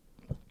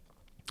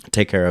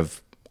take care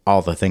of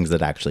all the things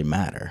that actually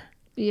matter.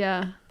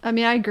 Yeah. I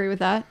mean, I agree with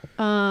that.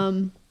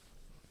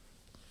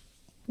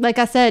 Like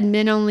I said,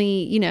 men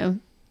only,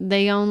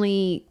 they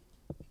only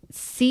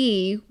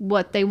see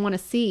what they want to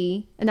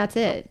see, and that's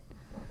it.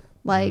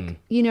 Like,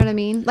 you know what I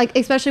mean? Like,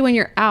 especially when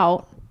you're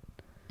out,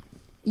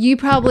 you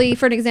probably,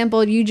 for an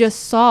example, you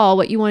just saw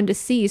what you wanted to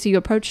see, so you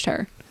approached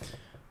her.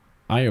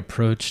 I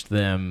approached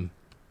them.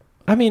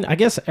 I mean, I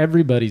guess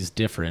everybody's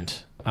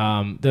different.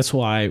 That's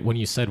why when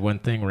you said one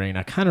thing, Rain,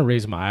 I kind of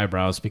raised my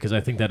eyebrows because I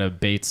think that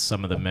abates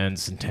some of the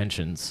men's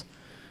intentions.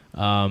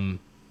 Because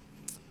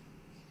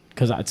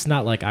it's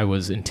not like I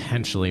was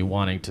intentionally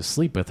wanting to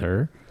sleep with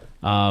her.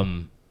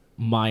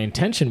 My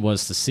intention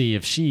was to see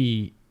if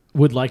she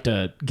would like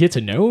to get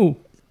to know.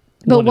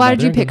 But why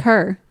did you pick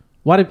her?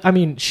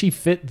 She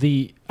fit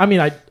the. I mean,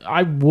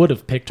 I would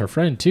have picked her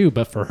friend too,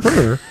 but for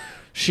her,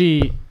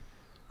 she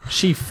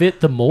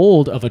fit the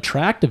mold of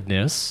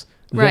attractiveness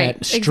Right,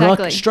 that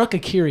exactly. struck a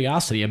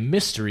curiosity, a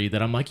mystery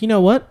that I'm like, you know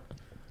what?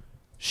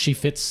 She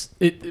fits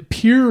it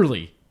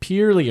purely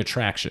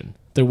attraction.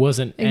 There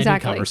wasn't any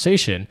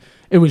conversation.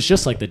 It was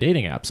just like the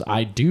dating apps.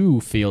 I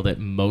do feel that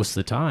most of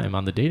the time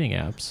on the dating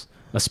apps,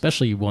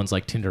 especially ones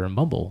like Tinder and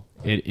Bumble,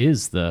 it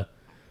is the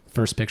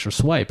first picture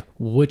swipe,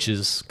 which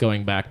is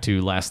going back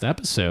to last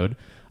episode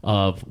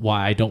of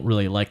why I don't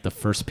really like the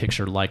first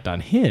picture liked on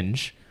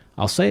Hinge.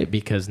 I'll say it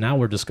because now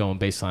we're just going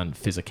based on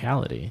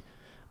physicality,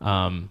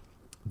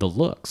 the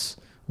looks,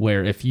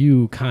 where if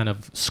you kind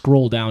of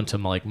scroll down to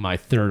like my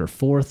third or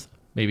fourth,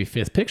 maybe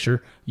fifth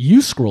picture,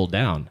 you scroll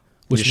down.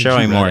 You're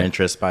showing more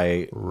interest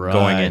by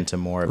going into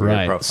more of your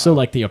profile. So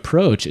like the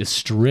approach is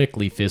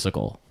strictly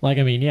physical. Like,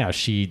 I mean, yeah,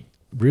 she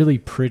really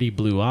pretty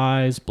blue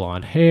eyes,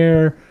 blonde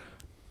hair,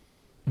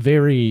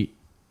 very,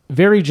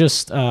 very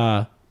just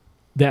that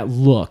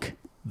look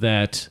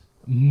that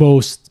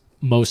most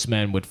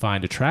men would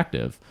find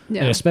attractive,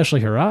 Yeah. and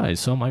especially her eyes.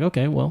 So I'm like,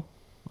 okay, well,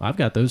 I've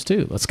got those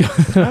too. Let's go.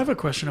 I have a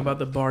question about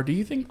the bar. Do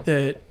you think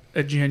that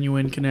a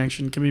genuine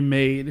connection can be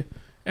made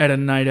at a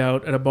night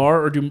out at a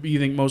bar, or do you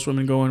think most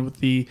women go in with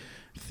the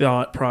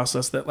thought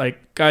process that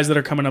like guys that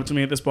are coming up to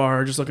me at this bar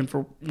are just looking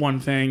for one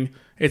thing?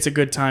 It's a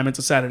good time. It's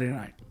a Saturday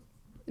night.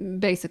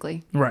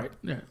 Basically. Right.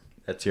 Yeah.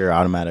 That's your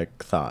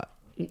automatic thought.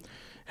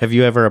 Have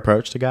you ever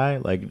approached a guy?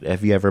 Like,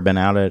 have you ever been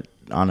out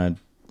on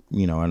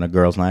a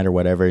girls' night or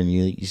whatever, and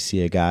you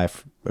see a guy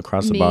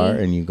across the bar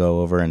and you go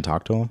over and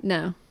talk to him?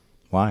 No.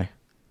 Why?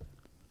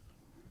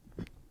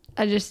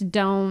 I just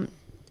don't.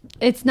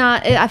 It's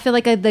not. I feel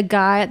like the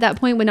guy at that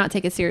point would not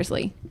take it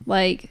seriously.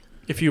 Like,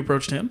 If you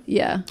approached him?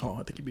 yeah. Oh,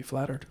 I think you'd be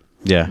flattered.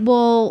 Yeah.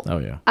 Well, Oh,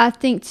 yeah. I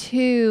think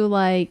too,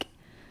 like,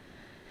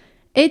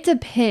 it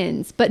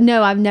depends. But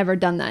no, I've never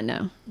done that,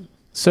 no.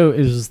 So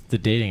is the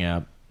dating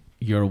app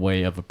your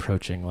way of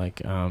approaching,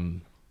 like,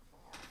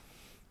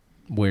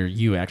 where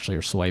you actually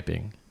are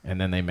swiping and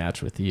then they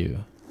match with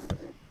you?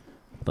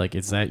 Like,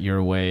 is that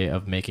your way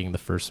of making the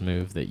first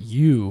move, that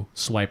you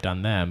swiped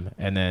on them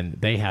and then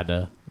they had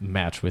to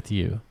match with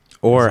you?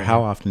 Or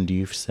how often do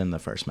you send the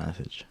first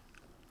message?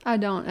 I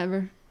don't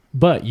ever.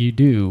 But you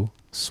do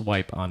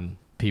swipe on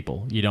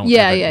people. You don't.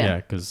 Yeah, ever, yeah.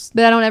 Because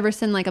But I don't ever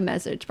send like a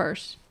message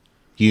first.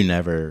 You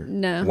never.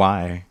 No.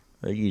 Why?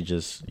 You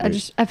just. I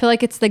feel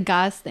like it's the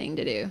guy's thing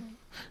to do.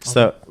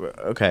 So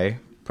okay,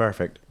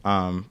 perfect.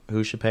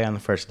 Who should pay on the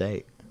first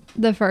date?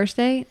 The first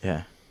date?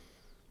 Yeah.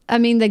 I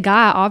mean, the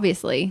guy,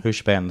 obviously. Who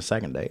should pay on the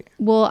second date?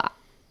 Well,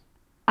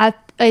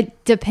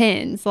 It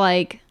depends.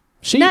 Like,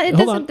 it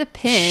doesn't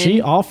depend.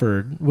 She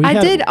offered. I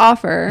did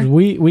offer.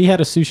 We had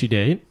a sushi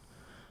date.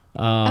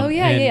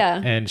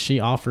 And she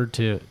offered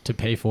to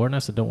pay for it, and I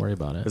said, "Don't worry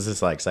about it." Is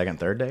this like second,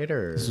 third date,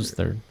 or This was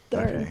third?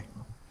 Okay.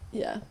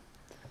 Yeah.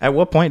 At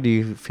what point do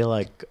you feel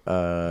like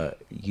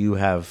you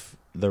have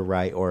the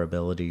right or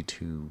ability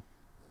to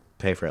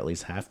pay for at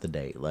least half the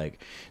date?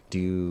 Like, do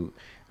you,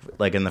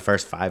 like, in the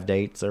first 5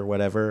 dates or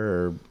whatever?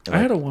 Or like, I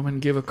had a woman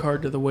give a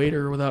card to the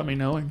waiter without me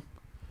knowing,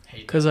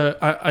 because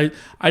I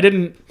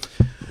didn't.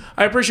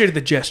 I appreciated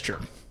the gesture.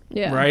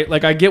 Yeah. Right?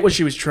 Like, I get what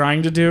she was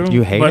trying to do.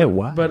 You hate it?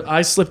 Why? But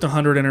I slipped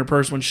 $100 in her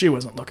purse when she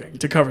wasn't looking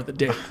to cover the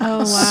date. Oh,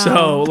 wow.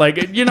 So,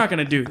 like, you're not going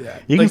to do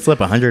that. You like, can slip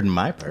 100 in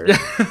my purse.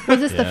 Was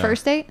this the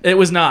first date? It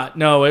was not.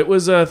 No, it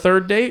was a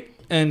third date,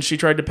 and she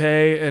tried to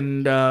pay,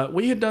 and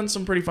we had done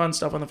some pretty fun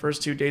stuff on the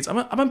first 2 dates. I'm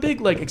a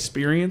big, like,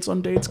 experience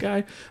on dates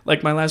guy.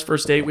 Like, my last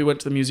first date, we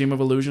went to the Museum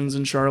of Illusions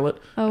in Charlotte,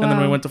 and then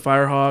we went to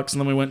Firehawks,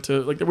 and then we went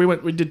to, like,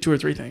 we did 2 or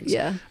 3 things.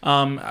 Yeah.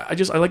 I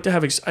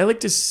like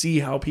to see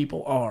how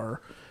people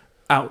are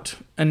out,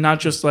 and not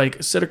just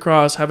like sit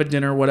across, have a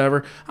dinner,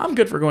 whatever. I'm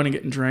good for going and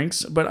getting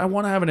drinks, but I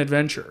want to have an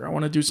adventure. I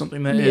want to do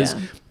something that is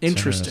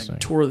interesting.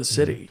 Tour the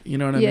city. You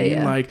know what I mean?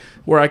 Yeah. Like,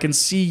 where I can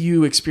see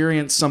you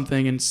experience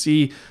something and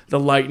see the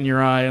light in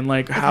your eye and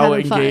like how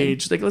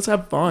engaged. Like, let's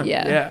have fun.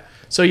 Yeah.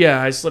 So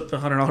yeah, I slipped the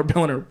 $100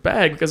 bill in her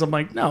bag because I'm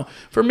like, no.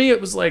 For me,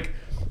 it was like,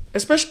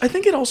 especially, I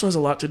think it also has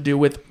a lot to do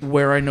with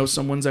where I know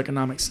someone's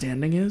economic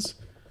standing is.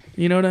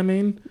 You know what I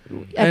mean?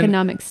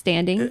 Economic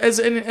standing. As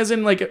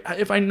in, like,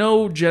 if I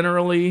know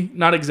generally,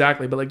 not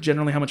exactly, but like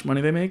generally how much money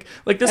they make.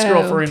 Like, this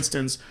girl, for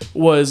instance,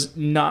 was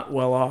not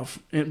well off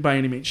by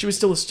any means. She was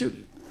still a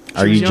student.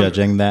 Are you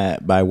judging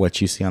that by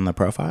what you see on the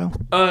profile?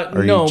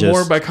 No,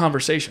 more by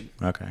conversation.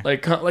 Okay.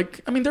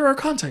 Like, I mean, there are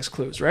context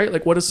clues, right?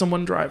 Like, what does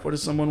someone drive? What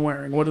is someone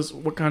wearing?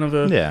 What kind of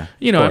a,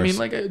 you know, I mean,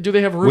 like, do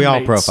they have roommates? We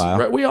all profile.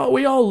 Right?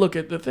 We all look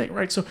at the thing,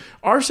 right? So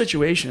our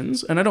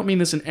situations, and I don't mean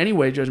this in any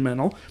way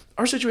judgmental,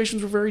 our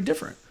situations were very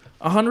different.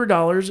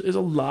 $100 is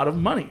a lot of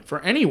money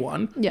for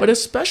anyone, but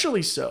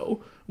especially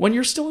so when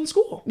you're still in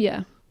school.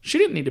 Yeah. She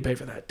didn't need to pay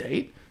for that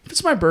date. If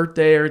it's my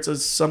birthday or it's a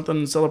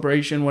something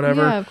celebration,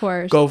 whatever, of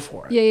course, go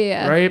for it.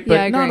 Yeah. Right?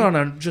 But not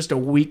on just a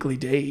weekly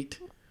date.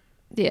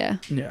 Yeah.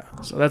 Yeah.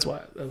 So that was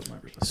my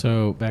perspective.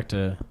 So back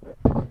to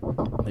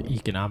the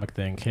economic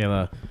thing,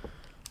 Kayla,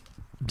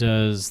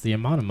 does the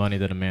amount of money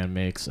that a man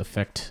makes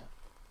affect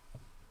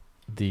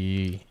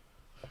the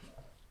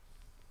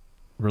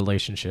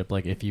relationship?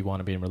 Like, if you want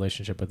to be in a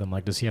relationship with him,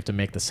 like, does he have to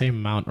make the same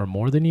amount or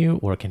more than you,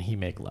 or can he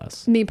make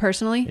less? Me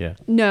personally? Yeah.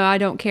 No, I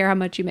don't care how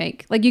much you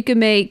make. Like, you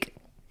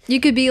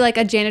could be like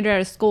a janitor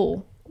at a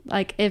school.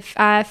 Like, if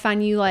I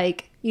find you,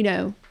 like, you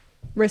know,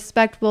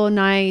 respectable,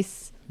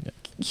 nice,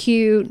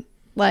 cute,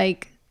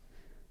 like,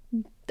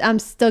 I'm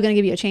still going to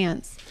give you a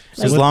chance.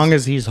 Like, as long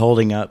as he's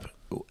holding up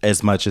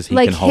as much as he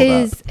can hold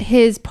up.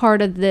 His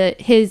part of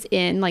his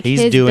end, like,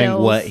 he's his doing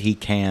bills. what he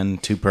can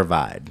to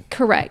provide.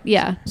 Correct.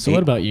 Yeah. So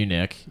what about you,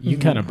 Nick? You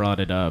kind of brought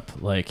it up,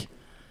 like,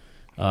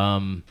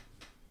 a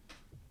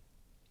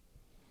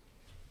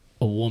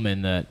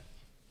woman that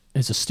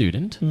is a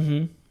student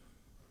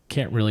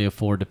can't really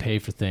afford to pay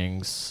for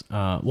things.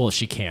 Well,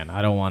 she can.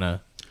 I don't want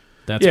to.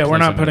 That's we're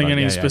not putting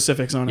any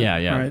specifics on it.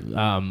 Yeah.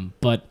 Right?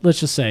 But let's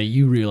just say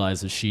you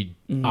realize that she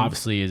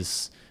obviously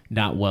is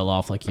not well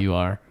off like you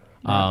are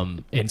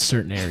in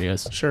certain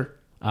areas. Sure.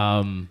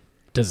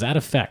 Does that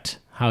affect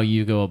how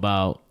you go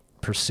about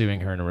pursuing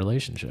her in a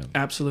relationship?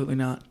 Absolutely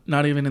not.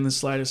 Not even in the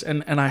slightest.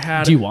 And I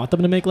had. Do you want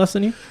them to make less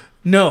than you?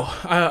 No,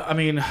 I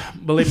mean,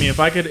 believe me, if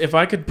I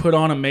could put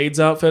on a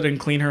maid's outfit and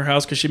clean her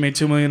house because she made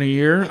 $2 million a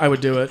year, I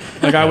would do it.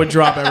 Like, I would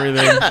drop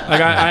everything.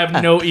 Like, I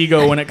have no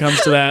ego when it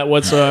comes to that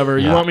whatsoever.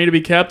 You want me to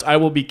be kept? I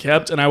will be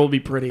kept, and I will be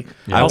pretty.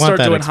 I'll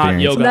start doing hot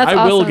yoga. That's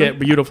I will awesome. get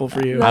beautiful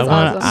for you. That's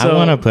I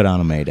want to put on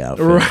a maid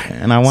outfit, Right.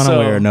 and I want to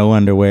wear no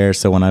underwear,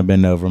 so when I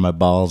bend over, my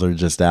balls are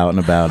just out and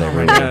about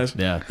everywhere.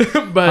 Yeah.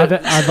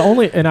 But I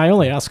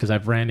only ask because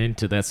I've ran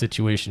into that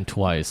situation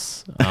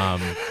twice.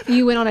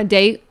 You went on a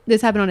date.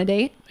 This happened on a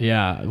date.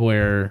 Yeah,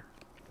 where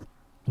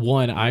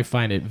one, I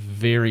find it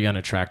very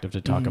unattractive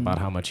to talk about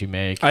how much you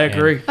make. I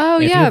agree. Oh,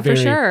 yeah, for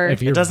sure.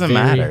 If you're It doesn't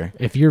matter.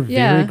 If you're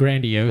very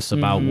grandiose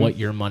about what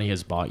your money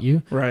has bought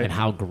you Right. and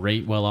how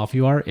great well off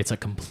you are, it's a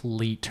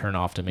complete turn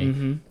off to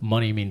me.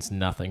 Money means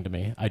nothing to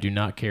me. I do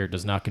not care. It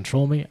does not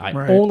control me. I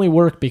only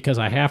work because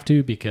I have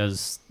to,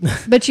 because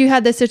But you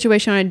had this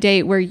situation on a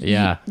date where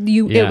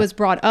it was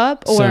brought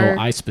up, or so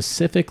I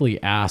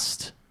specifically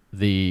asked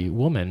the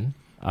woman.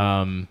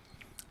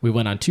 We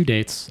went on 2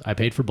 dates. I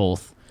paid for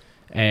both.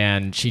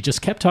 And she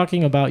just kept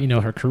talking about,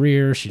 her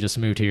career. She just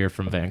moved here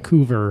from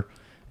Vancouver.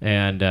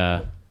 And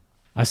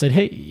I said,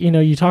 hey,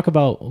 you talk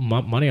about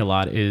money a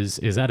lot. Is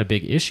that a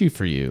big issue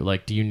for you?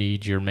 Like, do you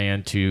need your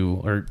man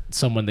or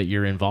someone that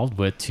you're involved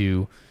with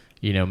to,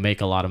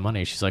 make a lot of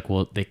money? She's like,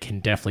 well, they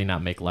can definitely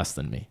not make less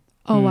than me.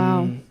 Oh,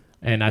 wow.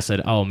 And I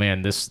said, oh,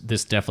 man, this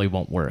definitely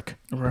won't work.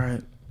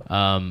 Right.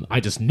 I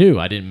just knew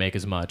I didn't make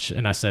as much.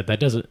 And I said, that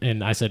doesn't,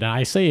 and I said,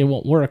 I say it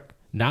won't work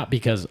not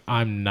because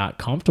I'm not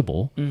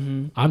comfortable.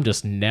 I'm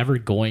just never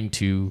going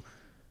to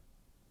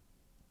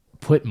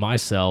put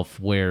myself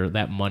where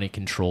that money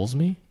controls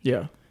me.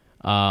 Yeah.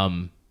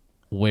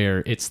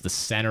 Where it's the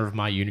center of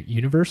my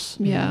universe.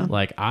 Yeah.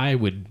 Like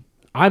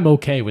I'm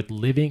okay with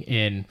living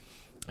in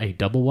a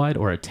double wide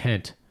or a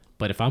tent,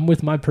 but if I'm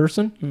with my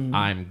person,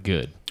 I'm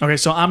good. Okay,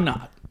 so I'm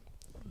not.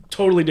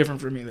 Totally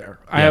different from me there.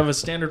 I have a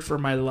standard for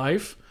my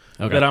life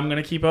that I'm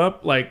going to keep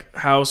up, like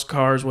house,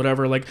 cars,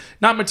 whatever, like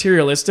not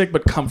materialistic,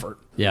 but comfort.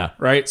 Yeah.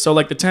 Right? So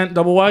like the tent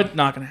double wide,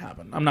 not going to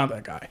happen. I'm not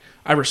that guy.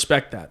 I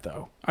respect that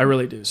though. I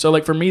really do. So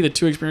like for me, the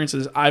two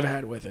experiences I've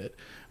had with it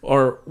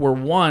were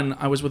one,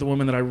 I was with a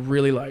woman that I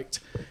really liked.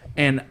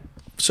 And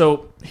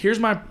so here's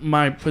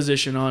my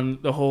position on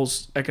the whole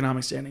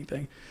economic standing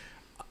thing.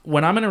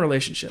 When I'm in a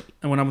relationship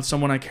and when I'm with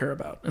someone I care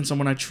about and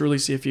someone I truly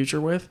see a future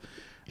with,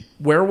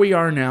 where we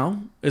are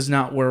now is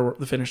not where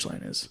the finish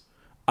line is.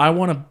 I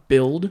want to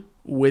build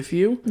with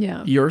you.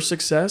 Yeah. Your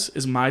success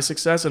is my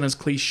success. And as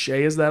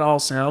cliche as that all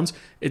sounds,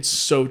 it's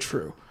so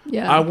true.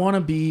 Yeah. I want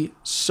to be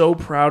so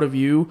proud of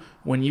you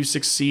when you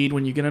succeed,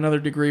 when you get another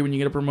degree, when you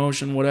get a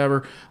promotion,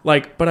 whatever.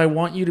 Like, but I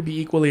want you to be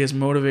equally as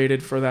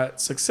motivated for that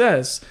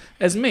success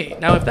as me.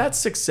 Now, if that's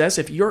success,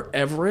 if your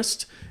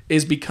Everest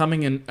is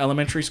becoming an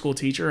elementary school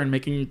teacher and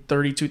making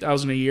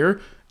 $32,000 a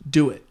year,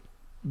 do it.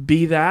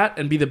 Be that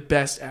and be the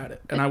best at it.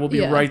 And I will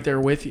be right there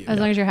with you. As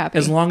long as you're happy.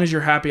 As long as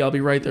you're happy, I'll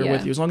be right there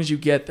with you. As long as you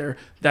get there,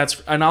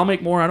 and I'll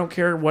make more. I don't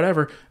care,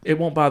 whatever. It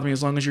won't bother me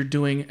as long as you're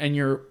doing and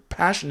you're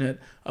passionate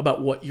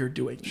about what you're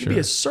doing. You be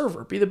a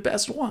server, be the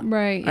best one.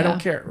 Right. I don't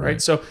care.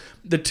 Right. So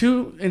the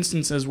two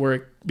instances where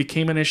it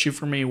became an issue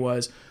for me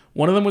was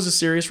one of them was a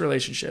serious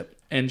relationship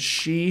and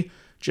she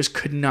just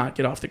could not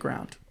get off the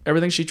ground.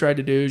 Everything she tried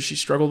to do, she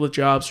struggled with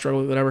jobs,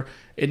 struggled with whatever.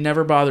 It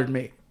never bothered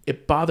me.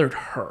 It bothered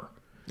her.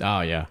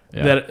 Oh yeah.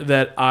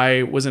 That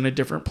I was in a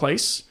different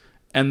place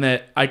and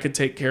that I could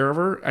take care of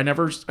her. I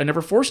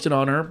never forced it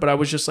on her, but I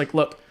was just like,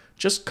 look,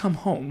 just come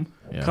home,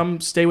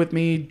 come stay with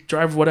me,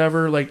 drive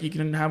whatever. Like you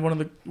can have one of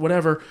the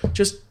whatever.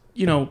 Just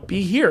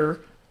be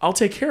here. I'll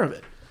take care of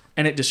it.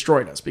 And it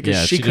destroyed us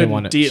because she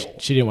couldn't deal.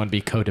 She didn't want to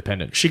be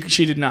codependent.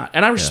 She did not,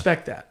 and I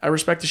respect that. I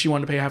respect that she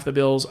wanted to pay half the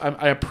bills.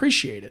 I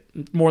appreciate it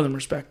more than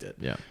respect it.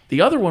 Yeah.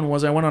 The other one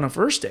was I went on a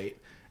first date.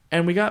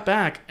 And we got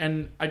back,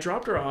 and I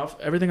dropped her off.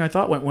 Everything I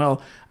thought went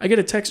well. I get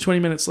a text 20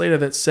 minutes later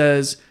that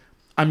says,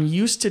 I'm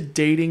used to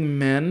dating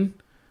men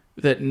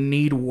that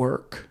need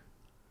work.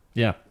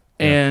 Yeah.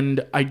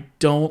 And I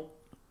don't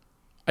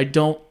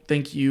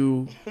think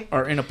you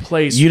are in a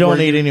place you don't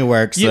need any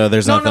work, so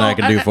there's nothing I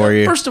can do for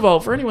you. First of all,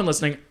 for anyone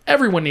listening,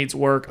 everyone needs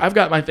work. I've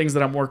got my things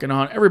that I'm working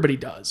on. Everybody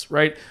does,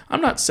 right?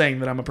 I'm not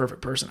saying that I'm a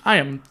perfect person. I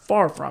am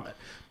far from it.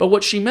 But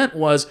what she meant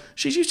was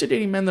she's used to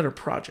dating men that are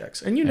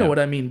projects. And you know what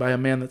I mean by a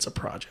man that's a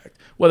project.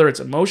 Whether it's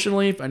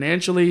emotionally,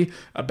 financially,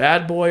 a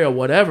bad boy, or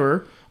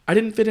whatever, I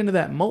didn't fit into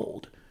that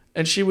mold.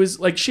 And she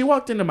was like, she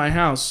walked into my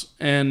house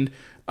and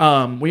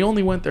we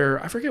only went there.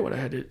 I forget what I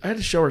had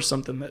to show her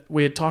something that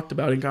we had talked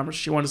about in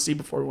conversation she wanted to see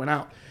before we went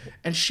out.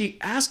 And she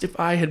asked if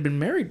I had been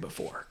married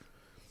before.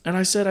 And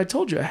I said, I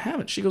told you I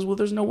haven't. She goes, well,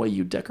 there's no way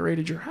you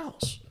decorated your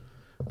house.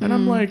 And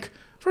I'm like,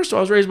 first of all,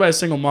 I was raised by a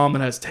single mom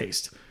that has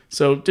taste.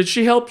 So did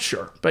she help?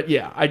 Sure. But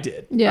yeah, I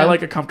did. Yeah. I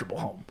like a comfortable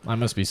home. I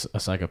must be a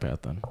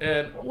psychopath then.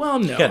 And well,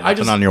 no. I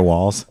just on your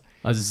walls.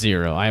 A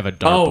 0. I have a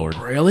dartboard.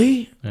 Oh,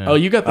 really? Yeah. Oh,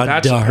 you got the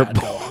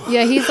dartboard.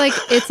 Yeah,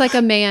 it's like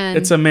a man.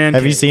 It's a man.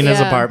 Have you seen his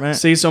apartment?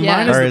 See, so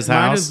mine is his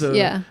house.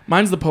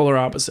 Mine's the polar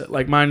opposite.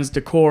 Like mine's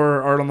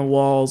decor, art on the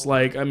walls.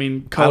 Like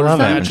colors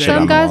matching.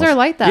 Some guys are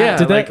like that. Yeah.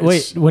 Did that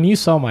wait? When you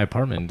saw my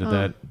apartment,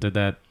 did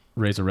that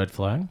raise a red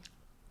flag?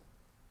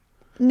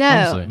 No,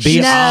 I saw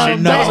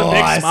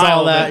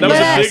that.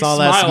 I saw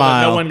that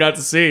smile that no one got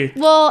to see.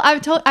 Well,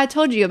 I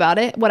told you about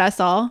it. What I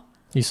saw.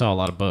 You saw a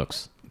lot of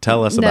books.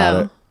 Tell us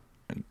about it.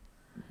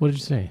 What did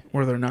you say?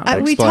 Were there not?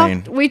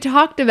 Explain. We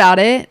talked about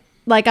it.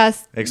 Like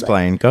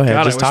Explain. Go ahead.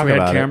 God, just talk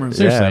about cameras.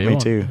 it. Yeah, me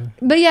too.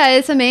 But yeah,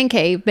 it's a man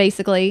cave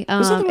basically.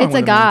 It's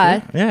a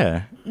guy.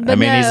 Yeah. But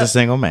he's a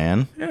single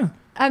man. Yeah.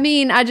 I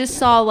mean, I just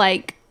saw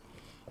like.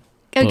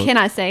 Oh, can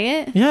I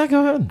say it? Yeah,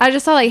 go ahead. I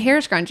just saw like hair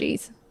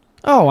scrunchies.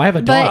 Oh, I have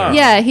a daughter. But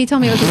yeah, he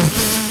told me it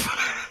was.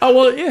 Oh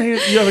well, yeah,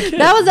 you have a kid.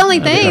 That was the only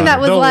thing that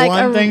was the like. The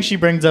one thing she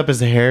brings up is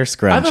the hair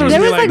scrunchies.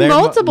 There was like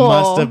multiple.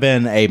 Must have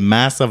been a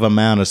massive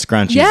amount of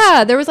scrunchies.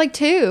 Yeah, there was like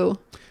 2.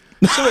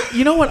 So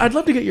you know what? I'd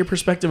love to get your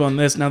perspective on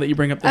this now that you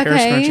bring up the hair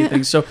scrunchie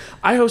thing. So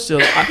I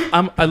hosted.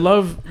 I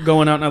love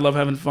going out and I love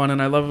having fun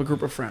and I love a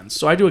group of friends.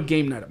 So I do a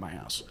game night at my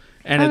house.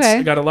 And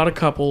it's got a lot of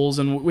couples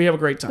and we have a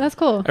great time. That's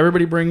cool.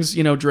 Everybody brings,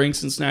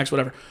 drinks and snacks,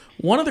 whatever.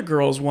 One of the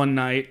girls one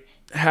night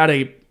had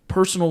a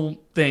personal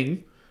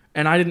thing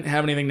and I didn't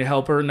have anything to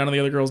help her. None of the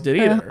other girls did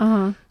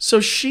either.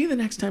 So the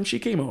next time she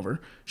came over,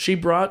 she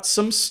brought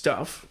some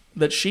stuff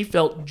that she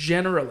felt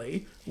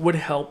generally would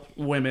help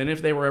women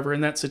if they were ever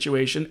in that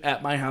situation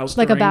at my house.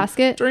 Like a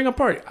basket? During a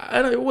party.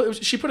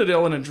 She put it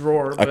all in a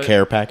drawer. A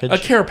care package? A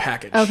care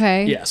package.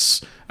 Okay.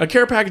 Yes. A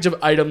care package of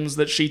items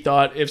that she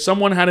thought if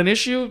someone had an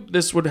issue,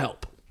 this would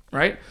help.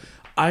 Right?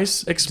 I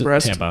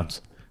expressed...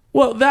 Tampons.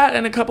 Well, that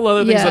and a couple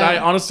other things that I,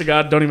 honest to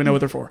God, don't even know what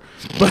they're for.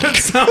 But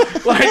so,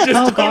 like,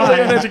 just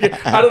totally uneducated.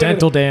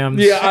 Dental dams.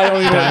 Yeah, I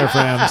don't even.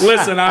 Diaphragms.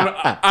 Listen, I'm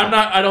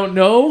not. I don't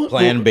know.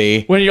 Plan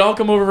B. When y'all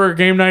come over for a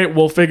game night,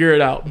 we'll figure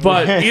it out.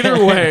 But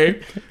either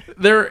way,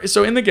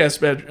 so in the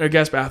guest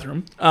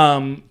bathroom,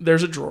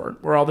 there's a drawer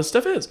where all this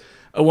stuff is.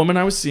 A woman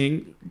I was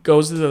seeing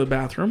goes to the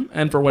bathroom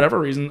and for whatever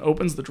reason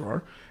opens the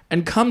drawer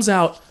and comes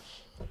out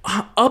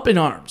up in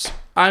arms.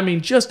 I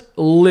mean, just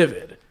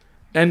livid.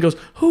 And goes,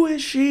 who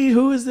is she?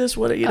 Who is this?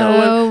 What,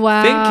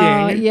 wow.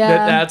 thinking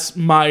that that's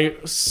my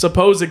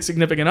supposed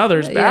significant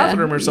other's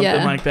bathroom or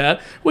something like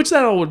that, which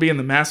that all would be in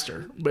the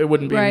master. It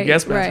wouldn't be in the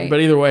guest bathroom, but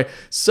either way.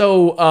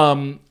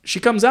 So she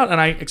comes out and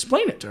I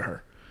explain it to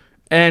her.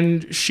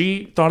 And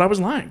she thought I was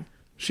lying.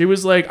 She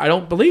was like, I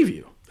don't believe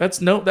you.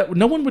 No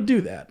one would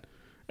do that.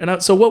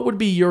 And so what would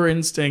be your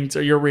instinct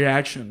or your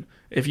reaction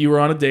if you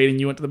were on a date and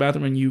you went to the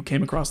bathroom and you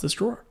came across this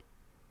drawer?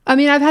 I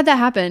mean, I've had that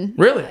happen.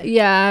 Really?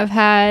 Yeah, I've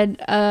had,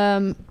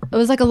 it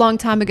was like a long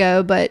time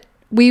ago, but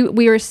we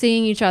were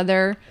seeing each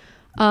other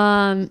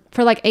for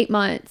like 8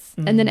 months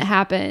and then it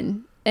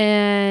happened.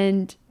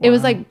 And it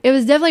was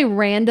definitely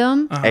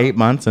random. 8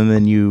 months and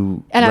then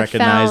you and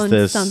recognize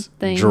this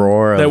something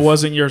drawer. That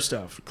wasn't your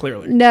stuff,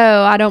 clearly.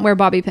 No, I don't wear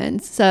bobby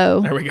pins.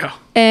 So there we go.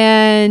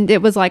 And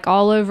it was like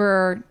all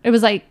over, it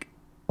was like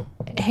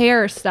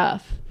hair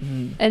stuff.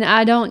 And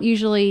I don't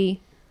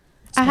usually,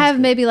 I have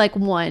maybe like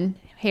one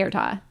hair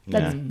tie.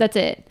 That's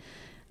it.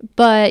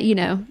 But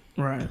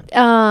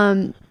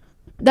right.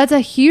 That's a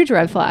huge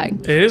red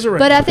flag. It is a red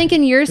flag. But I flag. think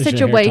in your Is your hair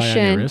situation, tie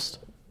on your wrist?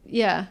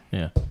 yeah.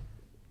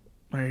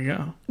 There you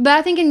go. But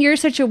I think in your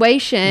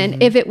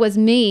situation, if it was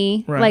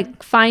me,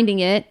 like finding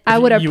it, I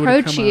would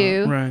approach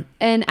you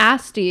and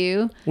asked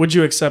you. Would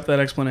you accept that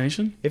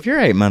explanation? If you're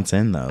 8 months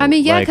in, though. I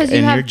mean, yeah, because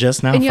you're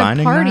just now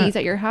finding parties that?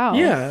 at your house.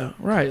 Yeah,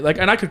 right. Like,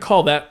 and I could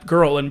call that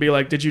girl and be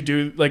like, "Did you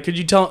do? Like, could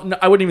you tell?" No,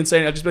 I wouldn't even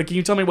say it. I'd just be like, "Can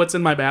you tell me what's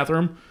in my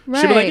bathroom?"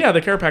 She'd be like, "Yeah,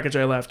 the care package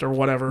I left or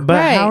whatever."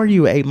 But how are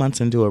you 8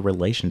 months into a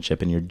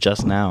relationship and you're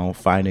just now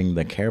finding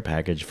the care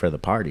package for the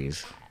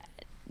parties?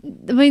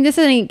 I mean, this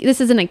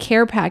isn't a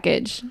care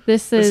package.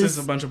 This is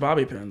a bunch of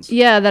bobby pins.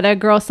 Yeah, that a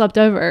girl slept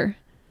over.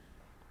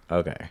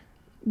 Okay.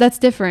 That's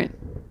different.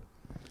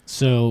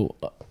 So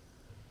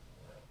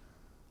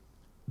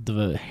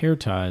the hair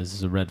ties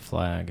is a red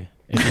flag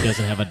if he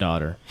doesn't have a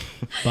daughter.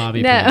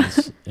 Bobby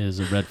pins is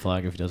a red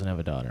flag if he doesn't have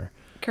a daughter.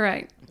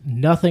 Correct.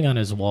 Nothing on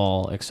his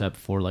wall except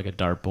for like a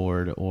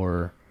dartboard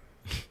or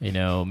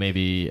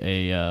maybe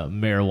a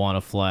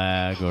marijuana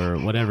flag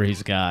or whatever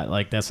he's got.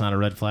 Like, that's not a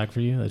red flag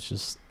for you? That's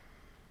just...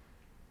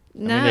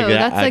 No,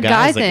 that's a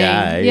guy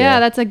thing. Yeah,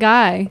 that's a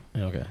guy.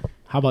 Okay.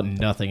 How about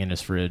nothing in his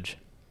fridge?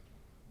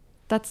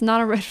 That's not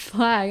a red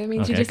flag. I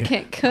mean, you just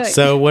can't cook.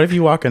 So what if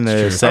you walk in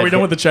the... Are we done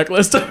with the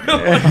checklist?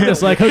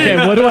 It's like,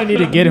 okay, what do I need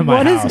to get in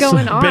my house? What is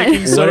going on?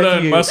 Baking soda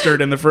and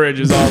mustard in the fridge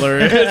is all there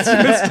is.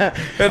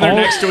 And they're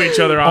next to each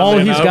other. All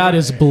he's got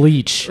is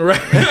bleach. Right.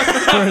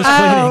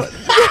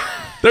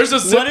 There's a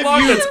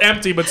Ziploc that's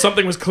empty, but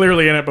something was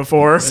clearly in it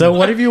before. So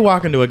what if you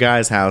walk into a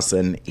guy's house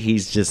and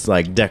he's just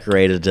like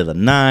decorated to the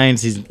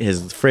nines?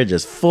 His fridge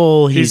is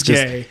full. He's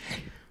just gay,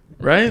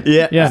 right?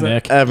 Yeah,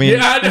 Nick. I mean,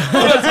 yeah, I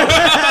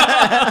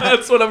know.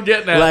 That's what I'm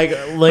getting at. Like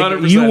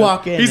 100%. You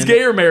walk in. He's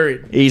gay or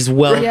married. He's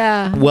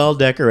well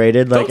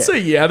decorated. Like, don't say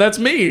yeah. That's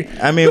me.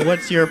 I mean,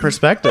 what's your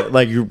perspective?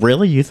 Like,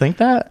 you think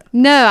that?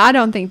 No, I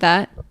don't think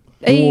that.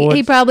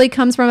 He probably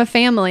comes from a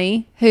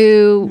family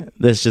who...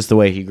 That's just the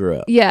way he grew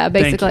up. Yeah,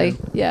 basically.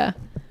 Yeah.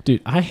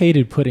 Dude, I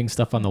hated putting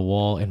stuff on the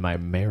wall in my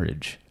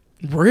marriage.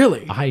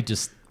 Really?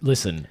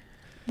 Listen.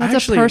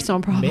 That's a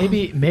personal problem.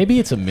 Maybe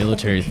it's a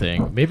military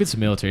thing.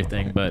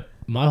 But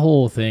my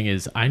whole thing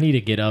is I need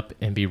to get up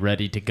and be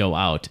ready to go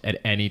out at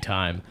any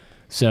time.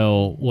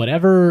 So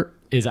whatever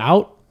is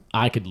out,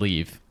 I could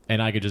leave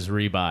and I could just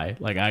rebuy.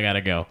 Like, I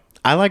gotta go.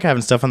 I like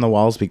having stuff on the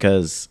walls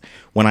because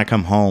when I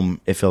come home,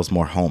 it feels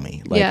more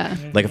homey.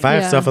 Like if I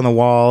have stuff on the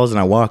walls and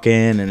I walk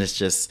in and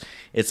it's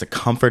a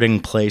comforting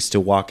place to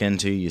walk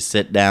into. You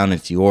sit down,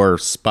 it's your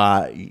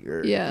spot.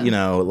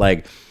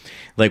 Like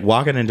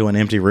walking into an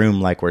empty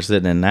room like we're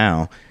sitting in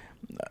now,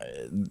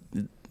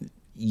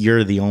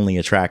 you're the only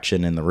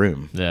attraction in the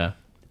room. Yeah.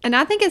 And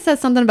I think it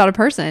says something about a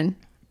person.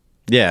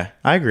 Yeah,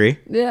 I agree.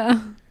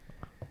 Yeah.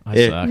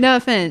 I suck. No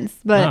offense,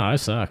 but... No, I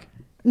suck.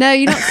 No,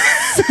 you don't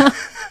suck.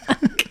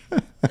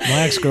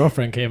 My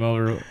ex-girlfriend came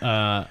over.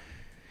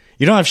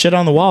 You don't have shit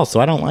on the wall, so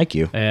I don't like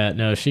you.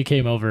 No, she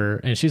came over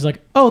and she's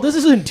like, "Oh, this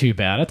isn't too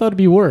bad. I thought it'd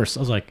be worse."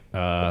 I was like,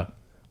 I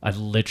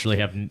literally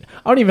have.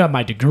 I don't even have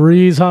my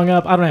degrees hung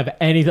up. I don't have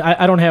anything.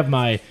 I don't have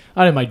my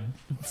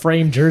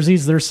framed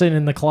jerseys. They're sitting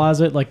in the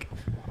closet. Like,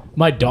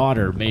 my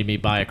daughter made me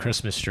buy a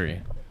Christmas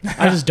tree.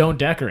 I just don't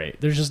decorate.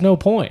 There's just no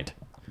point.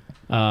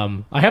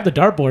 I have the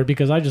dartboard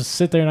because I just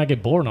sit there and I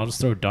get bored and I'll just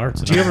throw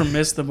darts. Do you ever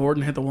miss the board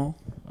and hit the wall?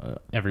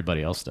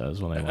 Everybody else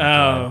does when they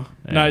want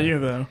to. Not you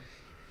though.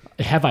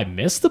 Have I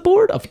missed the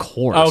board? Of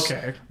course.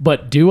 Okay.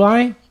 But do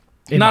I?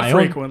 Not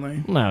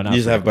frequently. No, not You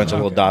just have a bunch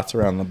frequently. of little dots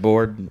around the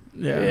board.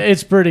 Yeah.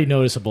 It's pretty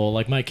noticeable.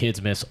 Like my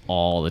kids miss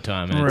all the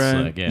time, and it's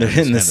Right. like, yeah, They're it's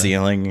in the kinda-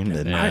 ceiling. And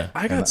then, Yeah.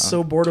 I got and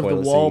so bored of the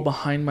toilet wall seat.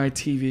 behind my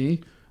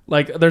TV.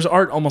 Like there's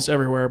art almost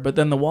everywhere, but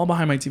then the wall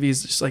behind my TV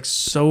is just like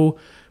so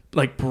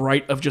like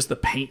bright of just the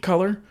paint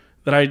color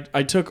that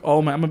I took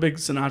all my, I'm a big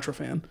Sinatra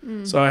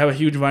fan. So I have a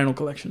huge vinyl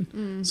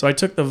collection. So I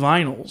took the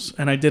vinyls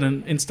and I did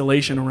an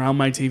installation around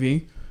my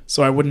TV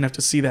so I wouldn't have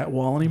to see that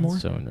wall anymore.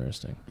 So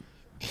interesting.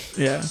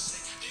 Yeah.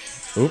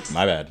 Oop,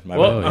 my bad. My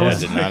Well, bad. I I was-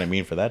 did not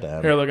mean for that to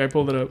happen. Here, look, I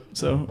pulled it up.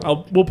 So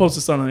we'll post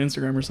this on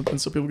Instagram or something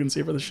so people can see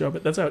it for the show.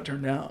 But that's how it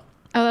turned out.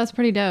 Oh, that's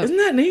pretty dope. Isn't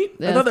that neat?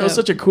 Yeah, I thought that was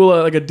that's such a cool,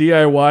 like a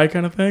DIY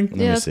kind of thing. Let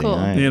me Yeah, that's see. cool.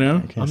 I- You know? I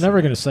can't I'm see.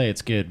 never gonna say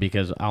it's good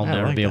because I'll I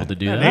never like be able that. to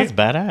do Yeah, that. That's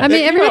badass. I mean, That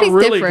came out everybody's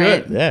really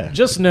different. good. yeah.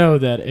 Just know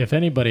that if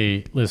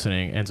anybody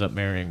listening ends up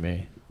marrying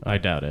me, I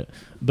doubt it.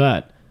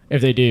 But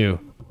if they do,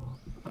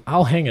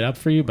 I'll hang it up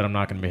for you, but I'm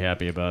not going to be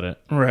happy about it.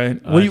 Right.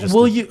 I just-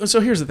 Will you? So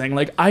here's the thing.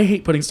 Like, I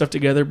hate putting stuff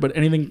together, but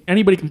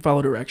anybody can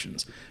follow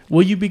directions.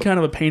 Will you be kind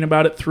of a pain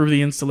about it through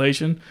the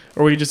installation,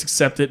 or will you just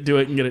accept it, do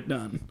it, and get it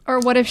done? Or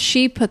what if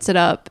she puts it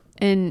up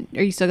and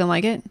are you still gonna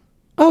like it?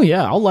 Oh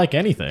yeah, I'll like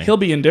anything. He'll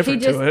be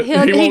indifferent He just- to it. he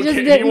won't, just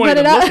he didn't won't put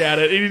even it up. look at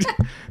it.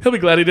 He'll be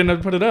glad he didn't have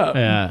to put it up.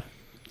 Yeah.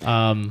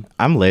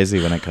 I'm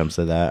lazy when it comes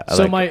to that.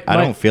 So I my-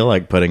 don't feel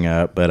like putting it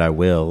up, but I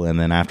will. And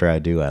then after I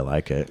do, I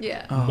like it.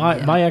 Yeah.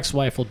 My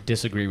ex-wife will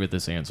disagree with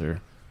this answer.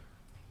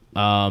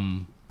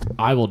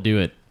 I will do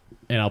it,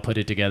 and I'll put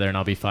it together, and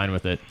I'll be fine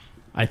with it.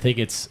 I think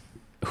it's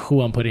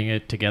who I'm putting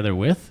it together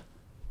with,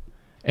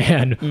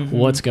 and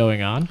what's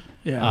going on.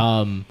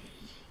 Yeah.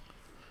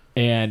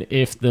 And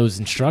if those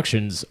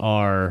instructions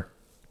are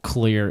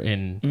clear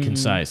and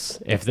concise,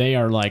 if they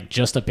are like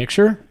just a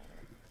picture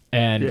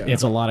and Yeah.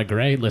 it's a lot of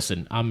gray,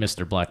 listen, I'm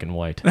Mr. Black and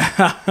White.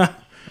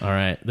 All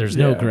right, there's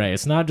no Yeah. gray.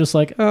 It's not just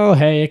like, oh,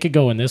 hey, it could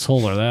go in this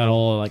hole or that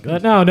hole. Like,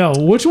 no.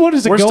 Which one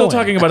is it We're going? still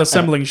talking about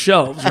assembling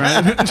shelves,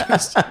 right?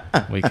 Just,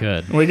 We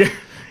could.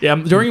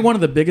 during one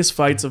of the biggest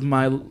fights of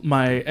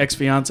my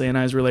ex-fiance and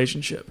I's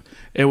relationship,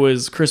 it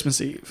was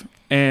Christmas Eve,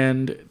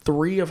 and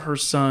 3 of her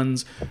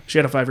sons, she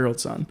had a 5-year-old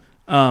son,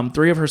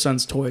 3 of her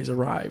sons' toys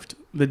arrived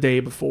the day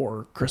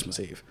before Christmas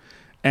Eve.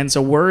 And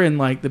so we're in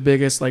like the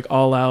biggest, like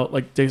all out,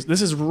 like this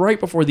is right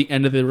before the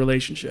end of the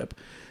relationship.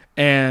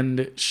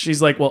 And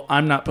she's like, well,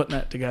 I'm not putting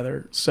that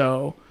together,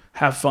 so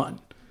have fun.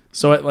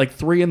 So at like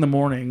 3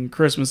 a.m,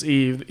 Christmas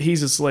Eve,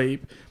 he's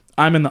asleep.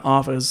 I'm in the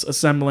office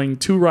assembling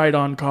 2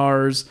 ride-on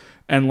cars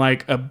and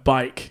like a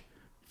bike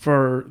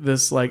for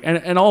this, like,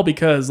 and all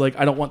because like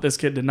I don't want this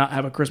kid to not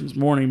have a Christmas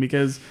morning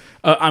because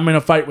I'm in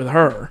a fight with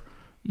her.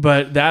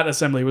 But that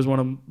assembly was one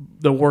of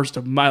the worst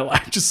of my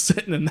life, just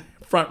sitting in the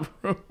front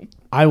room.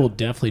 I will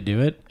definitely do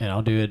it, and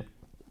I'll do it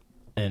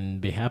and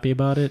be happy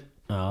about it.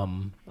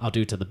 I'll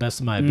do it to the best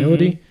of my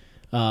ability.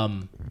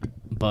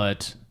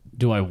 But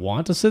do I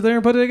want to sit there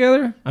and put it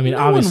together? I mean,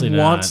 obviously one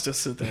not. wants to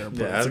sit there.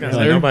 Yeah, I was gonna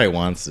say, nobody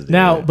wants to do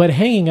Now, it. but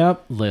hanging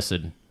up,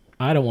 listen,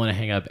 I don't want to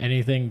hang up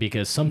anything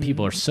because some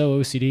people are so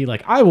OCD.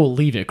 Like, I will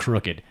leave it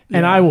crooked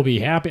and I will be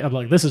happy. I'm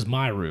like, this is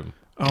my room.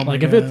 Oh my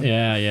like, if God. it,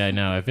 yeah,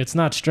 no. If it's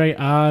not straight,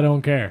 I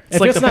don't care. It's if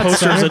like it's the not posters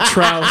centered, at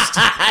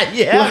Troust.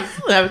 Yeah,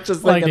 I was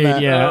just like, thinking dude,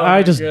 that. yeah, Oh I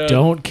my just God.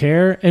 don't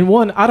care. And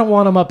one, I don't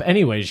want them up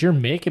anyways. You're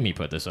making me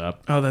put this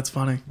up. Oh, that's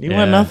funny. You Yeah.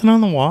 want nothing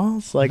on the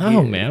walls? Like,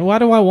 No, man. Why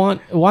do I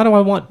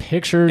want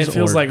pictures? It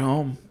feels or- like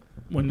home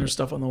when there's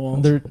stuff on the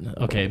walls.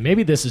 Okay,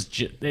 maybe this is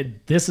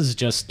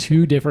just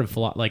 2 different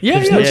like Yeah,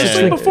 there's yeah, no it's such just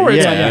thing. like before.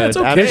 It's like, Yeah, yeah, it's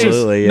okay.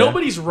 absolutely, yeah.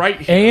 Nobody's right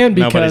here. And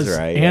Nobody's because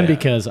right, yeah.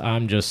 because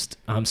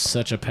I'm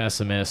such a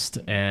pessimist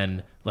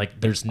and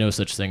like there's no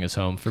such thing as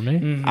home for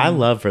me. I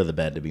love for the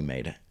bed to be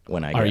made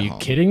when I get Are you home.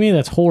 kidding me?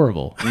 That's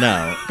horrible.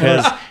 No,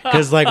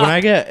 because like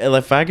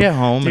if I get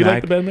home Do you and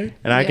like the bed made?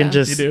 and I Yeah. can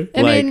just You do?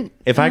 I like mean,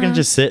 if I can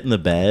just sit in the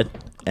bed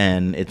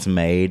and it's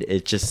made,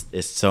 it's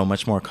so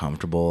much more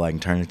comfortable. I can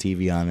turn the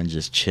TV on and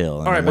just chill.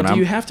 And All right, then but when do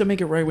you have to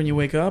make it right when you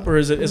wake up, or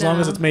is it as long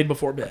No. as it's made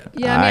before bed?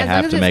 Yeah, I as long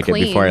have as to it's make it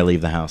before I clean.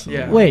 leave the house. in the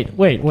Yeah. morning.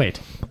 Wait.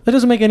 That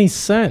doesn't make any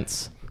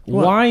sense.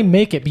 Why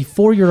make it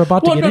before you're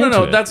about Well, to get into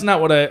no. it? That's not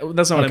what I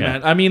Okay.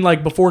 meant. I mean,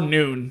 like before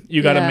noon,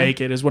 you got to Yeah.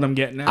 make it. Is what I'm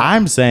getting at.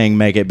 I'm saying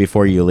make it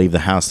before you leave the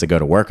house to go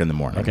to work in the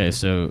morning. Okay,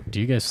 so do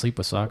you guys sleep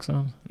with socks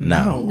on?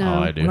 No, No.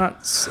 Oh, I do. We're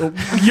not so,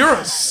 you're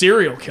a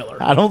serial killer.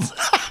 I don't.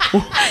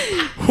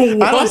 I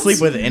don't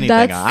sleep with anything.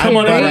 That's on. Come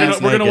on,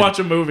 Right. we're gonna watch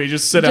a movie.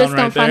 Just sit Just down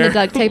don't right find there. the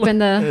duct tape in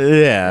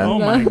the. Yeah. Oh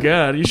my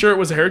god! You sure it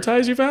was hair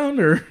ties you found,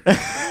 or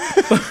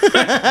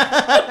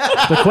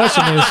The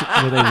question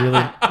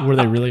is, were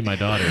they really my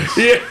daughters?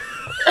 yeah?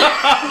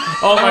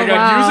 Oh my Oh, god!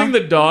 wow. Using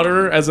the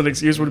daughter as an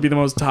excuse would be the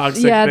most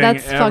toxic Yeah, thing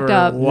that's ever. fucked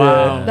up.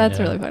 Wow. That's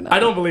Yeah. really fucked up. I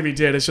don't believe he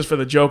did. It's just for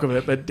the joke of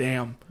it. But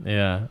damn,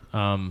 Yeah.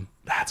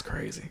 that's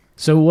crazy.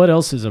 So what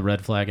else is a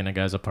red flag in a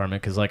guy's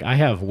apartment? Because like I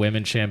have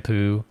women's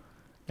shampoo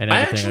and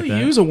I everything actually like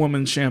that. use a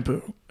woman's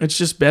shampoo. It's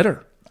just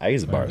better. I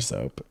use bar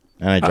soap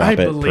and I drop I it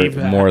believe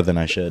that. more than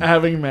I should.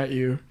 Having met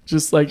you,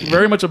 just like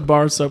very much a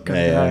bar soap kind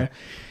of Yeah. guy.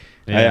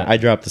 Yeah. I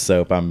drop the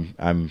soap.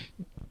 I'm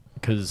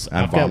because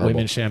I've got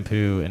women's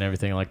shampoo and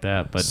everything like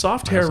that. But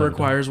soft hair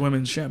requires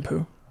women's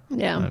shampoo.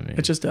 Yeah. I mean,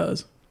 It just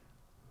does.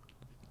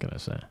 What can I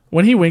say?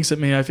 When he winks at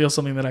me, I feel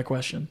something that I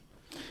question.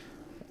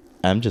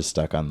 I'm just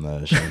stuck on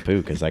the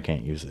shampoo because I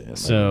can't use it.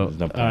 So, there's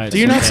no point. all right, Do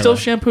you so not Kayla- still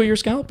shampoo your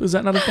scalp? Is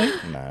that not a thing?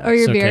 Nah. Or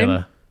your So, beard.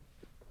 Kayla,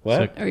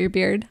 What? Or your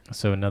beard.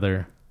 so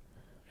another,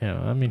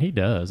 I mean, he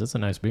does. It's a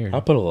nice beard.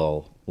 I'll put a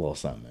little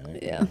something in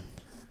it. Yeah.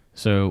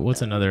 So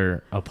what's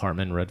another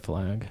apartment red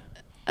flag?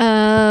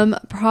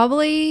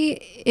 Probably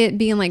it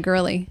being like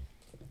girly.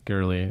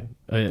 Girly.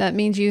 That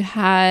means you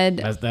had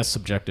That's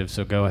subjective.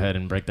 So go ahead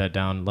and break that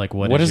down. Like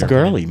what What is does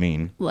your girly opinion?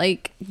 mean?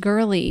 like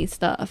girly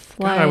stuff.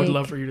 God, Like, I would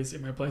love for you to see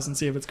my place and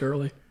see if it's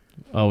girly.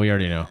 Oh, we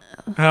already know.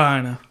 Oh,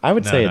 I know. I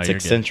would say No, it's you're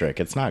good. eccentric.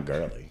 It's not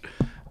girly.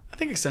 I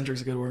think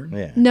eccentric's a good word.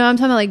 Yeah. No, I'm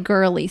talking about like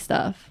girly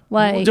stuff.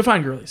 Well, Like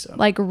define girly stuff.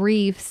 like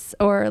reefs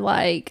or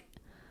like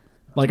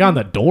Like on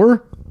the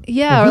door?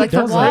 yeah, Well, or who like the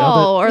does that?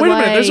 wall or Wait a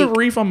like minute. There's a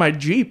reef on my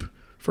Jeep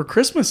for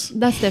Christmas.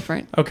 that's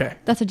different. Okay.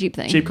 That's a Jeep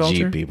thing. Jeep culture.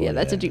 Jeep people. Yeah,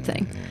 that's a Jeep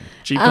thing.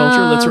 Jeep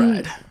culture. Let's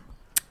ride.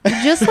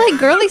 Just like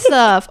girly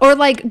stuff or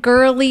like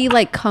girly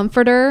like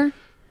comforter.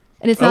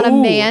 And it's not a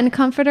Oh, man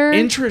comforter.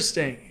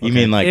 Interesting. You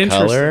mean like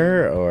Interesting.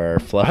 color or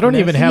fluff? I don't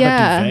even have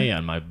Yeah. a duvet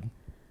on my.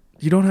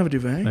 You don't have a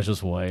duvet? That's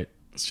just white.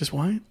 It's just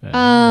white?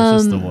 Yeah,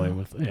 it's just the white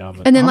with. Yeah,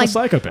 and then, I'm like- a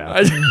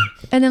psychopath.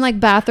 And then like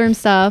bathroom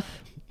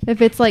stuff.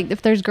 If it's like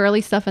if there's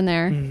girly stuff in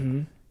there.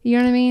 Mm-hmm. You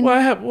know what I mean?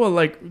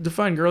 Like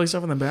define girly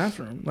stuff in the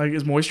bathroom. Like,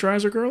 is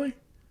moisturizer girly?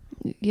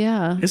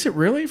 Yeah. Is it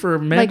really for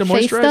men Like to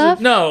face moisturize?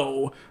 stuff?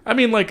 No, I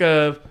mean like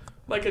a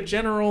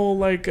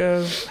general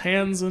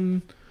hands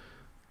and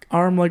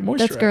arm like moisturizer.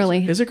 That's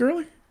girly. Is it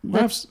girly?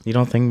 Well, You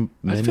don't think?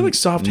 I Men feel like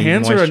soft need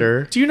hands moisture?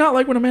 are. Do you not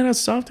like when a man has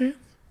soft hands?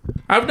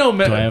 I've known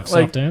men. Do I have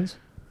like, soft hands?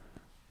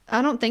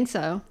 I don't think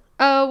so.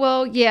 Oh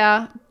well,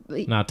 yeah.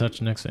 Not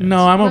touching next hands.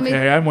 No, I'm Let me-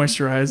 okay. I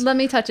moisturize. Let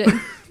me touch it.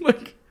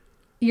 Like,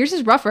 Yours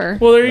is rougher.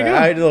 well, there you go.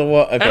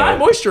 Okay. And I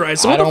moisturize.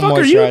 So I what the don't fuck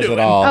are you moisturize doing? at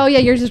all. Oh yeah,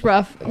 yours is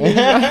rough. All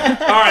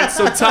right,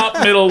 so top,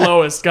 middle,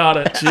 lowest. Got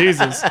it.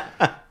 Jesus.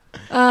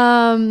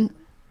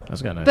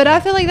 That's got nice. But I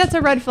feel like that's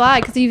a red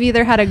flag because you've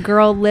either had a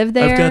girl live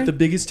there, I've got the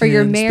biggest or hands.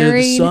 you're They're the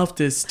married.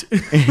 softest.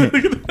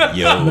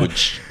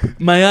 Huge.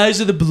 My eyes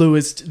are the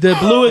bluest. They're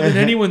bluer than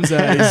anyone's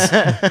eyes.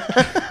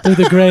 They're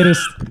the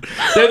greatest.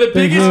 They're the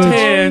biggest huge.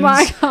 hands. Oh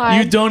my God.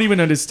 You don't even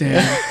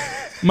understand.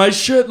 My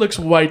shirt looks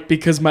white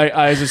because my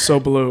eyes are so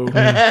blue.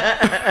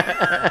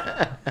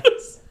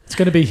 It's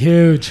gonna be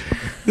huge.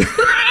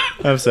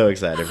 I'm so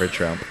excited for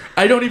Trump.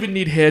 I don't even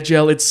need hair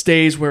gel. It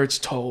stays where it's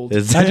told. I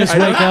just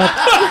wake up.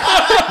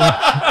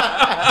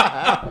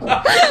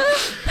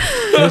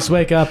 Just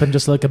wake up and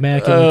just look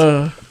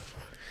immaculate.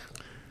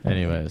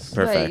 Anyways,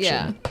 But,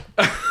 perfection.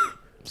 yeah.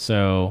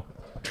 so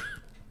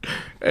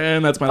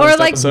And that's my Or last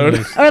like,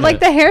 episode. or like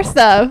the hair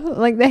stuff,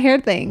 like the hair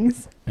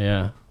things.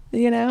 yeah.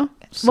 You know,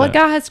 So- what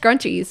guy has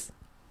scrunchies?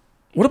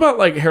 What about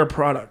like hair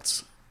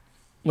products?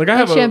 Like I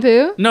Like have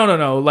shampoo?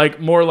 No. Like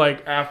more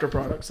like after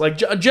products. Like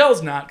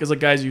gel's not because like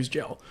guys use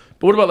gel.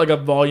 But what about like a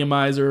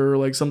volumizer or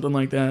like something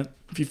like that?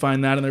 If you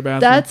find that in their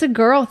bathroom, That's a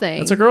girl thing.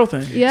 that's a girl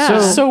thing. Yeah.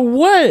 So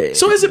what?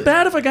 So is it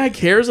bad if a guy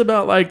cares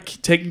about like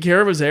taking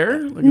care of his hair?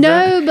 Like, is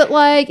that- No, but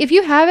like if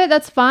you have it,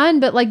 that's fine.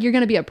 But like you're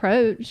gonna be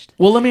approached.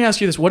 Well, let me ask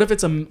you this: what if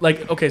it's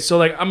so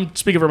like I'm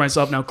speaking for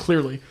myself now.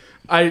 Clearly,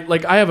 I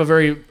have a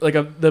very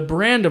the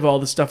brand of all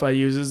the stuff I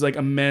use is like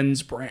a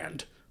men's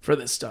brand for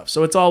this stuff.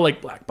 So it's all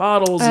like black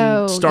bottles and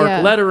Oh, stark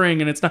yeah.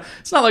 lettering, and it's not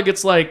like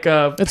it's like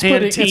It's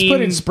Pantene.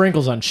 putting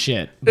sprinkles on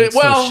shit. It's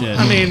well, still shit.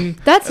 I mean,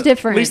 That's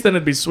different. at least then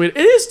it'd be sweet. It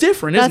is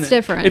different, isn't it? That's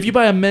different. If you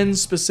buy a men's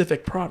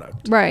specific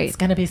product, Right.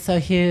 gonna be so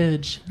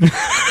huge.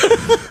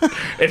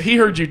 if he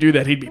heard you do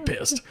that, he'd be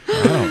pissed.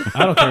 I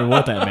don't care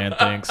what that man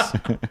thinks. He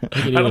could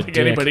eat I a don't think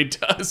dick. anybody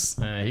does.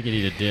 He could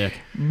eat a dick.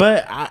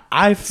 But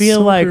I feel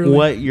So like girly.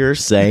 what you're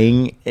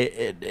saying,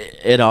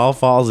 it all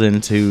falls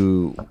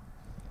into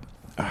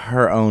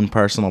her own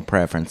personal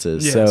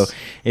preferences. Yes. So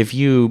if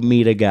you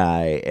meet a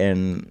guy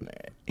and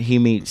he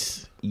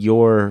meets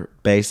your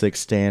basic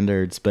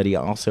standards, but he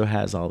also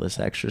has all this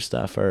extra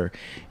stuff, or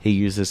he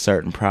uses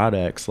certain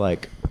products,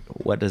 like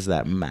what does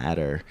that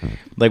matter?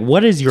 Like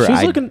what is your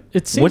She's looking-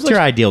 it seems what's like-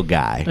 your ideal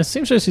guy? It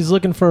seems like she's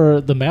looking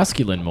for the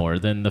masculine more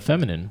than the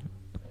feminine.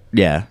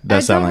 Yeah, I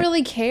that sound don't like.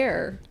 really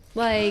care.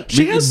 Like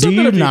She has Do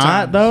something you a few not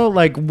times. though?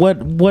 Like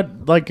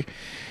what like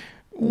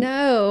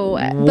no,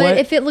 What- but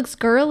if it looks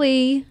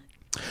girly,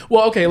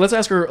 Well, okay, let's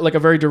ask her like a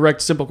very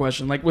direct, simple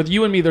question. Like with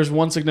you and me, there's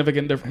one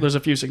significant difference. There's a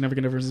few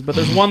significant differences, but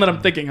there's one that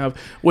I'm thinking of,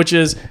 which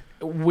is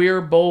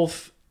we're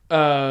both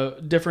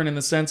different in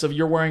the sense of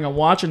you're wearing a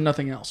watch and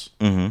nothing else,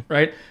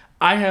 right?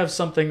 I have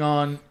something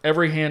on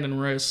every hand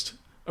and wrist,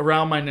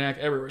 around my neck,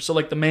 everywhere. So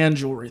like the man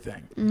jewelry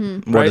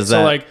thing, what right? does So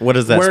that like, what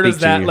does that where speak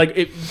does that to you? like?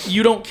 If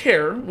you don't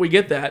care, we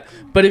get that,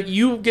 but if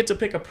you get to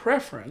pick a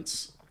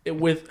preference.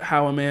 with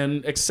how a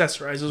man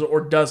accessorizes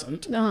or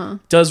doesn't.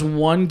 Does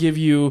one give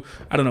you,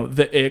 I don't know,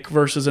 the ick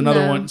versus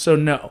another one? So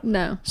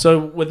no. So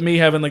with me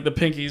having like the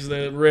pinkies,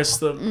 the wrists,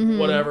 the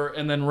whatever,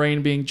 and then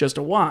Rain being just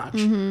a watch,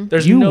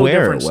 there's no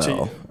difference to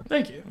you.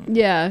 Thank you.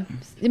 Yeah.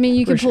 I mean,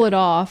 you can pull it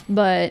off,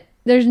 but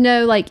there's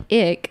no like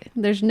ick.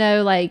 There's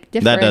no like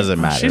difference. That doesn't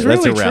matter. She's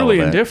really truly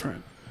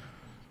indifferent.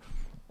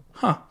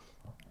 Huh.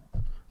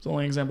 It's the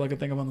only example I could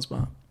think of on the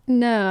spot.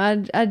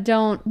 No, I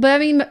don't. But I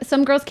mean,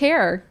 some girls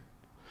care.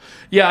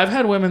 Yeah, I've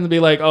had women be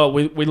like, "Oh,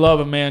 we love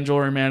a man,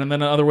 jewelry man," and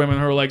then other women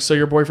who are like, "So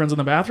your boyfriend's in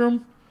the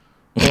bathroom?"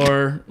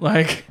 Or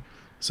like,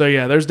 so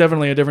yeah, there's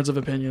definitely a difference of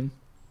opinion.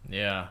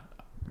 Yeah.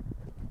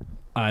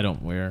 I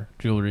don't wear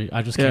jewelry.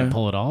 I just can't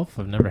pull it off.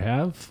 I've never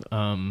have.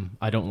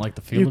 I don't like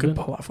the feel of it. You could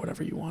pull off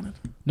whatever you wanted.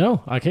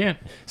 No, I can't.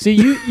 See,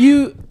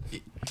 you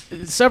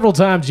several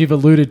times you've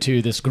alluded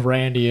to this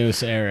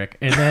grandiose Eric,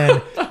 and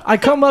then I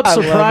come up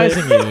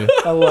surprising you.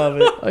 I love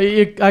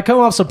it. I come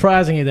off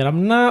surprising you that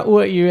I'm not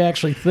what you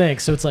actually think.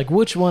 So it's like,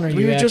 which one are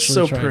you You're actually just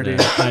so trying pretty.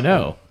 I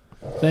know.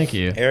 Thank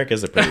you. Eric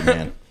is a pretty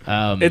man.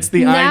 It's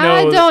the now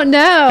I know. I don't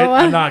know.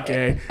 I'm not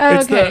gay. Oh,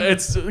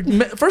 It's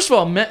first of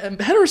all,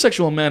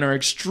 heterosexual men are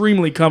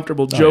extremely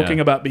comfortable joking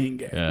about being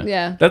gay.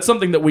 Yeah. That's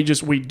something that we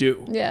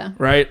do. Yeah.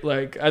 Right?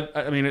 Like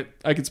I mean,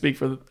 I can speak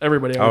for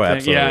everybody. I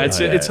would think.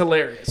 Absolutely. Yeah, it's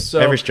hilarious. So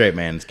Every straight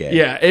man's gay.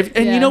 yeah,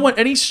 you know what?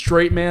 Any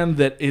straight man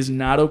that is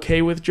not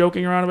okay with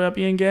joking around about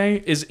being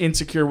gay is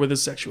insecure with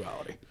his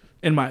sexuality,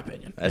 in my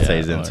opinion. I'd say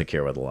he's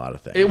insecure with a lot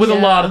of things. A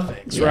lot of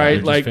things, right?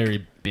 Just Like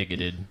very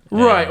bigoted.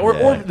 right,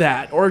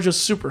 or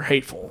just super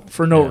hateful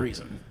for no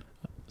reason.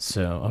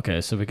 So okay,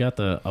 so we got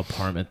the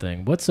apartment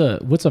thing. What's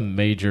a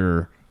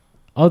major,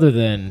 other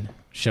than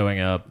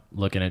showing up,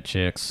 looking at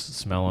chicks,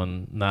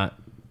 smelling not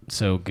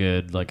so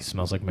good, like it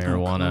smells like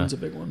marijuana. Cologne's a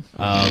big one.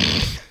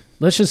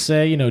 Let's just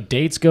say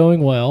date's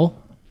going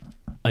well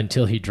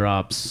until he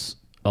drops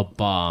a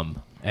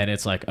bomb, and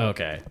it's like,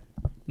 okay,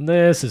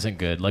 this isn't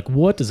good. Like,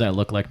 what does that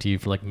look like to you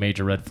for like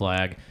major red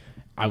flag?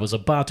 I was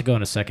about to go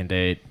on a second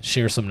date,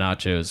 share some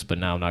nachos, but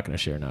now I'm not going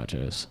to share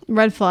nachos.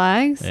 Red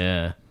flags?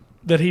 Yeah.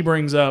 That he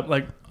brings up,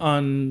 like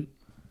on.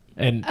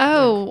 And I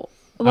don't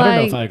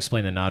know if I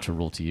explained the nacho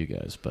rule to you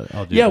guys, but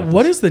I'll do. Yeah,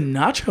 what is the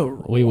nacho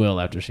rule? We will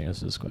after she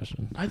answers this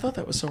question. I thought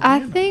that was so. I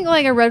random. think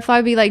like a red flag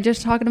would be like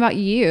just talking about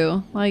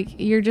you, like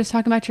you're just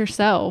talking about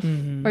yourself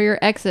or your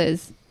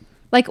exes.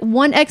 Like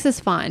one ex is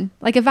fine.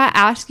 Like if I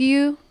ask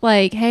you,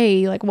 like,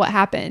 hey, like what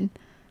happened?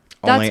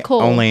 That's cool.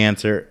 Only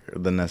answer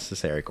the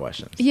necessary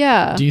questions.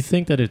 Yeah. Do you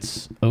think that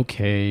it's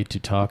okay to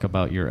talk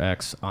about your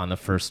ex on the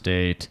first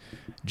date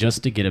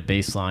just to get a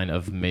baseline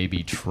of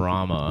maybe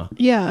trauma?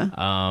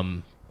 Yeah.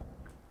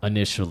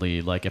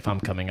 Initially, like if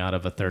I'm coming out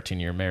of a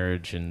 13-year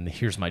marriage and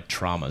here's my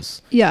traumas.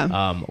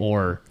 Yeah.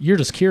 Or you're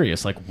just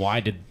curious, like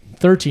why did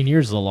 13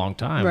 years is a long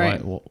time? Right.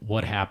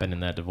 What happened in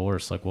that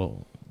divorce? Like,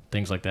 well,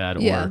 things like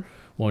that. Yeah. Or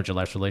what was your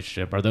last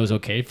relationship? Are those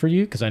okay for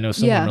you? Because I know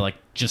some women are like,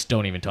 just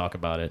don't even talk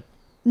about it.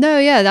 No,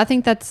 yeah, I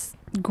think that's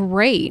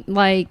great.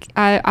 Like,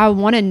 I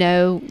want to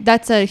know.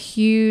 That's a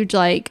huge,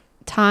 like,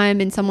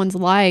 time in someone's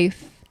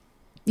life,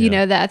 you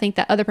know, that I think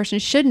that other person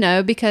should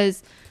know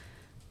because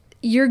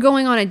you're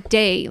going on a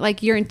date.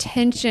 Like, your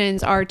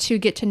intentions are to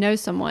get to know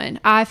someone,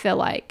 I feel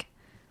like.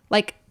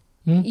 Like,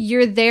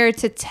 you're there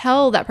to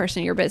tell that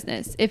person your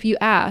business if you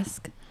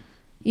ask.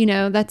 You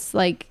know, that's,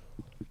 like,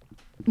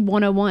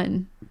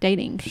 101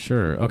 dating.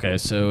 Sure. Okay,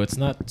 so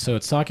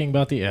it's talking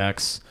about the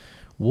ex.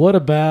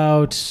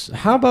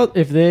 How about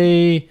if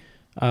they,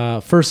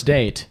 first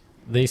date,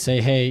 they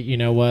say, hey, you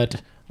know what?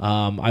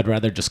 I'd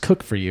rather just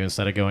cook for you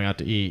instead of going out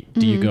to eat.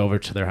 Do you go over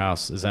to their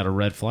house? Is that a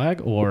red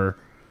flag? Or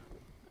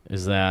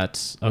is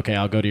that, okay,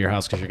 I'll go to your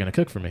house because you're going to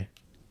cook for me?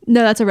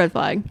 No, that's a red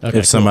flag. Okay,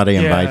 if somebody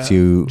invites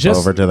you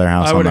over to their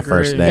house I on would the agree.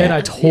 first date. And I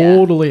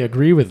totally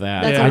agree with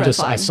that. That's a red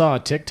flag. I saw a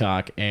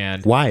TikTok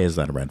and Why is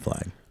that a red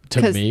flag?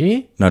 to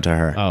me? No, to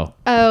her.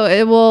 Oh,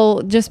 it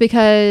will just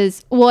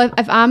because, well,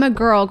 if I'm a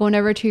girl going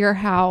over to your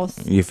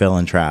house. You feel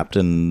entrapped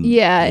and...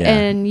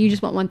 and you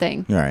just want one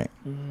thing. All right.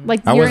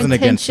 Like I your wasn't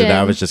against it.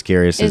 I was just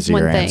curious as is to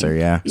your one thing. answer,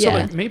 yeah. So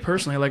like me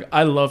personally, like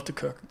I love to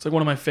cook. It's like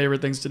one of my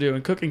favorite things to do,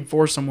 and cooking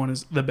for someone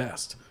is the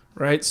best,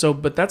 right? So,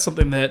 but that's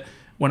something that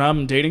when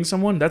I'm dating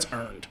someone, that's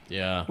earned.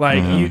 Yeah.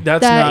 Like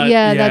that's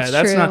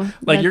true. not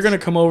like you're gonna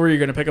come over, you're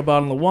gonna pick a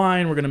bottle of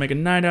wine, we're gonna make a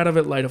night out of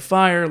it, light a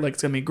fire, like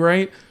it's gonna be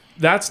great.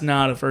 That's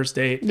not a first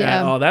date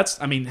at all. That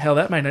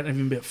might not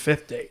even be a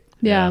fifth date.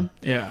 Yeah.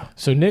 Yeah.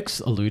 So Nick's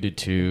alluded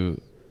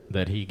to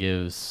that he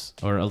gives,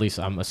 or at least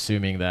I'm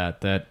assuming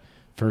that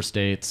first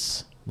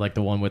dates, like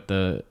the one with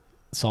the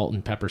salt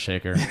and pepper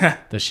shaker,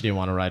 that she didn't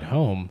want to ride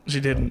home.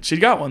 She didn't. She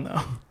got one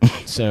though.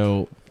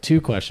 So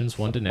 2 questions,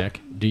 one to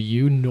Nick. Do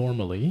you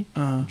normally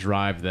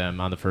drive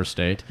them on the first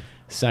date?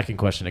 Second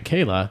question to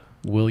Kayla,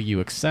 will you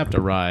accept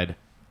a ride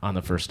on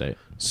the first date?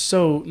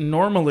 So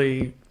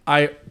normally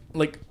I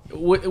like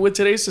with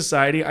today's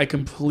society, I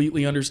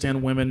completely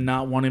understand women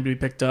not wanting to be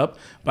picked up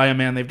by a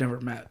man they've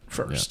never met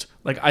first. Yeah.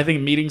 Like I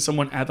think meeting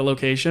someone at the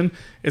location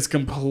is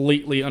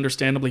completely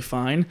understandably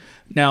fine.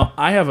 Now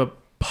I have a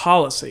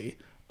policy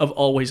of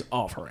always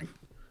offering.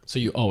 So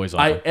you always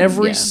offer.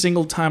 Every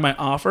single time I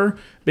offer,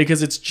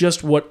 because it's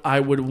just what I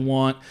would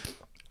want.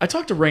 I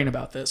talked to Rain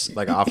about this.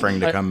 Like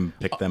offering to come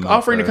pick them up.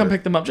 Offering to come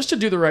pick them up just to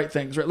do the right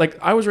things, right? Like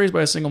I was raised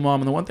by a single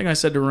mom, and the one thing I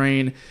said to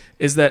Rain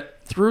is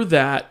that through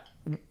that,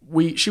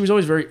 she was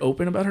always very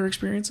open about her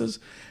experiences.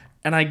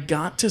 And I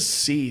got to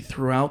see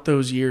throughout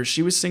those years,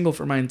 she was single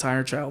for my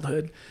entire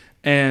childhood.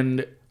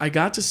 And I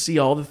got to see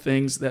all the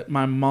things that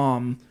my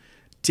mom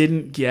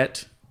didn't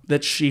get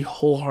that she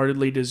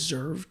wholeheartedly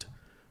deserved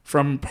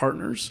from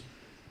partners.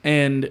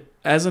 And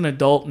as an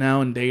adult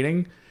now and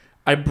dating,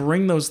 I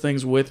bring those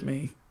things with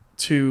me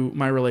to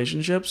my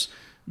relationships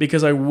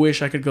because I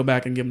wish I could go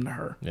back and give them to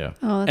her. Yeah.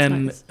 Oh, that's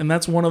nice. And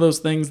that's one of those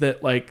things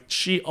that like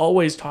she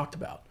always talked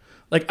about.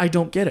 Like, I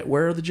don't get it.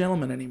 Where are the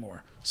gentlemen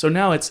anymore? So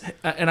now it's,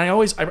 and I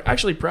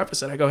actually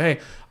preface it. I go, hey,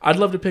 I'd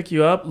love to pick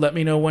you up. Let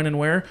me know when and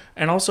where.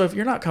 And also, if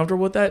you're not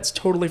comfortable with that, it's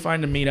totally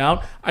fine to meet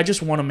out. I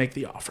just want to make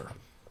the offer.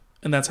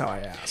 And that's how I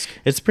ask.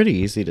 It's pretty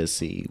easy to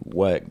see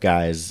what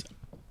guys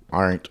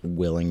aren't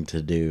willing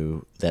to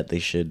do that they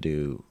should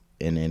do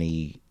in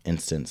any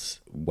instance,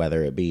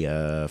 whether it be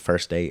a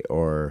first date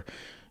or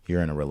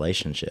you're in a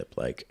relationship.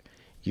 Like,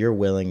 you're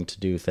willing to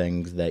do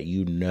things that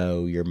you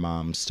know your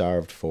mom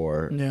starved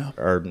for,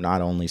 or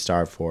not only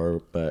starved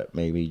for, but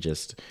maybe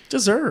just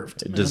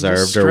deserved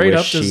or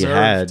wish she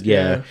had.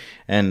 Yeah.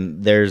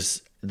 And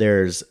there's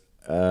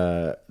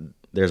a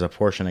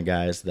portion of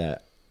guys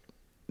that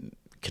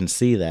can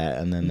see that,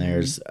 and then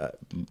there's a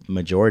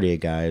majority of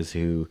guys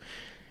who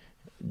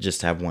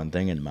just have one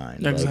thing in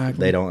mind. Exactly. Like,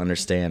 they don't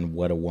understand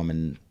what a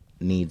woman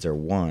needs or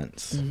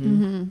wants.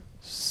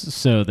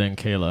 So then,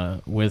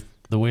 Kayla, with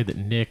the way that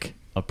Nick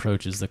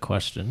approaches the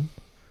question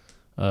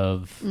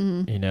of,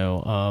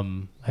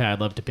 hey, I'd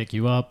love to pick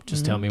you up.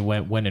 Just tell me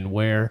when and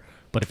where.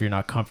 But if you're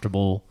not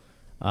comfortable,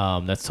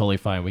 that's totally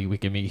fine. We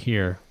can meet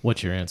here.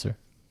 What's your answer?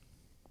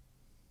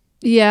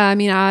 Yeah, I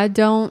mean, I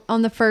don't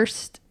on the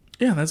first.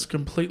 Yeah, that's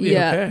completely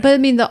okay. But I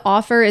mean, the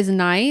offer is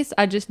nice.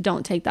 I just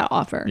don't take that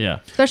offer. Yeah.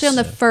 Especially on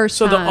the first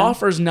time. So the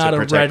offer's not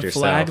a red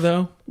flag,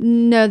 though?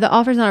 No, the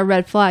offer's not a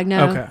red flag.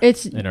 No. Okay.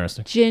 It's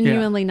interesting.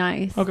 Genuinely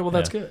nice. Okay, well,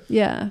 that's good.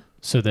 Yeah.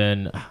 So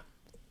then...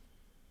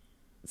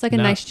 It's like a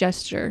nice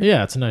gesture.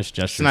 Yeah, it's a nice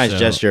gesture. It's a nice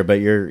gesture,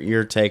 but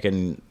you're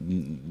taking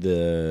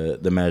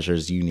the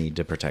measures you need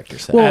to protect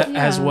yourself. Well,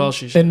 as well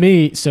she should.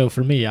 And so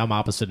for me, I'm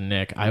opposite of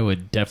Nick. I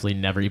would definitely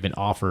never even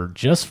offer,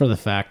 just for the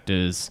fact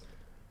is,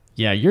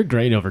 yeah, you're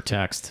great over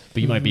text,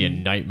 but you might be a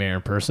nightmare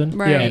in person.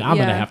 Right. And I'm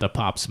going to have to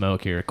pop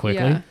smoke here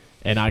quickly,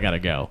 and I got to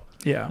go.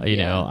 Yeah. You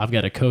know, I've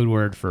got a code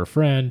word for a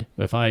friend.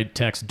 If I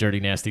text dirty,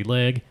 nasty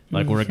leg,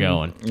 like we're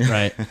going,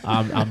 right?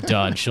 I'm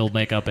done. She'll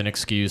make up an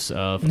excuse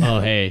of, oh,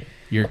 hey,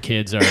 your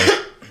kids are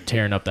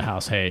tearing up the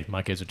house. Hey,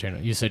 my kids are tearing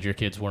up. You said your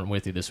kids weren't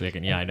with you this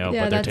weekend. Yeah, I know,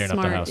 but they're tearing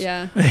up the house.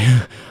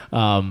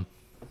 Yeah.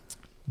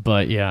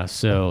 But yeah,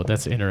 so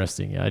that's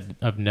interesting.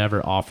 I've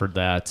never offered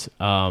that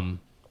on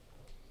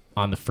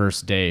the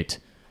first date.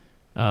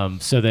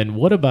 So then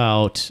what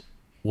about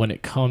when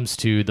it comes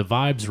to the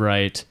vibes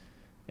right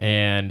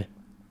and,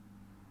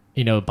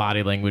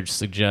 body language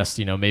suggests,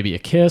 maybe a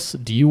kiss.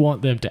 Do you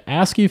want them to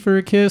ask you for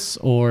a kiss,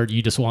 or do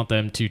you just want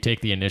them to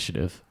take the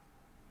initiative?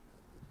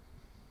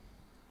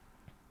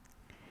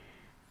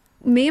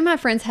 Me and my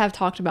friends have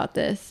talked about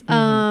this.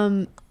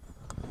 I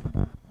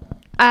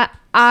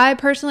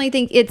personally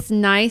think it's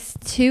nice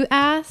to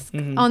ask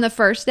on the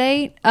first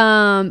date,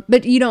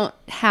 but you don't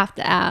have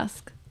to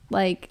ask.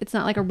 Like, it's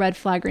not like a red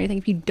flag or anything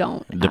if you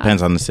don't. It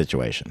depends on the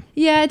situation.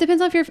 Yeah, it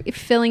depends on if you're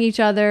feeling each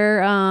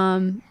other.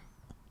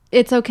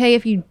 It's okay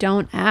if you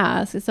don't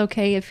ask. It's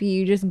okay if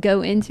you just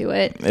go into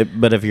it.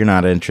 But if you're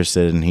not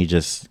interested and he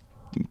just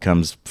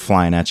comes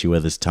flying at you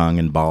with his tongue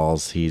and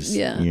balls,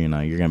 you're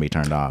gonna be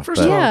turned off.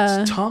 First of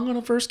all, it's tongue on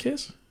a first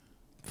kiss?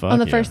 Fuck on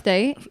the first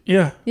date?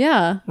 Yeah.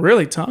 Yeah.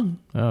 Really, tongue?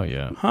 Oh,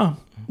 yeah. Huh.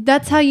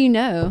 That's how you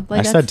know. Like,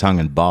 I said tongue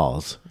and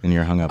balls, and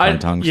you're hung up on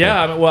tongue.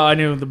 Yeah, well, I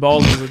knew the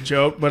balls was a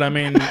joke, but I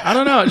mean, I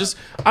don't know.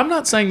 I'm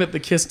not saying that the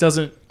kiss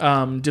doesn't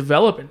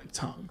develop into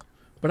tongue,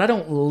 but I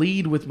don't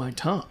lead with my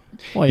tongue.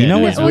 Well, you know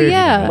what's weird?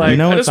 Yeah. Like, you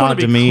know I what's just want odd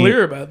to to be me?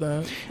 clear about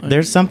that.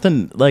 There's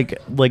something like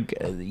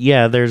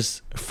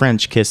there's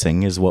French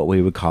kissing is what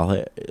we would call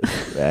it,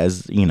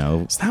 as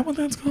Is that what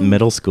that's called?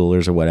 middle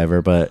schoolers or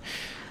whatever. But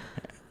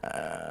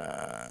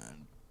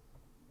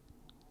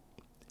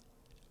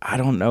I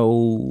don't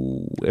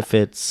know if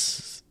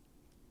it's.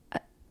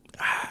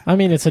 I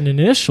mean, it's an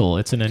initial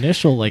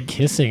like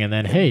kissing, and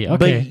then hey,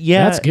 okay,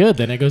 that's good.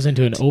 Then it goes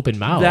into an open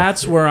mouth.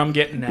 That's where I'm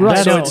getting at. Right.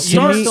 So No, it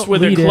starts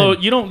with a close.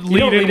 You don't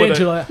lead in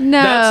with a.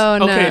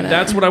 No.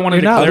 That's what I wanted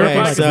to You're not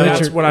clarify. like That's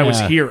Richard- what I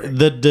was yeah. hearing.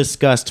 The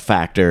disgust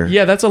factor.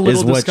 Yeah, that's a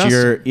little is what disgusting.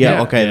 you're.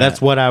 Yeah. Okay, Yeah.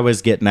 that's what I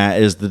was getting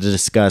at. Is the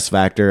disgust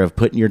factor of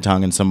putting your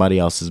tongue in somebody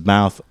else's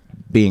mouth,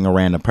 being a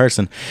random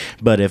person.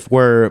 But if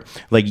we're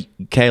like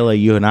Kayla,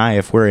 you and I,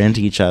 if we're into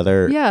each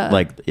other,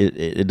 like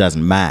it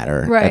doesn't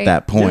matter at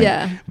that point.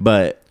 Yeah.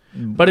 But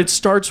But it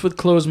starts with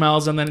closed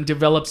mouths and then it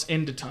develops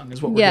into tongue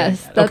is what we're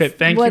Yes, getting at. Okay, that's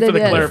thank you what for the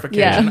it is.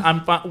 clarification. Yeah.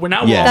 I'm fine. We're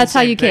now Yeah. all on That's the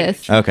how same you page.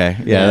 kiss. Okay.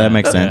 Yeah, that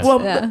makes sense.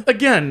 Well, Yeah.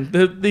 again,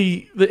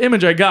 the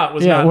image I got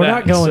was Yeah, not we're that,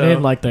 not going so.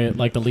 in like the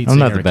lead I'm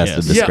singer not the best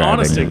Kiss. at Yeah, describing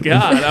honest to it.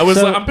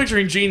 God, I'm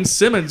picturing Gene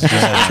Simmons. Just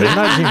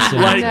Not Gene Simmons.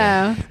 like,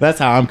 No. That's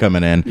how I'm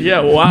coming in. yeah,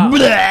 wow,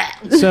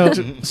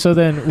 So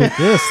then with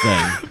this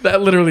thing,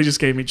 that literally just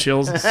gave me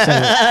chills.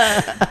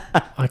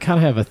 I kind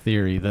of have a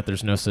theory that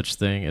there's no such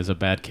thing as a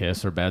bad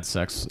kiss or bad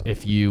sex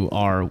if you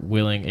are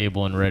willing,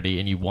 able, and ready,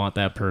 and you want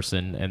that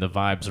person and the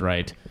vibe's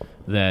right.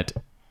 That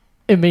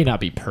it may not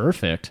be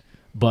perfect,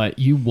 but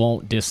you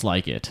won't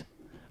dislike it.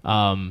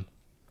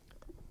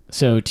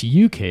 So to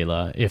you,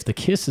 Kayla, if the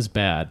kiss is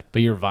bad,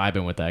 but you're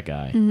vibing with that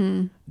guy,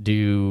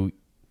 do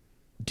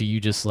you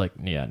just like,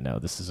 yeah, no,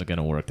 this isn't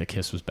gonna work. The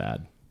kiss was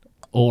bad,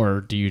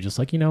 or do you just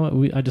like, you know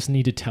what? I just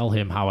need to tell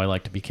him how I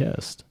like to be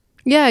kissed.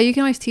 Yeah, you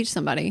can always teach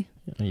somebody.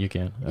 You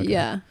can. Okay.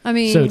 Yeah. I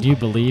mean, So do you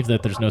believe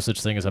that there's no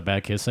such thing as a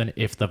bad kiss then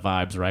if the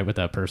vibe's right with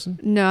that person?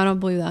 no, I don't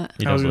believe that.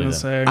 You I was don't gonna believe that?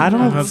 say, I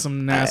don't- I've had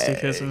some nasty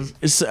kisses.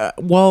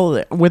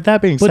 Well, with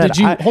that being But said, did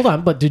you hold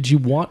on, but did you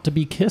want to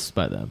be kissed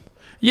by them?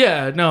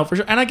 Yeah, no, for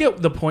sure. And I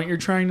get the point you're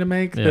trying to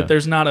make Yeah. that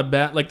there's not a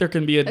bad, like there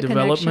can be a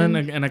development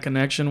connection. and a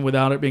connection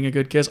without it being a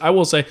good kiss. I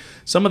will say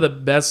some of the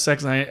best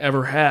sex I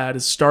ever had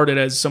has started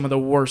as some of the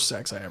worst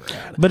sex I ever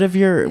had. But if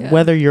you're Yeah.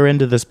 whether you're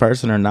into this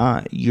person or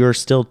not, you're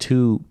still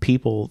two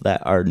people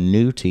that are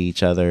new to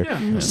each other.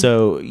 Yeah.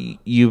 So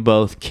you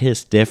both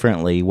kiss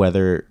differently.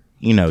 Whether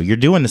you're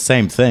doing the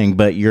same thing,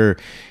 but you're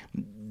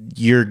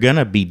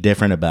gonna be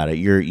different about it.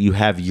 You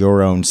have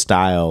your own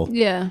style.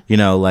 Yeah.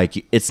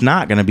 Like it's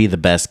not gonna be the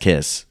best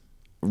kiss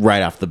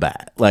right off the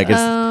bat. Like it's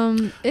It I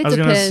was depends.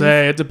 gonna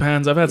say it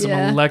depends. I've had some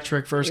Yeah.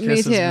 electric first Me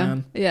kisses, too.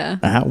 man. Yeah.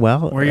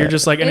 Where you're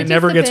just like, and It it just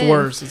never gets depends.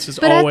 worse. It's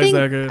just But always I that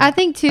think, good. I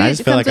think too. I it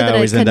just feel comes like I with a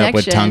always end up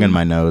with tongue in connection.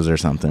 my nose or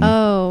something.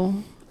 Oh.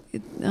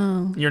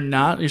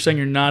 You're saying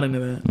you're not into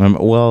that.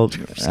 Well,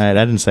 I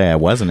didn't say I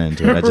wasn't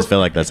into it. I just feel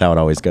like that's how it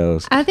always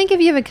goes. I think if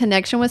you have a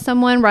connection with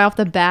someone right off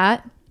the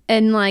bat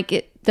and like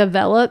it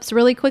develops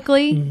really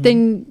quickly,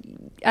 then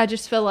I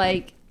just feel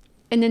like,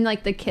 and then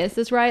like the kiss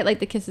is right, like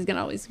the kiss is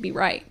gonna always be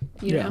right.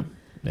 You know?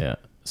 Yeah.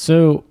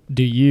 So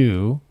do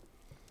you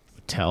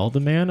tell the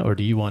man, or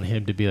do you want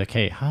him to be like,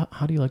 hey, how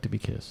do you like to be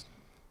kissed?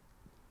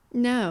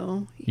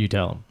 No. You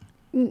tell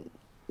him.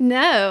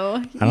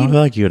 No. I don't feel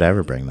like you would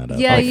ever bring that up.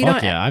 Yeah, Like, you Fuck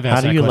don't. yeah, I've how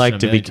asked do that you question like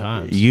to many be?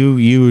 times.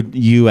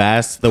 You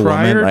ask the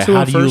Prior woman like, to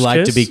how a do you first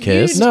like to be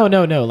kiss? kissed?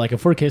 No. Like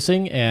if we're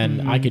kissing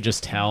and I could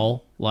just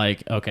tell,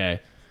 like, okay,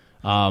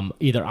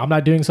 either I'm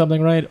not doing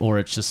something right or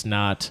it's just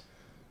not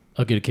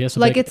a good kiss.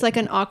 Like it's like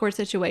an awkward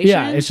situation.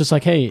 yeah, it's just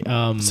like, hey,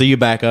 So you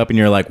back up and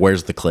you're like,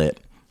 where's the clit?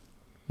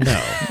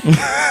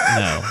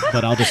 no,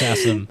 but I'll just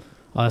ask them.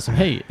 I'll ask them,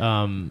 hey,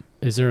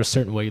 is there a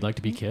certain way you'd like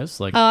to be kissed?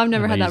 Like, Oh, I've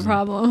never am I had that using-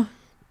 problem.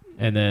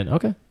 And then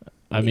okay.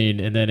 I mean,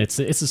 and then it's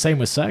the same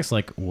with sex.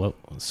 Like, what?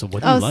 So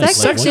what do you Oh, like?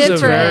 sex Like, Sex is what-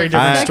 is a very different.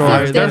 different Sex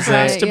story. is There has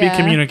different, to be yeah.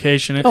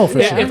 communication. Oh, for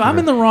if, sure. if I'm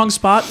in the wrong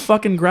spot,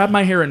 fucking grab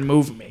my hair and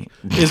move me.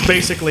 Is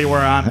basically where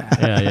I'm at.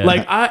 Yeah.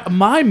 Like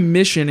my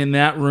mission in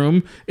that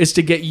room is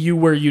to get you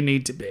where you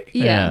need to be.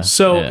 Yeah.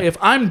 So Yeah. if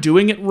I'm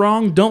doing it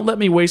wrong, don't let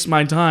me waste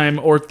my time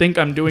or think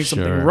I'm doing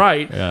something Sure.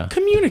 right. Yeah.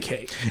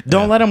 Communicate.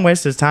 Don't let him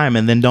waste his time,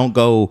 and then don't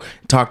go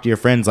talk to your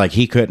friends like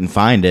he couldn't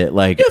find it.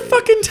 Like, Yeah,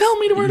 fucking tell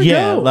me where to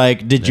yeah, go.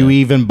 like, did you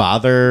even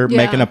bother Yeah.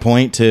 making a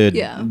point to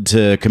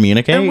Yeah.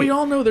 communicate? And we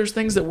all know there's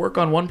things that work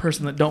on one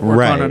person that don't work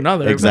Right, on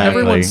another. But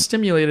exactly. everyone's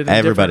stimulated in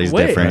Everybody's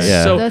different ways. different,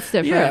 yeah. So, That's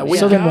different, Yeah, we yeah.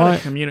 So then gotta why-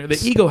 communicate.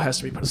 The ego has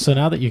to be put. So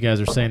now that you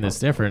guys are saying this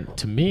different,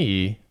 to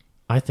me,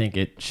 I think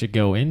it should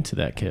go into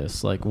that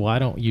kiss. Like, why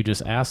don't you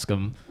just ask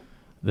them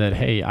that,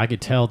 hey, I could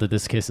tell that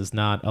this kiss is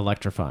not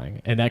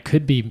electrifying, and that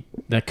could be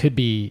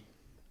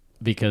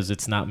because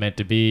it's not meant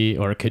to be,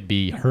 or it could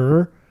be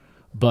her.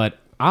 But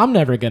I'm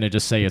never gonna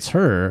just say it's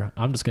her.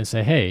 I'm just gonna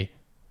say, hey,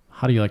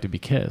 how do you like to be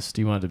kissed?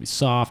 Do you want it to be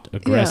soft,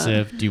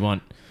 aggressive? Do you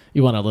want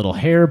a little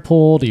hair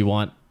pull? Do you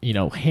want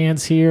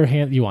hands here?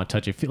 You want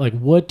touchy feet? Like,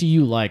 what do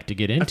you like to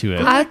get into it?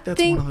 I That's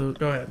think. one of those.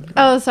 Go ahead.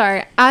 Oh,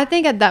 sorry. I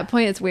think at that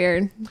point it's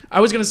weird. I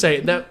was going to say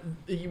that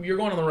you're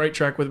going on the right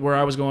track with where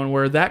I was going,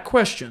 where that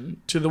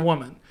question to the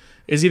woman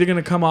is either going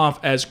to come off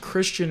as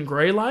Christian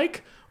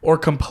Grey-like or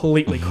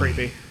completely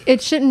creepy.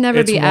 It shouldn't never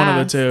It's be one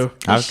asked. of the two.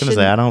 I was gonna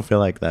say I don't feel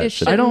like that. it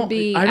should- I shouldn't don't.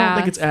 be I don't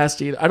think it's asked.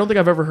 asked either. I don't think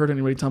I've ever heard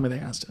anybody tell me they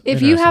asked it. If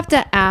you have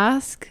to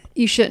ask,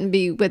 you shouldn't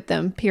be with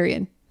them.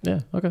 Period. Yeah.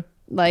 Okay.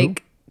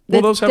 Like.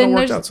 Well, those haven't then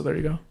worked there's- out, so there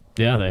you go.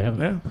 Yeah, they have.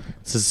 Yeah.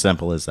 It's as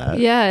simple as that.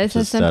 Yeah, it's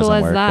as Just simple doesn't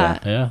as work,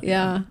 that. Yeah.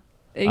 Yeah.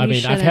 I You mean,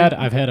 shouldn't.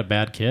 I've had a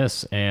bad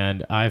kiss,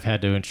 and I've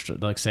had to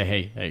say,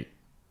 hey,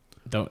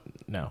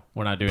 no,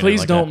 we're not doing. it Please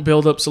like don't that.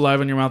 build up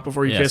saliva in your mouth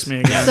before you Yes. kiss me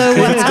again. So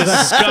what, It's hap- so what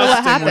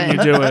disgusting when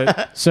happened? you do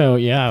it. So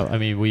yeah, I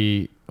mean,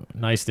 we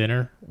nice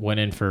dinner, went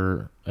in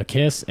for a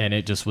kiss, and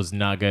it just was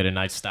not good, and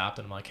I stopped,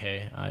 and I'm like,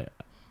 hey, I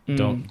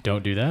don't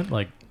do that.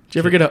 Like, Do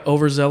you ever get an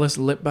overzealous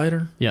lip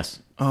biter? yes.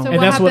 Oh, So And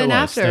what that's what it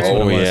happened was. after? That's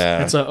what it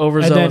was. it's an And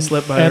overzealous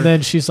lip biter.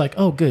 then she's like,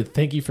 oh, good,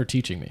 thank you for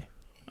teaching me.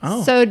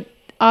 oh. So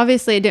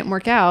obviously it didn't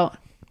work out.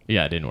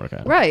 Yeah, it didn't work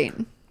out. Right.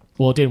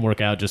 Well, it didn't work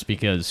out just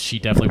because she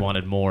definitely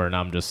wanted more, and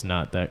I'm just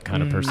not that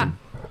kind of person.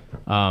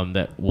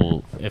 That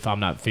will, if I'm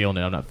not feeling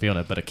it, I'm not feeling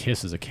it. But a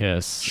kiss is a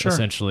kiss. Sure.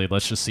 Essentially,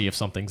 let's just see if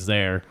something's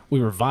there. We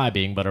were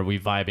vibing, but are we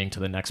vibing to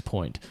the next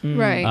point?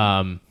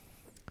 Right.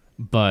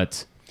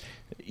 But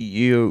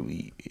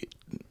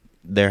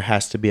there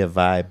has to be a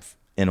vibe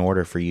in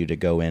order for you to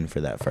go in for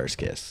that first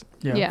kiss.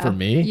 Yeah. for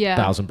me, Yeah.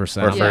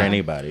 1000%. Or for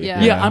anybody.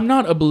 Yeah. Yeah, I'm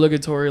not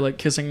obligatory like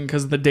kissing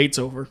because the date's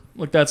over.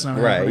 Like that's not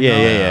Right. happening.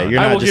 Yeah. You're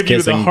I not will just give you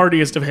kissing. the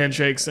heartiest of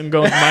handshakes and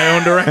go in my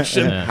own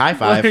direction. High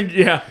five. Like,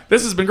 yeah,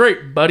 this has been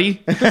great, buddy.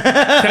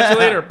 Catch you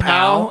later,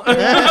 pal.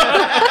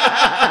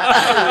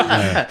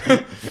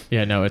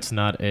 Yeah, no, it's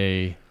not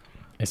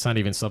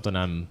even something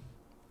I'm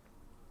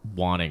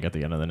wanting at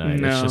the end of the night.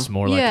 No. It's just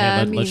more like, Yeah,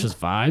 hey, I mean- let's just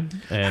vibe.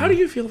 And How do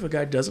you feel if a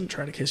guy doesn't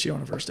try to kiss you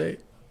on a first date?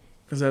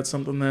 Is that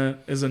something that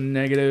is a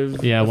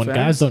negative? Yeah, when effect?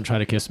 guys don't try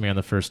to kiss me on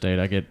the first date,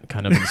 I get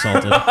kind of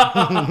insulted.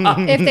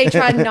 If they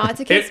tried not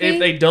to kiss If me.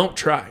 they don't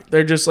try,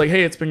 they're just like,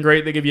 "Hey, it's been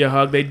great." They give you a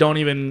hug. They don't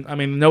even. I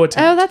mean, no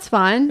attempt. Oh, that's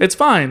fine. It's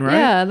fine, right?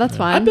 Yeah, that's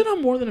fine. I've been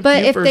on more than a but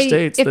few if first they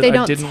dates if that they I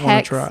don't didn't want to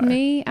text try.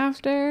 me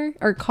after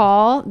or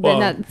call, then Well,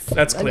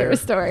 that's clear. another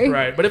story.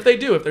 Right, but if they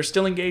do, if they're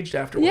still engaged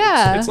afterwards,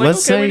 Yeah. it's like,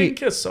 Let's okay, we say- didn't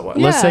kiss, so what?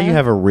 Yeah. Let's say you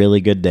have a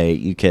really good date.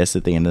 You kiss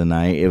at the end of the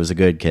night. It was a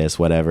good kiss,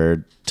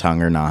 whatever,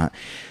 tongue or not.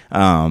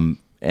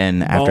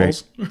 And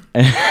Balls.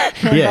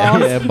 after,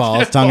 yeah,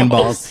 balls, tongue and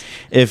balls.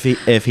 If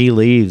he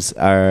leaves,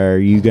 are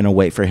you gonna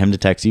wait for him to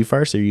text you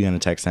first, or are you gonna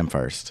text him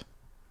first?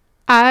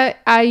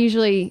 I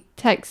usually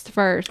text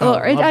first. Oh,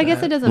 Or love I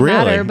guess that. it doesn't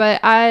Really? matter, but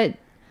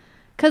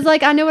because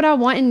like I know what I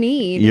want and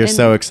need. You're and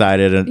so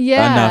excited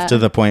Yeah. enough to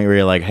the point where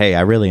you're like, "Hey,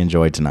 I really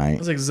enjoyed tonight."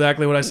 That's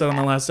exactly what I said on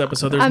the last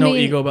episode. There's I no mean,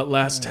 ego about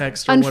last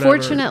text or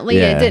Unfortunately,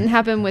 Yeah. it didn't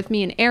happen with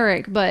me and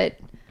Eric, but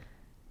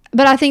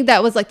I think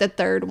that was like the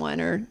third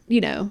one, or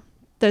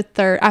the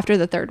third after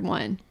the third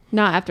one,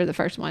 not after the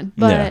first one.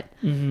 But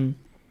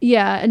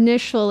yeah,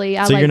 initially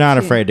I. So you're like not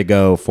to- afraid to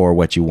go for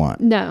what you want.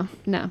 No.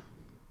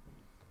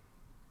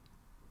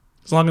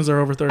 As long as they're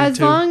over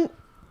 32.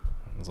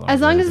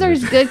 As long as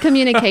there's good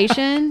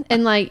communication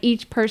and like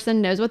each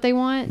person knows what they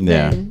want,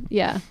 then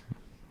yeah.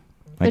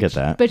 I get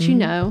that. But you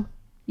know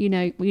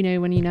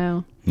when you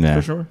know. Yeah.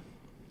 For sure.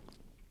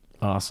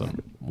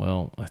 Awesome.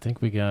 Well, I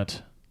think we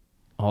got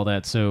all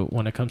that. So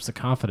when it comes to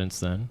confidence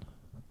then,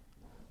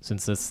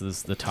 since this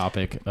is the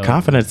topic of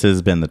Confidence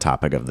has been the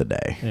topic of the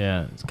day.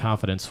 Yeah, it's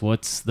confidence.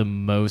 What's the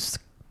most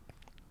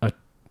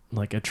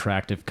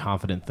attractive,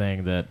 confident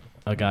thing that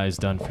a guy's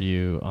done for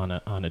you on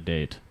a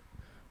date?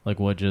 Like,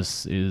 what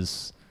just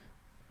is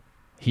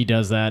he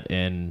does that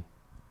and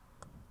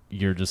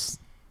you're just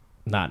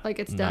not Like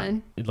it's not-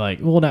 done? Like,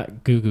 well,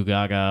 not goo goo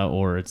gaga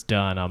or it's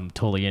done. I'm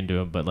totally into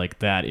him, but like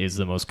that is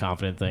the most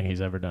confident thing he's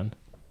ever done.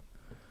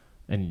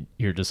 And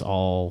you're just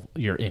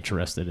you're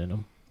interested in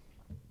him.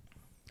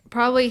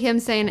 Probably him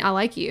saying I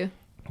like you,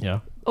 Yeah.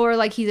 or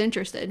like he's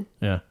interested,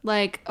 Yeah.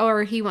 like,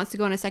 or he wants to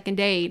go on a second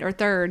date or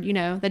third, the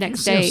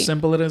next See how date,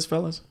 simple it is,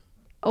 fellas.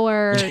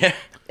 or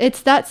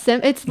it's that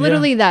it's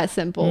literally that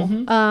simple.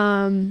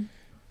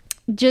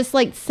 Just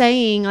like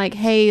saying like,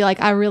 hey,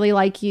 like I really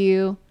like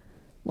you,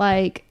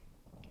 like,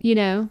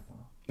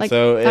 like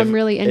So I'm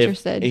really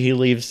interested. If he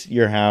leaves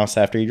your house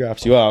after he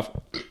drops you off,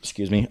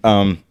 excuse me,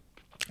 and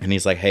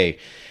he's like, "Hey,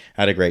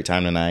 I had a great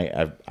time tonight.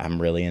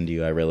 I'm really into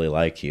you. I really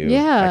like you.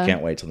 Yeah. I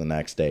can't wait till the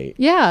next date."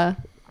 Yeah,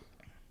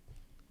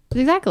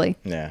 exactly.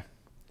 Yeah.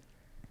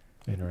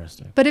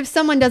 Interesting. But if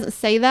someone doesn't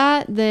say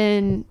that,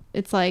 then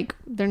it's like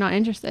they're not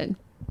interested.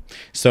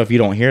 So if you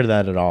don't hear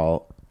that at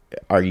all,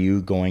 are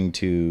you going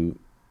to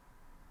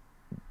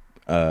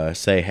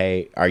say,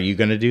 "Hey," are you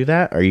going to do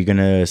that? Are you going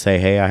to say,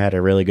 "Hey, I had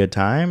a really good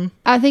time"?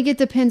 I think it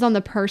depends on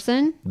the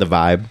person. The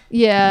vibe,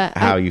 Yeah.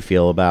 how you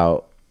feel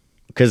about,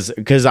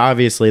 because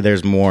obviously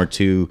there's more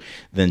to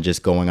than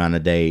just going on a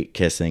date,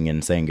 kissing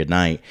and saying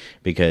goodnight,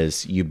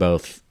 because you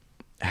both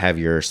have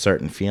your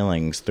certain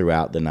feelings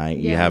throughout the night.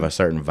 You Yeah. have a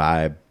certain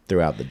vibe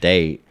throughout the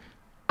date.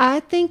 I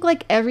think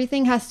like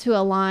everything has to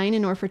align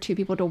in order for two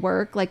people to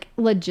work. Like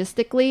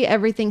logistically,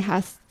 everything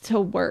has to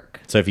work.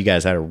 So if you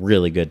guys had a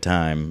really good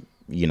time,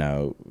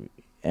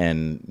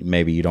 and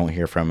maybe you don't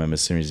hear from him as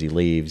soon as he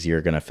leaves,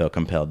 you're going to feel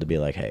compelled to be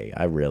like, "Hey,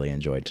 I really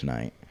enjoyed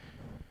tonight."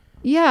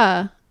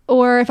 Yeah.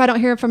 Or if I don't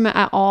hear from it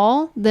at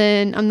all,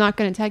 then I'm not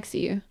going to text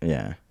you.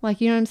 Yeah. Like,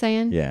 you know what I'm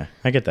saying? Yeah.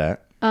 I get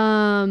that.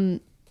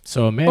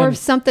 So a man Or if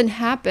something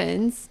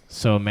happens.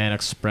 So a man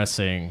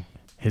expressing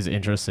his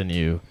interest in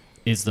you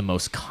is the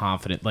most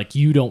confident. Like,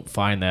 you don't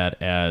find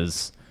that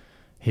as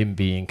him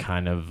being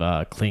kind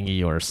of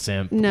clingy or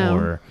simp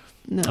No.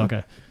 No.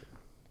 Okay.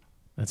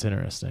 That's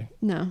interesting.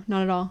 No,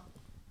 not at all.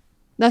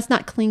 That's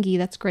not clingy.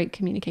 That's great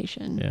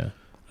communication. Yeah.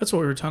 That's what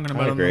we were talking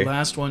about on agree. the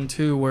last one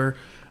too, where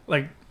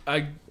like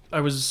I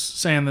was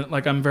saying that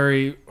like I'm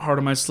very hard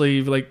on my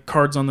sleeve, like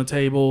cards on the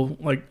table,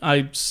 like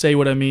I say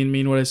what I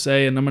mean what I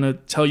say, and I'm gonna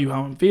tell you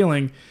how I'm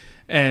feeling.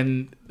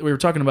 And we were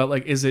talking about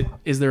like, is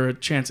there a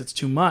chance it's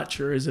too much,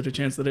 or is it a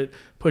chance that it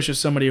pushes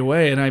somebody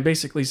away? And I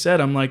basically said,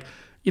 I'm like,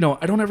 I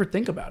don't ever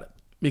think about it,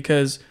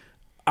 because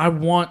I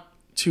want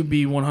to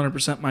be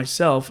 100%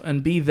 myself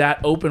and be that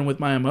open with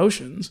my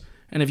emotions.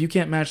 And if you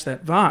can't match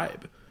that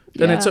vibe,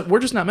 then we're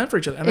just not meant for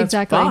each other. And that's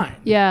fine.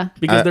 Yeah.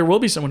 Because there will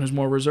be someone who's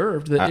more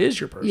reserved that is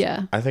your person.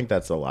 Yeah. I think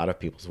that's a lot of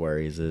people's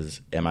worries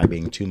is, am I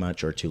being too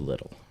much or too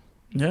little?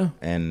 Yeah.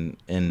 And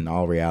in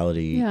all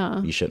reality,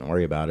 you shouldn't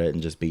worry about it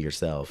and just be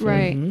yourself.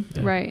 Right.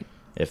 Mm-hmm. Right.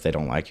 If they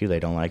don't like you, they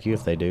don't like you.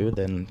 If they do,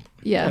 then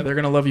they're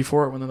going to love you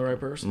for it when they're the right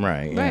person.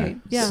 Right. Right.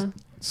 Yeah.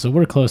 So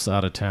we're close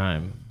out of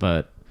time,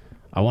 but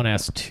I want to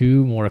ask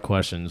 2 more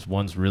questions.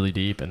 One's really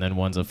deep, and then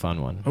one's a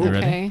fun one. You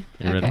ready?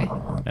 You ready?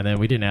 And then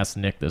we didn't ask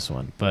Nick this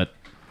one, but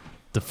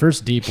the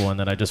first deep one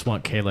that I just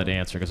want Kayla to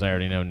answer because I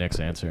already know Nick's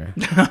answer,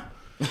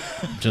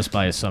 just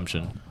by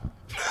assumption.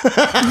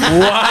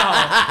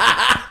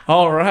 Wow.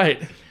 All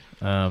right.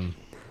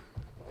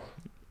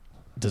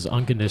 Does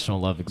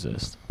unconditional love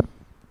exist?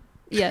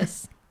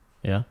 Yes.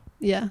 Yeah?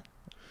 Yeah.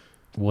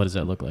 What does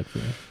that look like for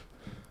you?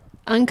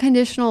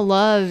 Unconditional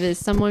love is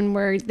someone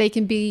where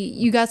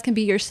you guys can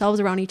be yourselves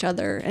around each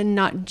other and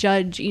not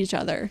judge each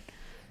other.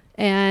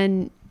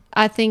 And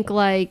I think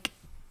like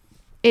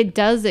it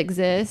does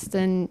exist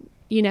and,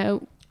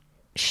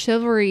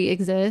 chivalry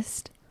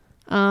exists.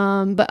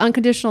 But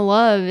unconditional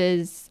love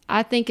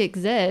I think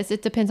exists.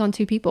 It depends on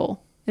 2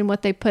 people and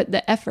what they put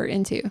the effort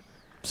into.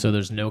 So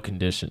there's no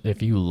condition.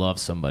 If you love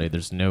somebody,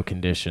 there's no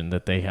condition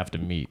that they have to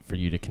meet for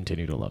you to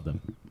continue to love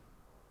them.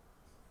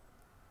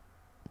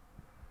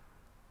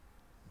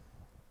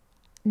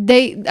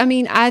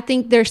 I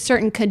think there's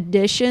certain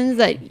conditions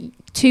that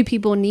 2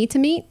 people need to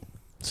meet.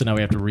 So now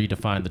we have to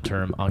redefine the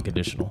term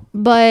unconditional.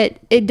 But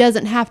it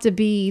doesn't have to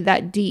be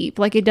that deep.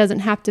 Like, it doesn't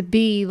have to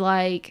be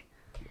like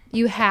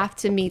you have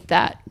to meet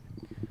that.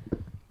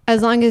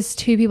 As long as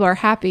 2 people are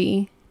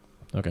happy.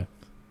 Okay.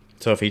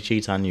 So if he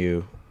cheats on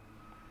you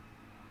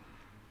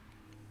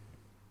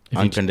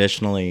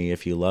unconditionally,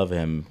 if you love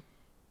him,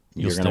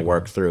 you're going to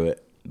work through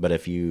it. But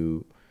if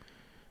you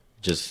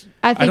just...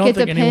 I don't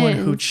think anyone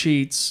who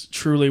cheats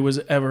truly was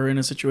ever in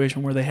a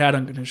situation where they had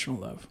unconditional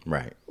love.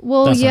 Right.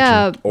 Well,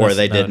 Or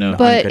they didn't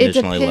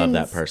unconditionally love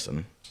that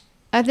person.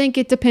 I think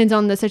it depends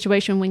on the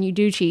situation when you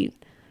do cheat.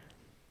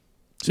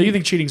 So you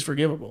think cheating's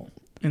forgivable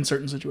in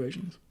certain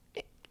situations?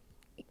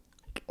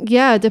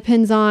 Yeah, it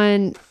depends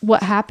on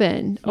what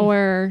happened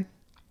or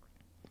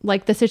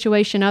like the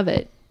situation of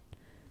it.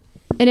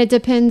 And it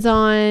depends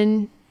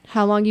on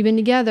how long you've been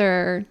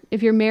together,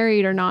 if you're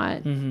married or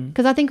not.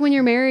 Because I think when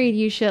you're married,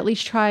 you should at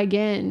least try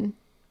again.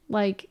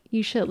 Like,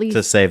 you should at least...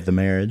 To save the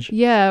marriage.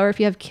 Yeah, or if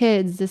you have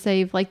kids, to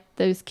save, like,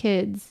 those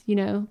kids,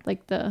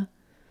 like the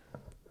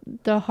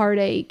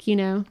heartache,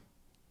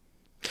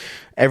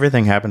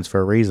 Everything happens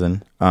for a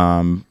reason.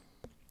 I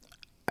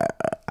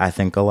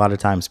think a lot of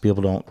times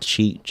people don't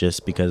cheat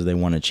just because they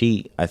want to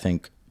cheat. I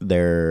think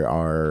there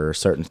are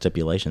certain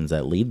stipulations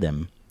that lead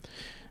them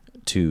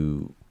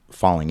to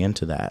falling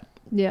into that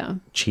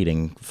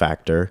cheating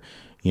factor.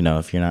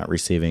 If you're not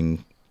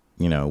receiving,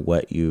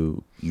 what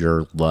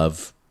your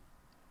love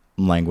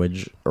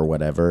language or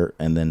whatever,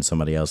 and then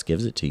somebody else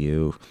gives it to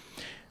you,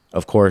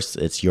 of course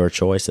it's your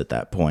choice at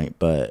that point.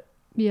 But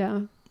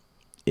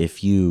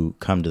if you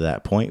come to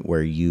that point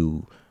where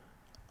you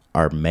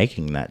are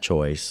making that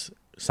choice,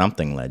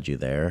 something led you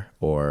there,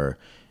 or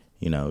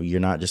you're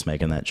not just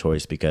making that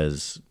choice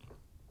because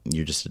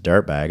you're just a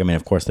dirtbag. I mean,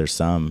 of course there's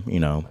some,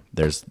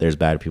 there's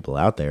bad people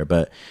out there,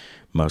 but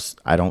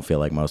I don't feel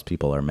like most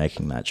people are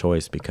making that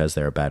choice because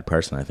they're a bad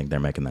person. I think they're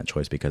making that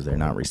choice because they're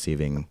not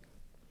receiving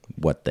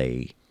what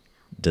they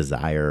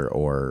desire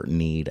or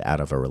need out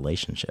of a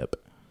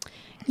relationship.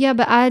 Yeah,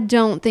 but I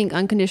don't think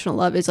unconditional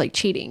love is like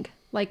cheating.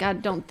 Like, I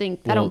don't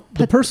think...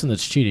 the person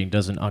that's cheating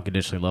doesn't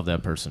unconditionally love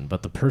that person,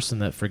 but the person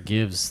that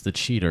forgives the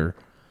cheater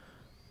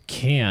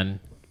can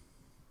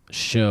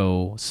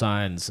show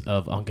signs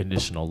of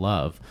unconditional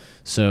love.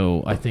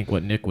 So I think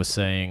what Nick was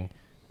saying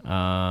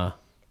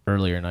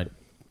earlier, and I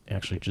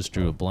actually just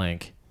drew a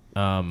blank.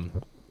 He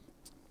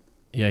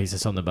said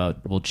something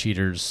about, well,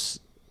 cheaters,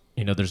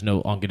 there's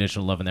no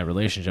unconditional love in that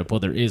relationship. Well,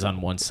 there is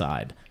on one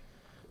side.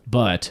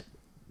 But,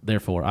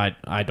 therefore,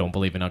 I don't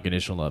believe in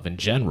unconditional love in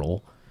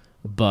general.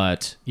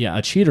 But,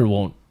 a cheater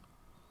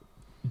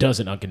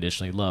doesn't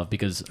unconditionally love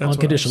because That's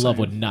unconditional love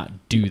would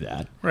not do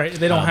that. Right.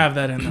 They don't have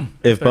that in them.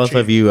 If both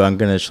of you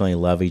unconditionally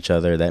love each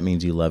other, that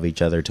means you love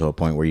each other to a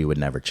point where you would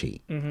never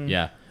cheat. Mm-hmm.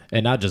 Yeah.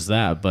 And not just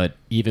that, but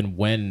even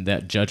when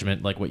that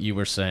judgment, like what you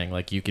were saying,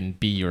 like you can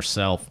be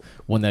yourself,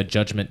 when that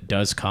judgment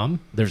does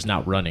come, there's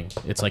not running.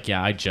 It's like,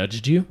 I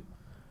judged you.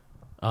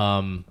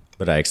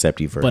 But I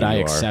accept you for who you are. But I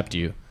accept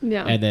you.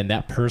 Yeah. And then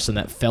that person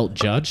that felt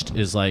judged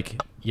is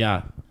like,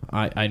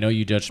 I know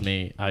you judged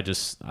me.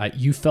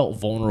 You felt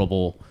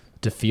vulnerable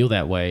to feel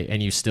that way,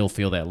 and you still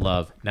feel that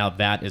love. Now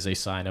that is a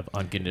sign of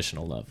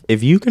unconditional love.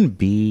 If you can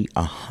be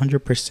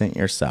 100%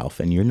 yourself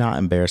and you're not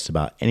embarrassed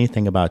about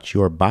anything about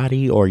your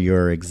body or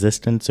your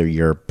existence or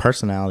your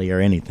personality or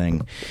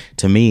anything,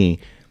 to me,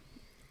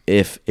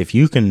 if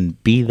you can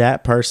be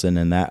that person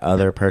and that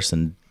other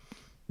person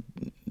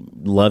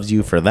loves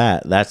you for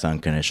that, that's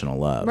unconditional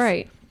love.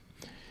 Right.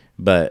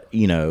 But,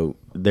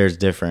 there's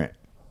different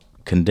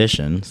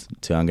conditions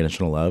to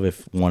unconditional love.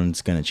 If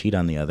one's going to cheat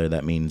on the other,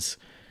 that means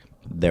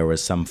there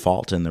was some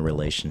fault in the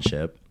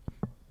relationship,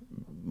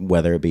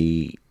 whether it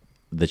be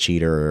the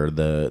cheater or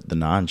the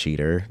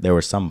non-cheater. There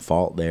was some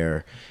fault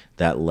there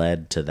that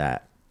led to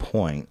that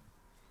point.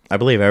 I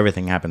believe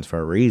everything happens for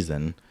a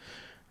reason.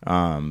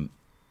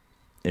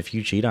 If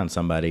you cheat on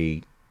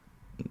somebody,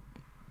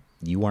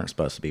 you weren't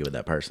supposed to be with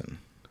that person.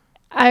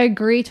 I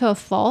agree to a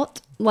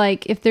fault.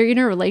 Like, if they're in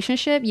a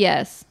relationship,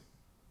 yes.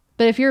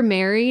 But if you're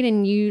married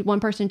and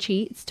one person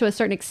cheats to a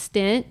certain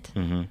extent,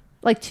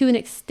 like to an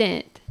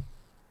extent,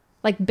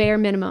 like bare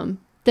minimum,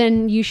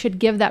 then you should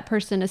give that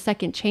person a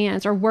second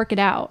chance or work it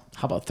out.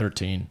 How about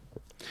 13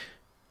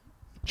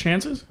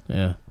 chances?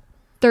 Yeah.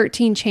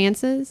 13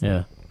 chances?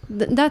 Yeah.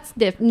 That's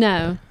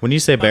no. When you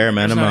say bare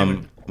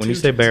minimum,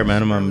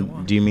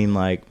 do you mean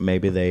like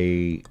maybe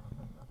they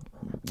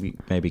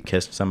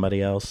kissed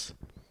somebody else?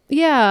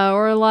 Yeah,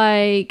 or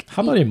like...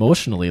 How about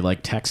emotionally,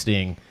 like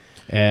texting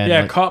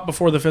and... caught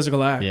before the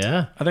physical act.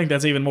 Yeah. I think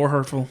that's even more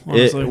hurtful,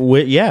 honestly.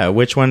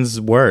 Which one's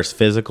worse,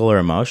 physical or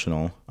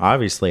emotional?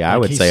 Obviously, I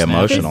would say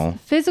emotional.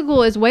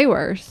 Physical is way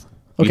worse.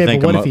 Okay,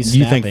 but what if he's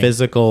you snapping? think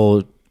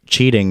physical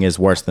cheating is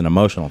worse than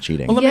emotional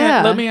cheating? Well,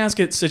 let me ask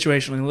it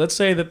situationally. Let's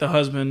say that the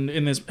husband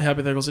in this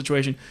hypothetical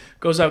situation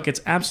goes out, gets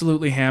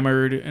absolutely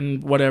hammered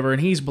and whatever,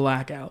 and he's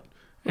blackout.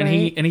 And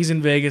he's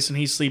in Vegas and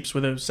he sleeps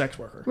with a sex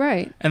worker.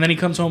 Right. And then he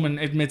comes home and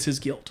admits his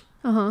guilt.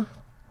 Uh-huh.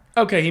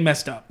 Okay, he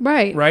messed up.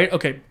 Right. Right?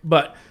 Okay,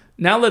 but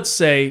now let's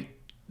say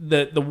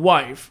that the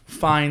wife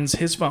finds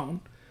his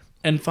phone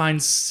and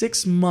finds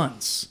 6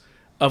 months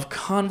of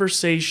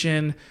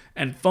conversation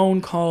and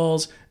phone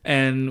calls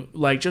and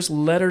like just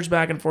letters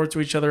back and forth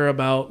to each other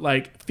about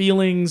like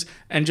feelings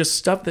and just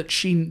stuff that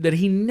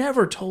he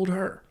never told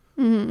her.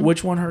 Mm-hmm.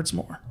 Which one hurts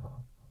more?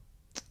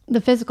 The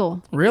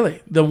physical.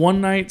 Really? The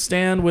one night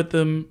stand with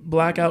the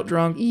blackout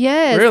drunk?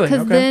 Yes. Really?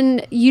 Because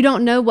then you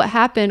don't know what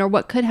happened or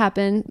what could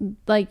happen.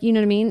 Like, you know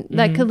what I mean?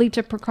 That could lead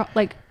to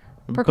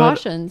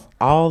precautions.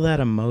 But all that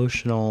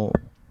emotional,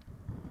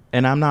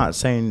 and I'm not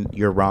saying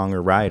you're wrong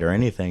or right or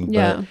anything,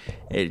 but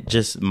it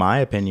just, my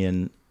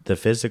opinion, the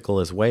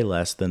physical is way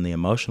less than the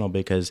emotional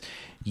because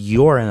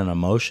you're in an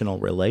emotional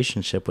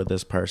relationship with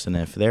this person.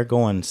 If they're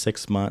going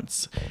 6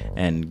 months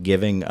and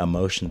giving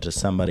emotion to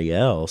somebody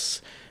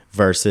else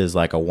versus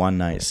like a one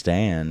night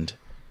stand.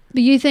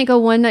 But you think a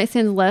one night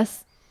stand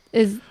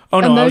is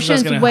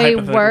emotions way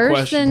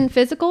worse than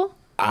physical?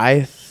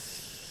 I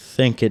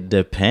think it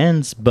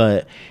depends,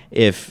 but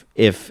if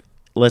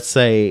let's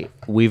say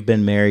we've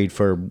been married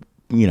for,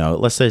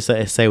 let's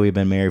say we've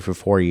been married for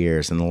 4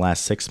 years, and the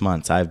last 6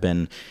 months I've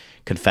been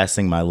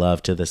confessing my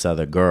love to this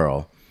other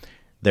girl.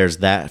 There's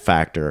that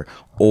factor.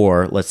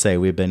 Or let's say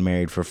we've been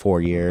married for 4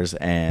 years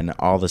and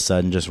all of a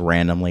sudden just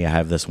randomly I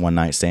have this one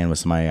night stand with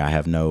somebody I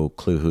have no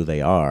clue who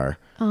they are.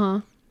 Uh-huh.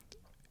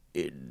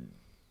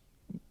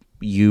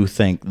 You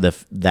think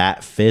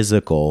that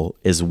physical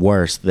is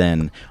worse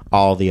than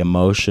all the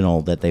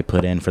emotional that they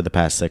put in for the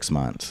past 6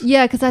 months?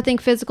 Yeah, because I think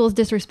physical is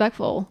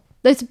disrespectful.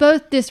 It's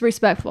both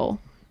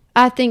disrespectful.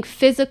 I think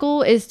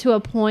physical is to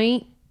a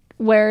point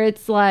where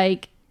it's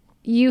like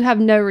you have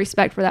no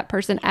respect for that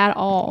person at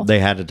all. They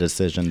had a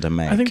decision to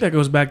make. I think that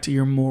goes back to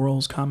your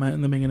morals comment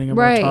in the beginning of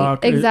our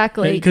talk.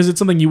 Exactly. Because it's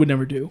something you would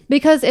never do.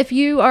 Because if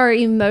you are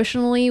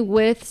emotionally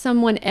with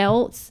someone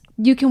else,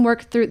 we can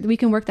work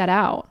that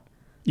out.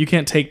 You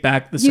can't take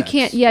back the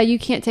sex. You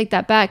can't take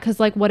that back because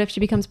like what if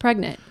she becomes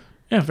pregnant?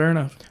 Yeah, fair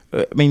enough.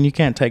 I mean, you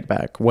can't take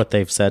back what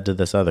they've said to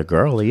this other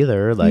girl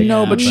either. Like,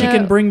 no, but she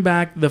can bring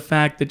back the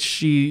fact that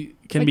she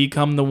can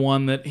become the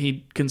one that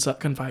he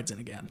confides in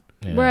again.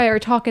 Yeah. Right, or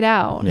talk it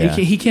out. Yeah.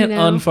 He can't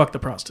unfuck the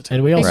prostitute.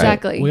 And we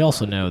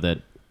also know that,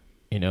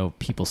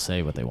 people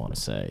say what they want to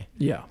say.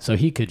 Yeah. So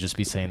he could just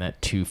be saying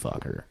that to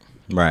fuck her.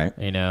 Right.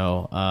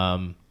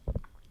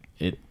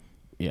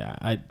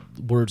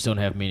 Words don't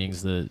have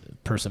meanings. The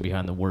person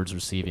behind the words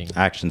receiving.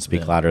 Actions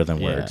speak louder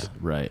than words.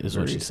 Right, is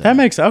what she said. That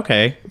makes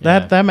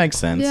that makes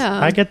sense. Yeah.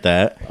 I get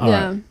that. All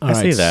right. I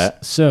see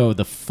that. So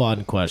the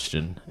fun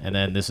question, and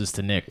then this is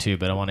to Nick too,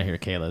 but I want to hear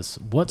Kayla's.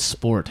 What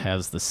sport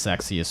has the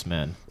sexiest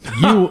men?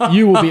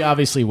 You will be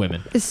obviously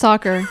women. It's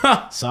soccer.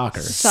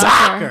 Soccer.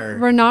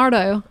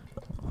 Ronaldo.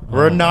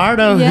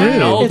 Ronaldo Yeah.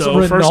 who? It's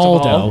Ronaldo, first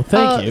of all.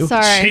 Thank you.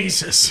 Sorry.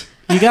 Jesus.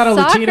 You got a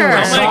Latino. Soccer.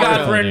 Oh my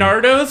God,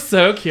 Ronaldo's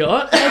so cute.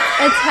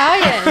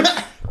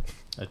 It's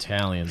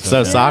Italian.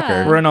 So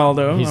soccer.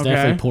 Ronaldo. He's okay.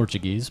 definitely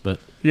Portuguese, but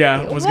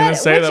Yeah, I was going to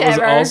say that was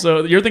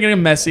also... You're thinking of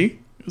Messi.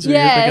 Is what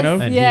you're thinking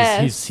of? and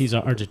Yes. he's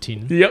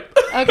Argentinian. Yep.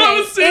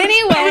 Okay.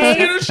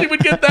 Anyway. She would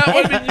get that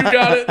one and you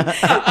got it.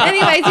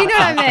 Anyways, you know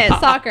what I meant.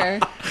 Soccer.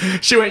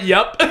 She went,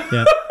 yep.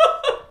 Yeah.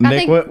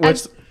 Nick, go I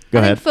ahead.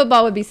 think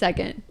football would be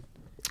second.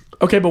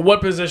 Okay, but what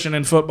position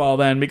in football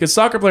then? Because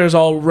soccer players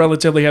all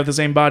relatively have the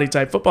same body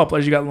type. Football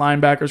players, you got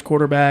linebackers,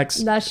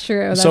 quarterbacks. That's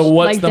true. So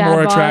what's like the dad more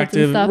bods and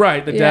attractive? stuff.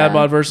 Right, the dad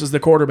bod versus the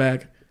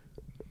quarterback.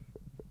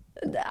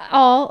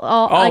 All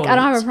like I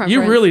don't have a preference.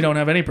 You really don't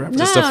have any preference.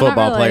 Just No, a not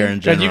football really. player in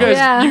God,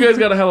 general. you guys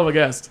got a hell of a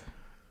guest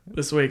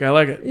this week. I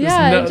like it.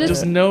 Yeah,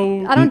 just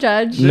no. I don't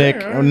judge.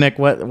 Nick,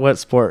 what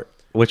sport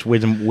Which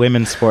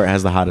women's sport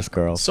has the hottest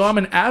girls? So I'm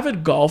an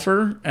avid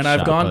golfer, and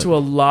I've gone to a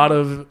lot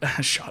of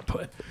shot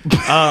put.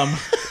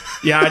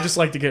 Yeah, I just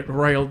like to get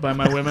railed by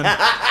my women.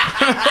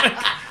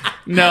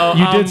 No,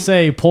 you did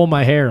say pull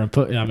my hair and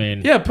put. I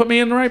mean, yeah, put me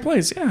in the right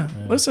place. Yeah,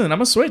 listen,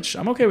 I'm a switch.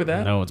 I'm okay with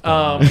that. No one's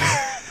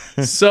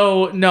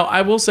So no,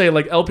 I will say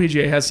like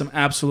LPGA has some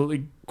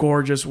absolutely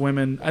gorgeous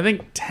women. I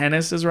think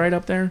tennis is right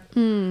up there.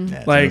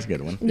 Yeah, like a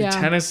good one. Yeah.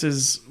 Tennis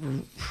is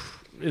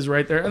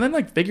right there, and then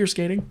like figure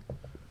skating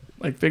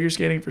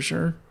for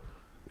sure.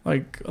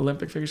 Like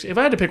Olympic figure skating. If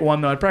I had to pick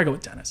one though, I'd probably go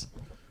with tennis.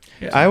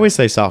 Yeah. I always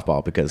say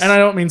softball because, and I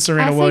don't mean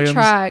Serena I Williams. say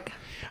track.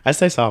 I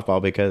say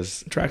softball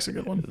because Track's a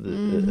good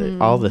one.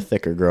 all the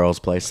thicker girls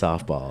play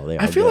softball. They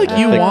I all feel get like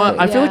you thick. want.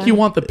 I feel yeah. like you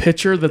want the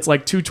pitcher that's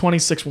like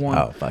 226-1.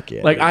 Oh fuck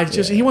yeah! Like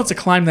he wants to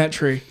climb that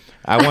tree.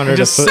 I want her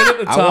Just to sit at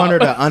the I top. want her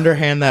to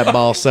underhand that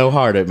ball so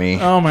hard at me.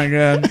 Oh my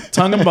god,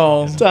 tongue and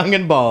balls. Tongue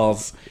and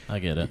balls. I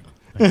get it.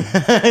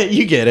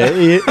 You get it.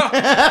 It's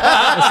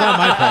not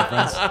my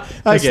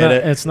preference. I get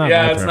it. It's not.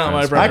 Yeah, my it's not my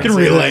I preference. can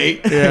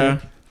relate.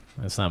 Yeah.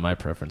 It's not my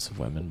preference of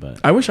women,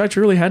 but I wish I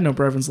truly had no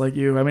preference like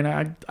you. I mean,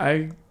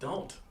 I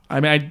don't. I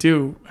mean, I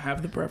do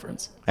have the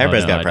preference.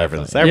 Everybody's no, got I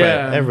preference.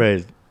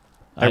 definitely-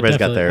 Everybody's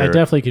got their. I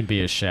definitely can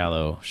be a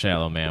shallow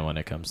man when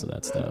it comes to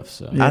that stuff.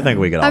 So I think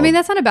we could all. I mean,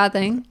 that's not a bad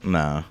thing.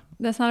 no.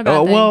 That's not a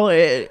bad thing. Well,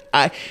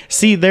 I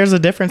see. There's a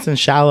difference in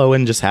shallow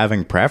and just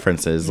having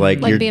preferences. Like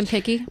you're being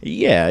picky.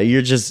 Yeah,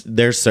 you're just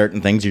there's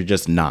certain things you're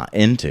just not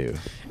into.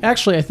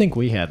 actually, I think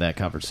we had that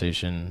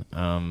conversation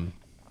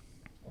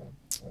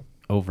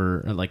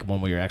over like when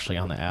we were actually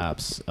on the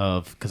apps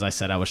of because I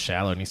said I was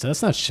shallow and he said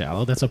that's not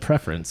shallow, that's a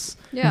preference.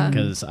 Yeah.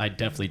 Because I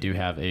definitely do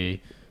have a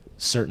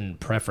certain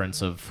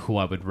preference of who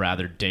I would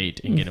rather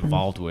date and get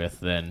involved with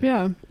than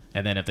Yeah.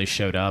 and then if they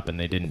showed up and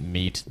they didn't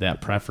meet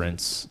that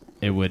preference,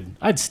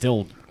 I'd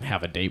still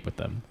have a date with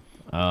them.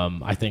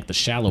 I think the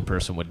shallow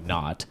person would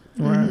not.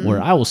 Right.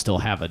 Where I will still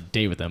have a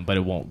date with them, but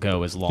it won't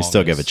go as long. You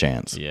still as, give a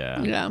chance.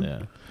 Yeah.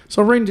 Yeah.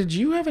 So, Rain, did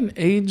you have an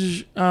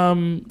age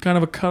kind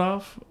of a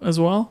cutoff as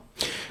well?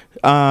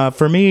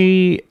 For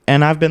me,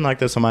 and I've been like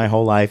this my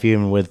whole life,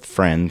 even with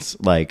friends.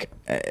 Like,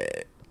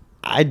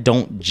 I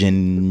don't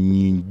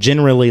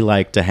generally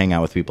like to hang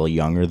out with people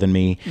younger than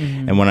me.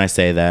 Mm-hmm. And when I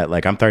say that,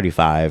 like, I'm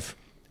 35.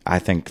 I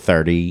think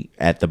 30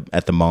 at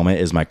the moment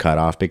is my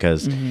cutoff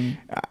because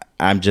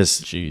I'm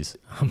just. Jeez.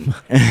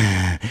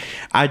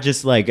 I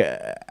just like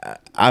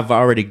I've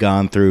already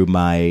gone through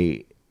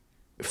my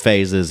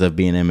phases of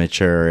being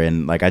immature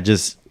and like I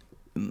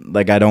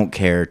don't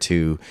care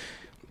to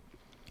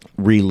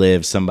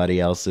relive somebody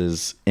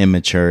else's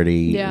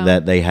immaturity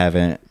that they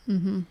haven't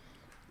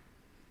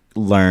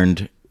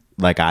learned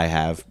like I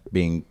have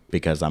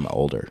because I'm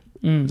older.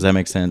 Does that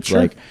make sense?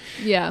 Sure.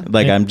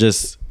 Like I'm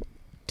just.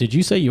 Did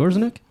you say yours,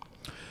 Nick?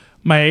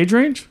 My age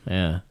range?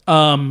 Yeah.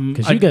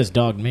 Because you guys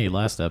dogged me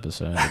last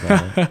episode.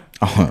 About it.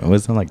 Oh,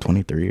 wasn't it like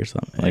 23 or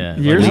something? Like Yeah.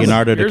 Yours is-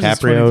 Leonardo yours is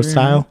DiCaprio 23,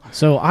 style?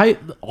 So I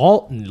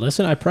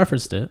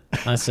preferenced it.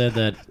 I said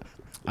that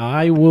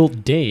I will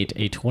date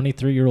a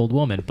 23-year-old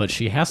woman, but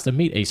she has to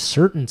meet a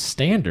certain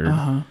standard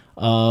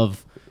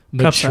of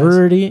Cup size.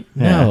 maturity.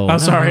 No. Oh,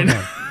 sorry.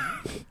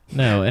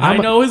 No, and I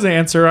know his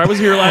answer. I was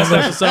here last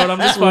episode. I'm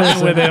just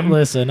fucking with him.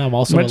 Listen, I'm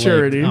also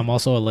Maturity. I'm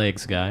also a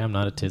legs guy. I'm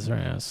not a tits or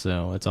ass,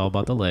 so it's all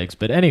about the legs.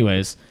 But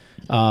anyways,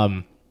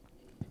 no,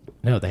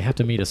 they have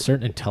to meet a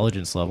certain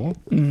intelligence level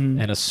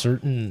and a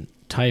certain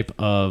type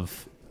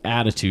of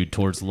attitude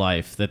towards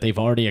life that they've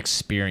already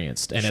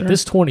experienced. And at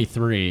this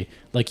 23,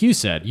 like you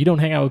said, you don't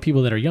hang out with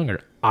people that are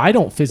younger. I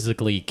don't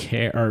physically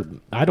care, or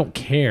I don't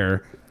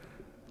care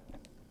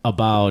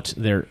about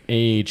their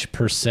age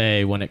per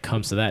se when it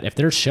comes to that. If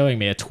they're showing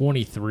me at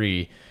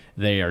 23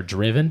 they are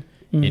driven,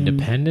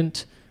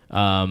 independent,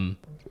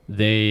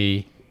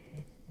 they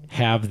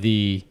have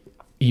the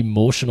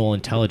emotional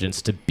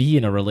intelligence to be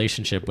in a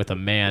relationship with a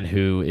man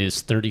who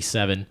is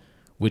 37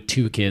 with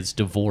 2 kids,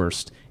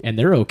 divorced, and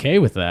they're okay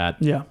with that,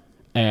 Yeah.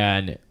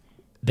 and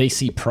they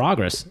see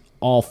progress,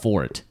 all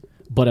for it.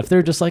 But if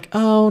they're just like,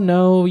 oh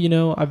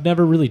no, I've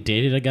never really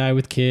dated a guy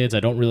with kids,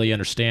 I don't really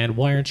understand,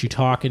 why aren't you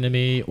talking to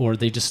me? Or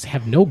they just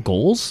have no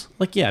goals.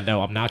 Like, yeah,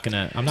 no, I'm not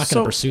gonna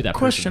pursue that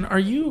question: person. Are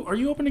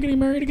you open to getting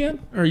married again,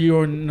 or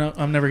no?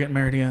 I'm never getting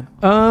married again.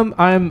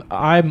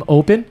 I'm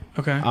open.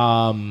 Okay.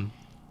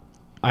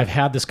 I've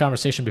had this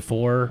conversation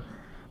before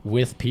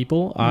with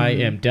people. I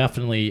am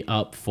definitely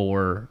up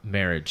for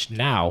marriage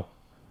now.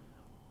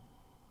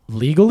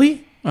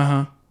 Legally,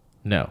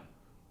 no.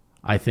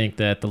 I think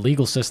that the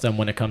legal system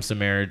when it comes to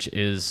marriage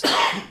is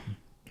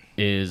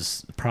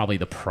probably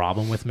the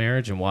problem with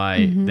marriage and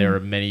why there are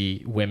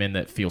many women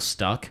that feel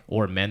stuck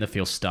or men that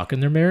feel stuck in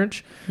their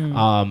marriage.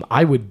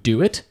 I would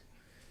do it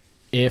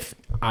if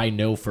I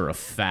know for a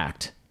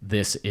fact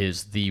this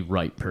is the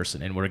right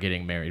person and we're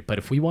getting married. But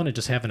if we want to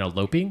just have an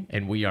eloping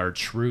and we are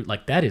true,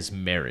 like that is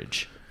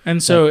marriage.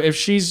 And so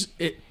if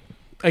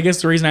I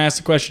guess the reason I asked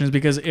the question is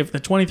because if the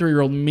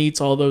 23-year-old meets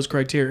all those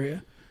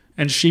criteria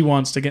and she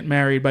wants to get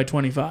married by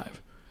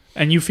 25,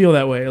 And you feel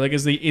that way. Like,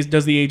 does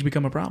the age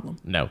become a problem?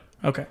 No.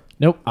 Okay.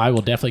 Nope. I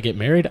will definitely get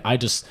married.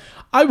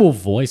 I will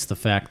voice the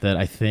fact that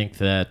I think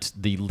that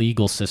the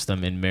legal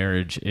system in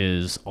marriage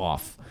is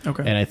off.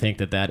 Okay. And I think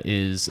that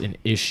is an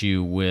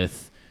issue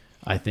with,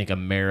 I think,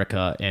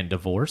 America and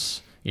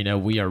divorce.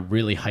 We are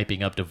really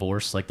hyping up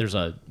divorce. Like, there's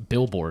a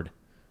billboard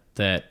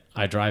that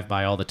I drive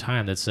by all the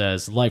time that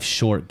says, "Life's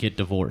short, get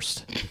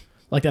divorced."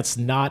 Like, that's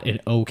not an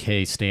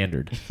okay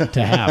standard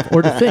to have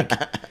or to think,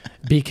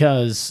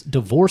 because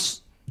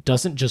divorce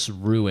doesn't just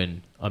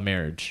ruin a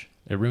marriage.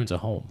 It ruins a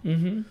home.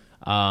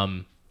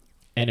 Mm-hmm.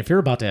 And if you're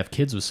about to have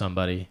kids with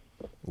somebody,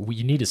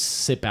 you need to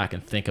sit back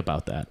and think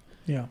about that.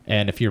 Yeah.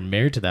 And if you're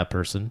married to that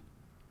person,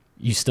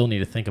 you still need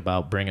to think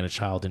about bringing a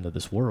child into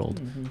this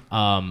world.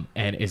 Mm-hmm.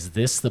 And is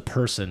this the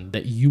person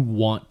that you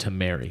want to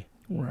marry?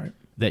 Right.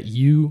 That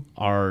you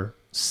are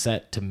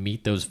set to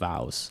meet those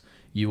vows.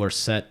 You are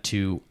set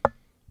to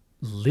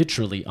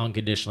literally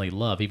unconditionally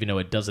love, even though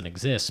it doesn't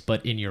exist,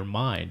 but in your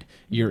mind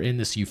you're in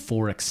this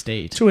euphoric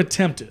state to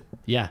attempt it.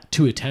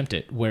 To attempt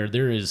it, where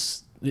there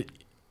is,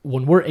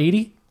 when we're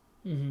 80,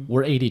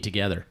 we're 80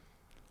 together.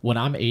 When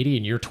I'm 80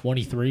 and you're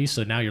 23,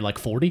 so now you're like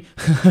 40.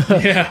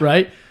 Yeah.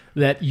 Right,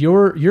 that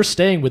you're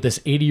staying with this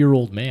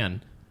 80-year-old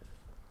man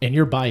and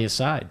you're by his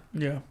side.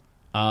 Yeah.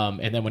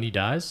 And then when he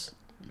dies,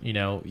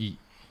 enjoy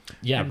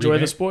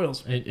the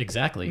spoils.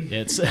 Exactly.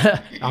 It's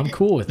I'm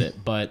cool with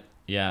it, but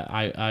yeah,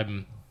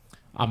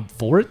 I'm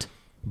for it,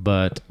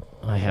 but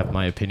I have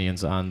my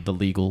opinions on the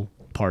legal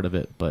part of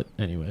it. But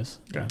anyways.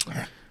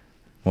 Okay.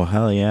 Well,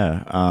 hell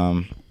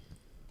yeah.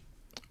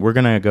 We're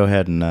going to go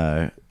ahead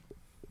and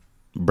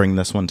bring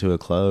this one to a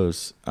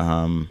close.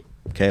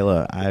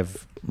 Kayla,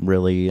 I've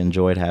really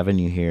enjoyed having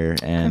you here.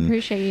 And I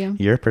appreciate you.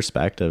 Your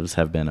perspectives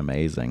have been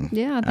amazing.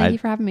 Yeah, thank you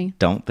for having me.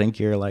 Don't think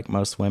you're like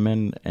most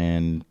women,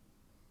 and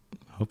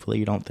hopefully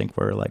you don't think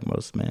we're like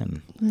most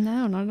men.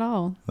 No, not at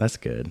all. That's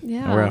good.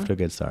 Yeah. We're off to a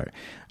good start.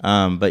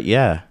 But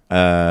yeah,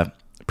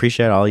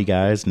 appreciate all you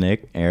guys,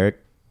 Nick, Eric,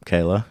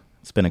 Kayla.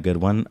 It's been a good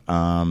one.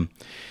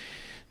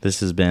 This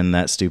has been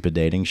That Stupid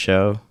Dating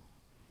Show,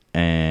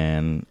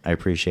 and I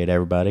appreciate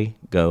everybody.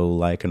 Go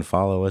like and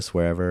follow us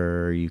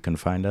wherever you can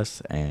find us.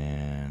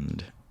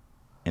 And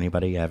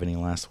anybody have any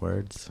last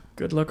words?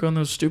 Good luck on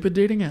those stupid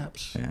dating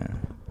apps. Yeah.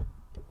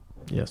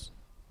 Yes.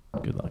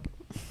 Good luck.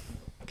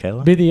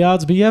 Kayla? Be the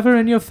odds be ever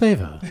in your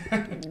favor.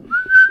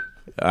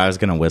 I was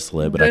going to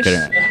whistle it, but I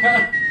couldn't.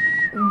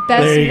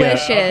 Best There you go.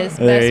 wishes.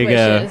 There Best you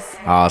wishes.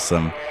 go.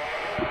 Awesome.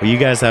 Well, you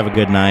guys have a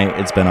good night.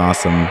 It's been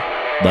awesome.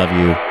 Love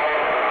you.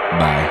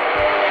 Bye.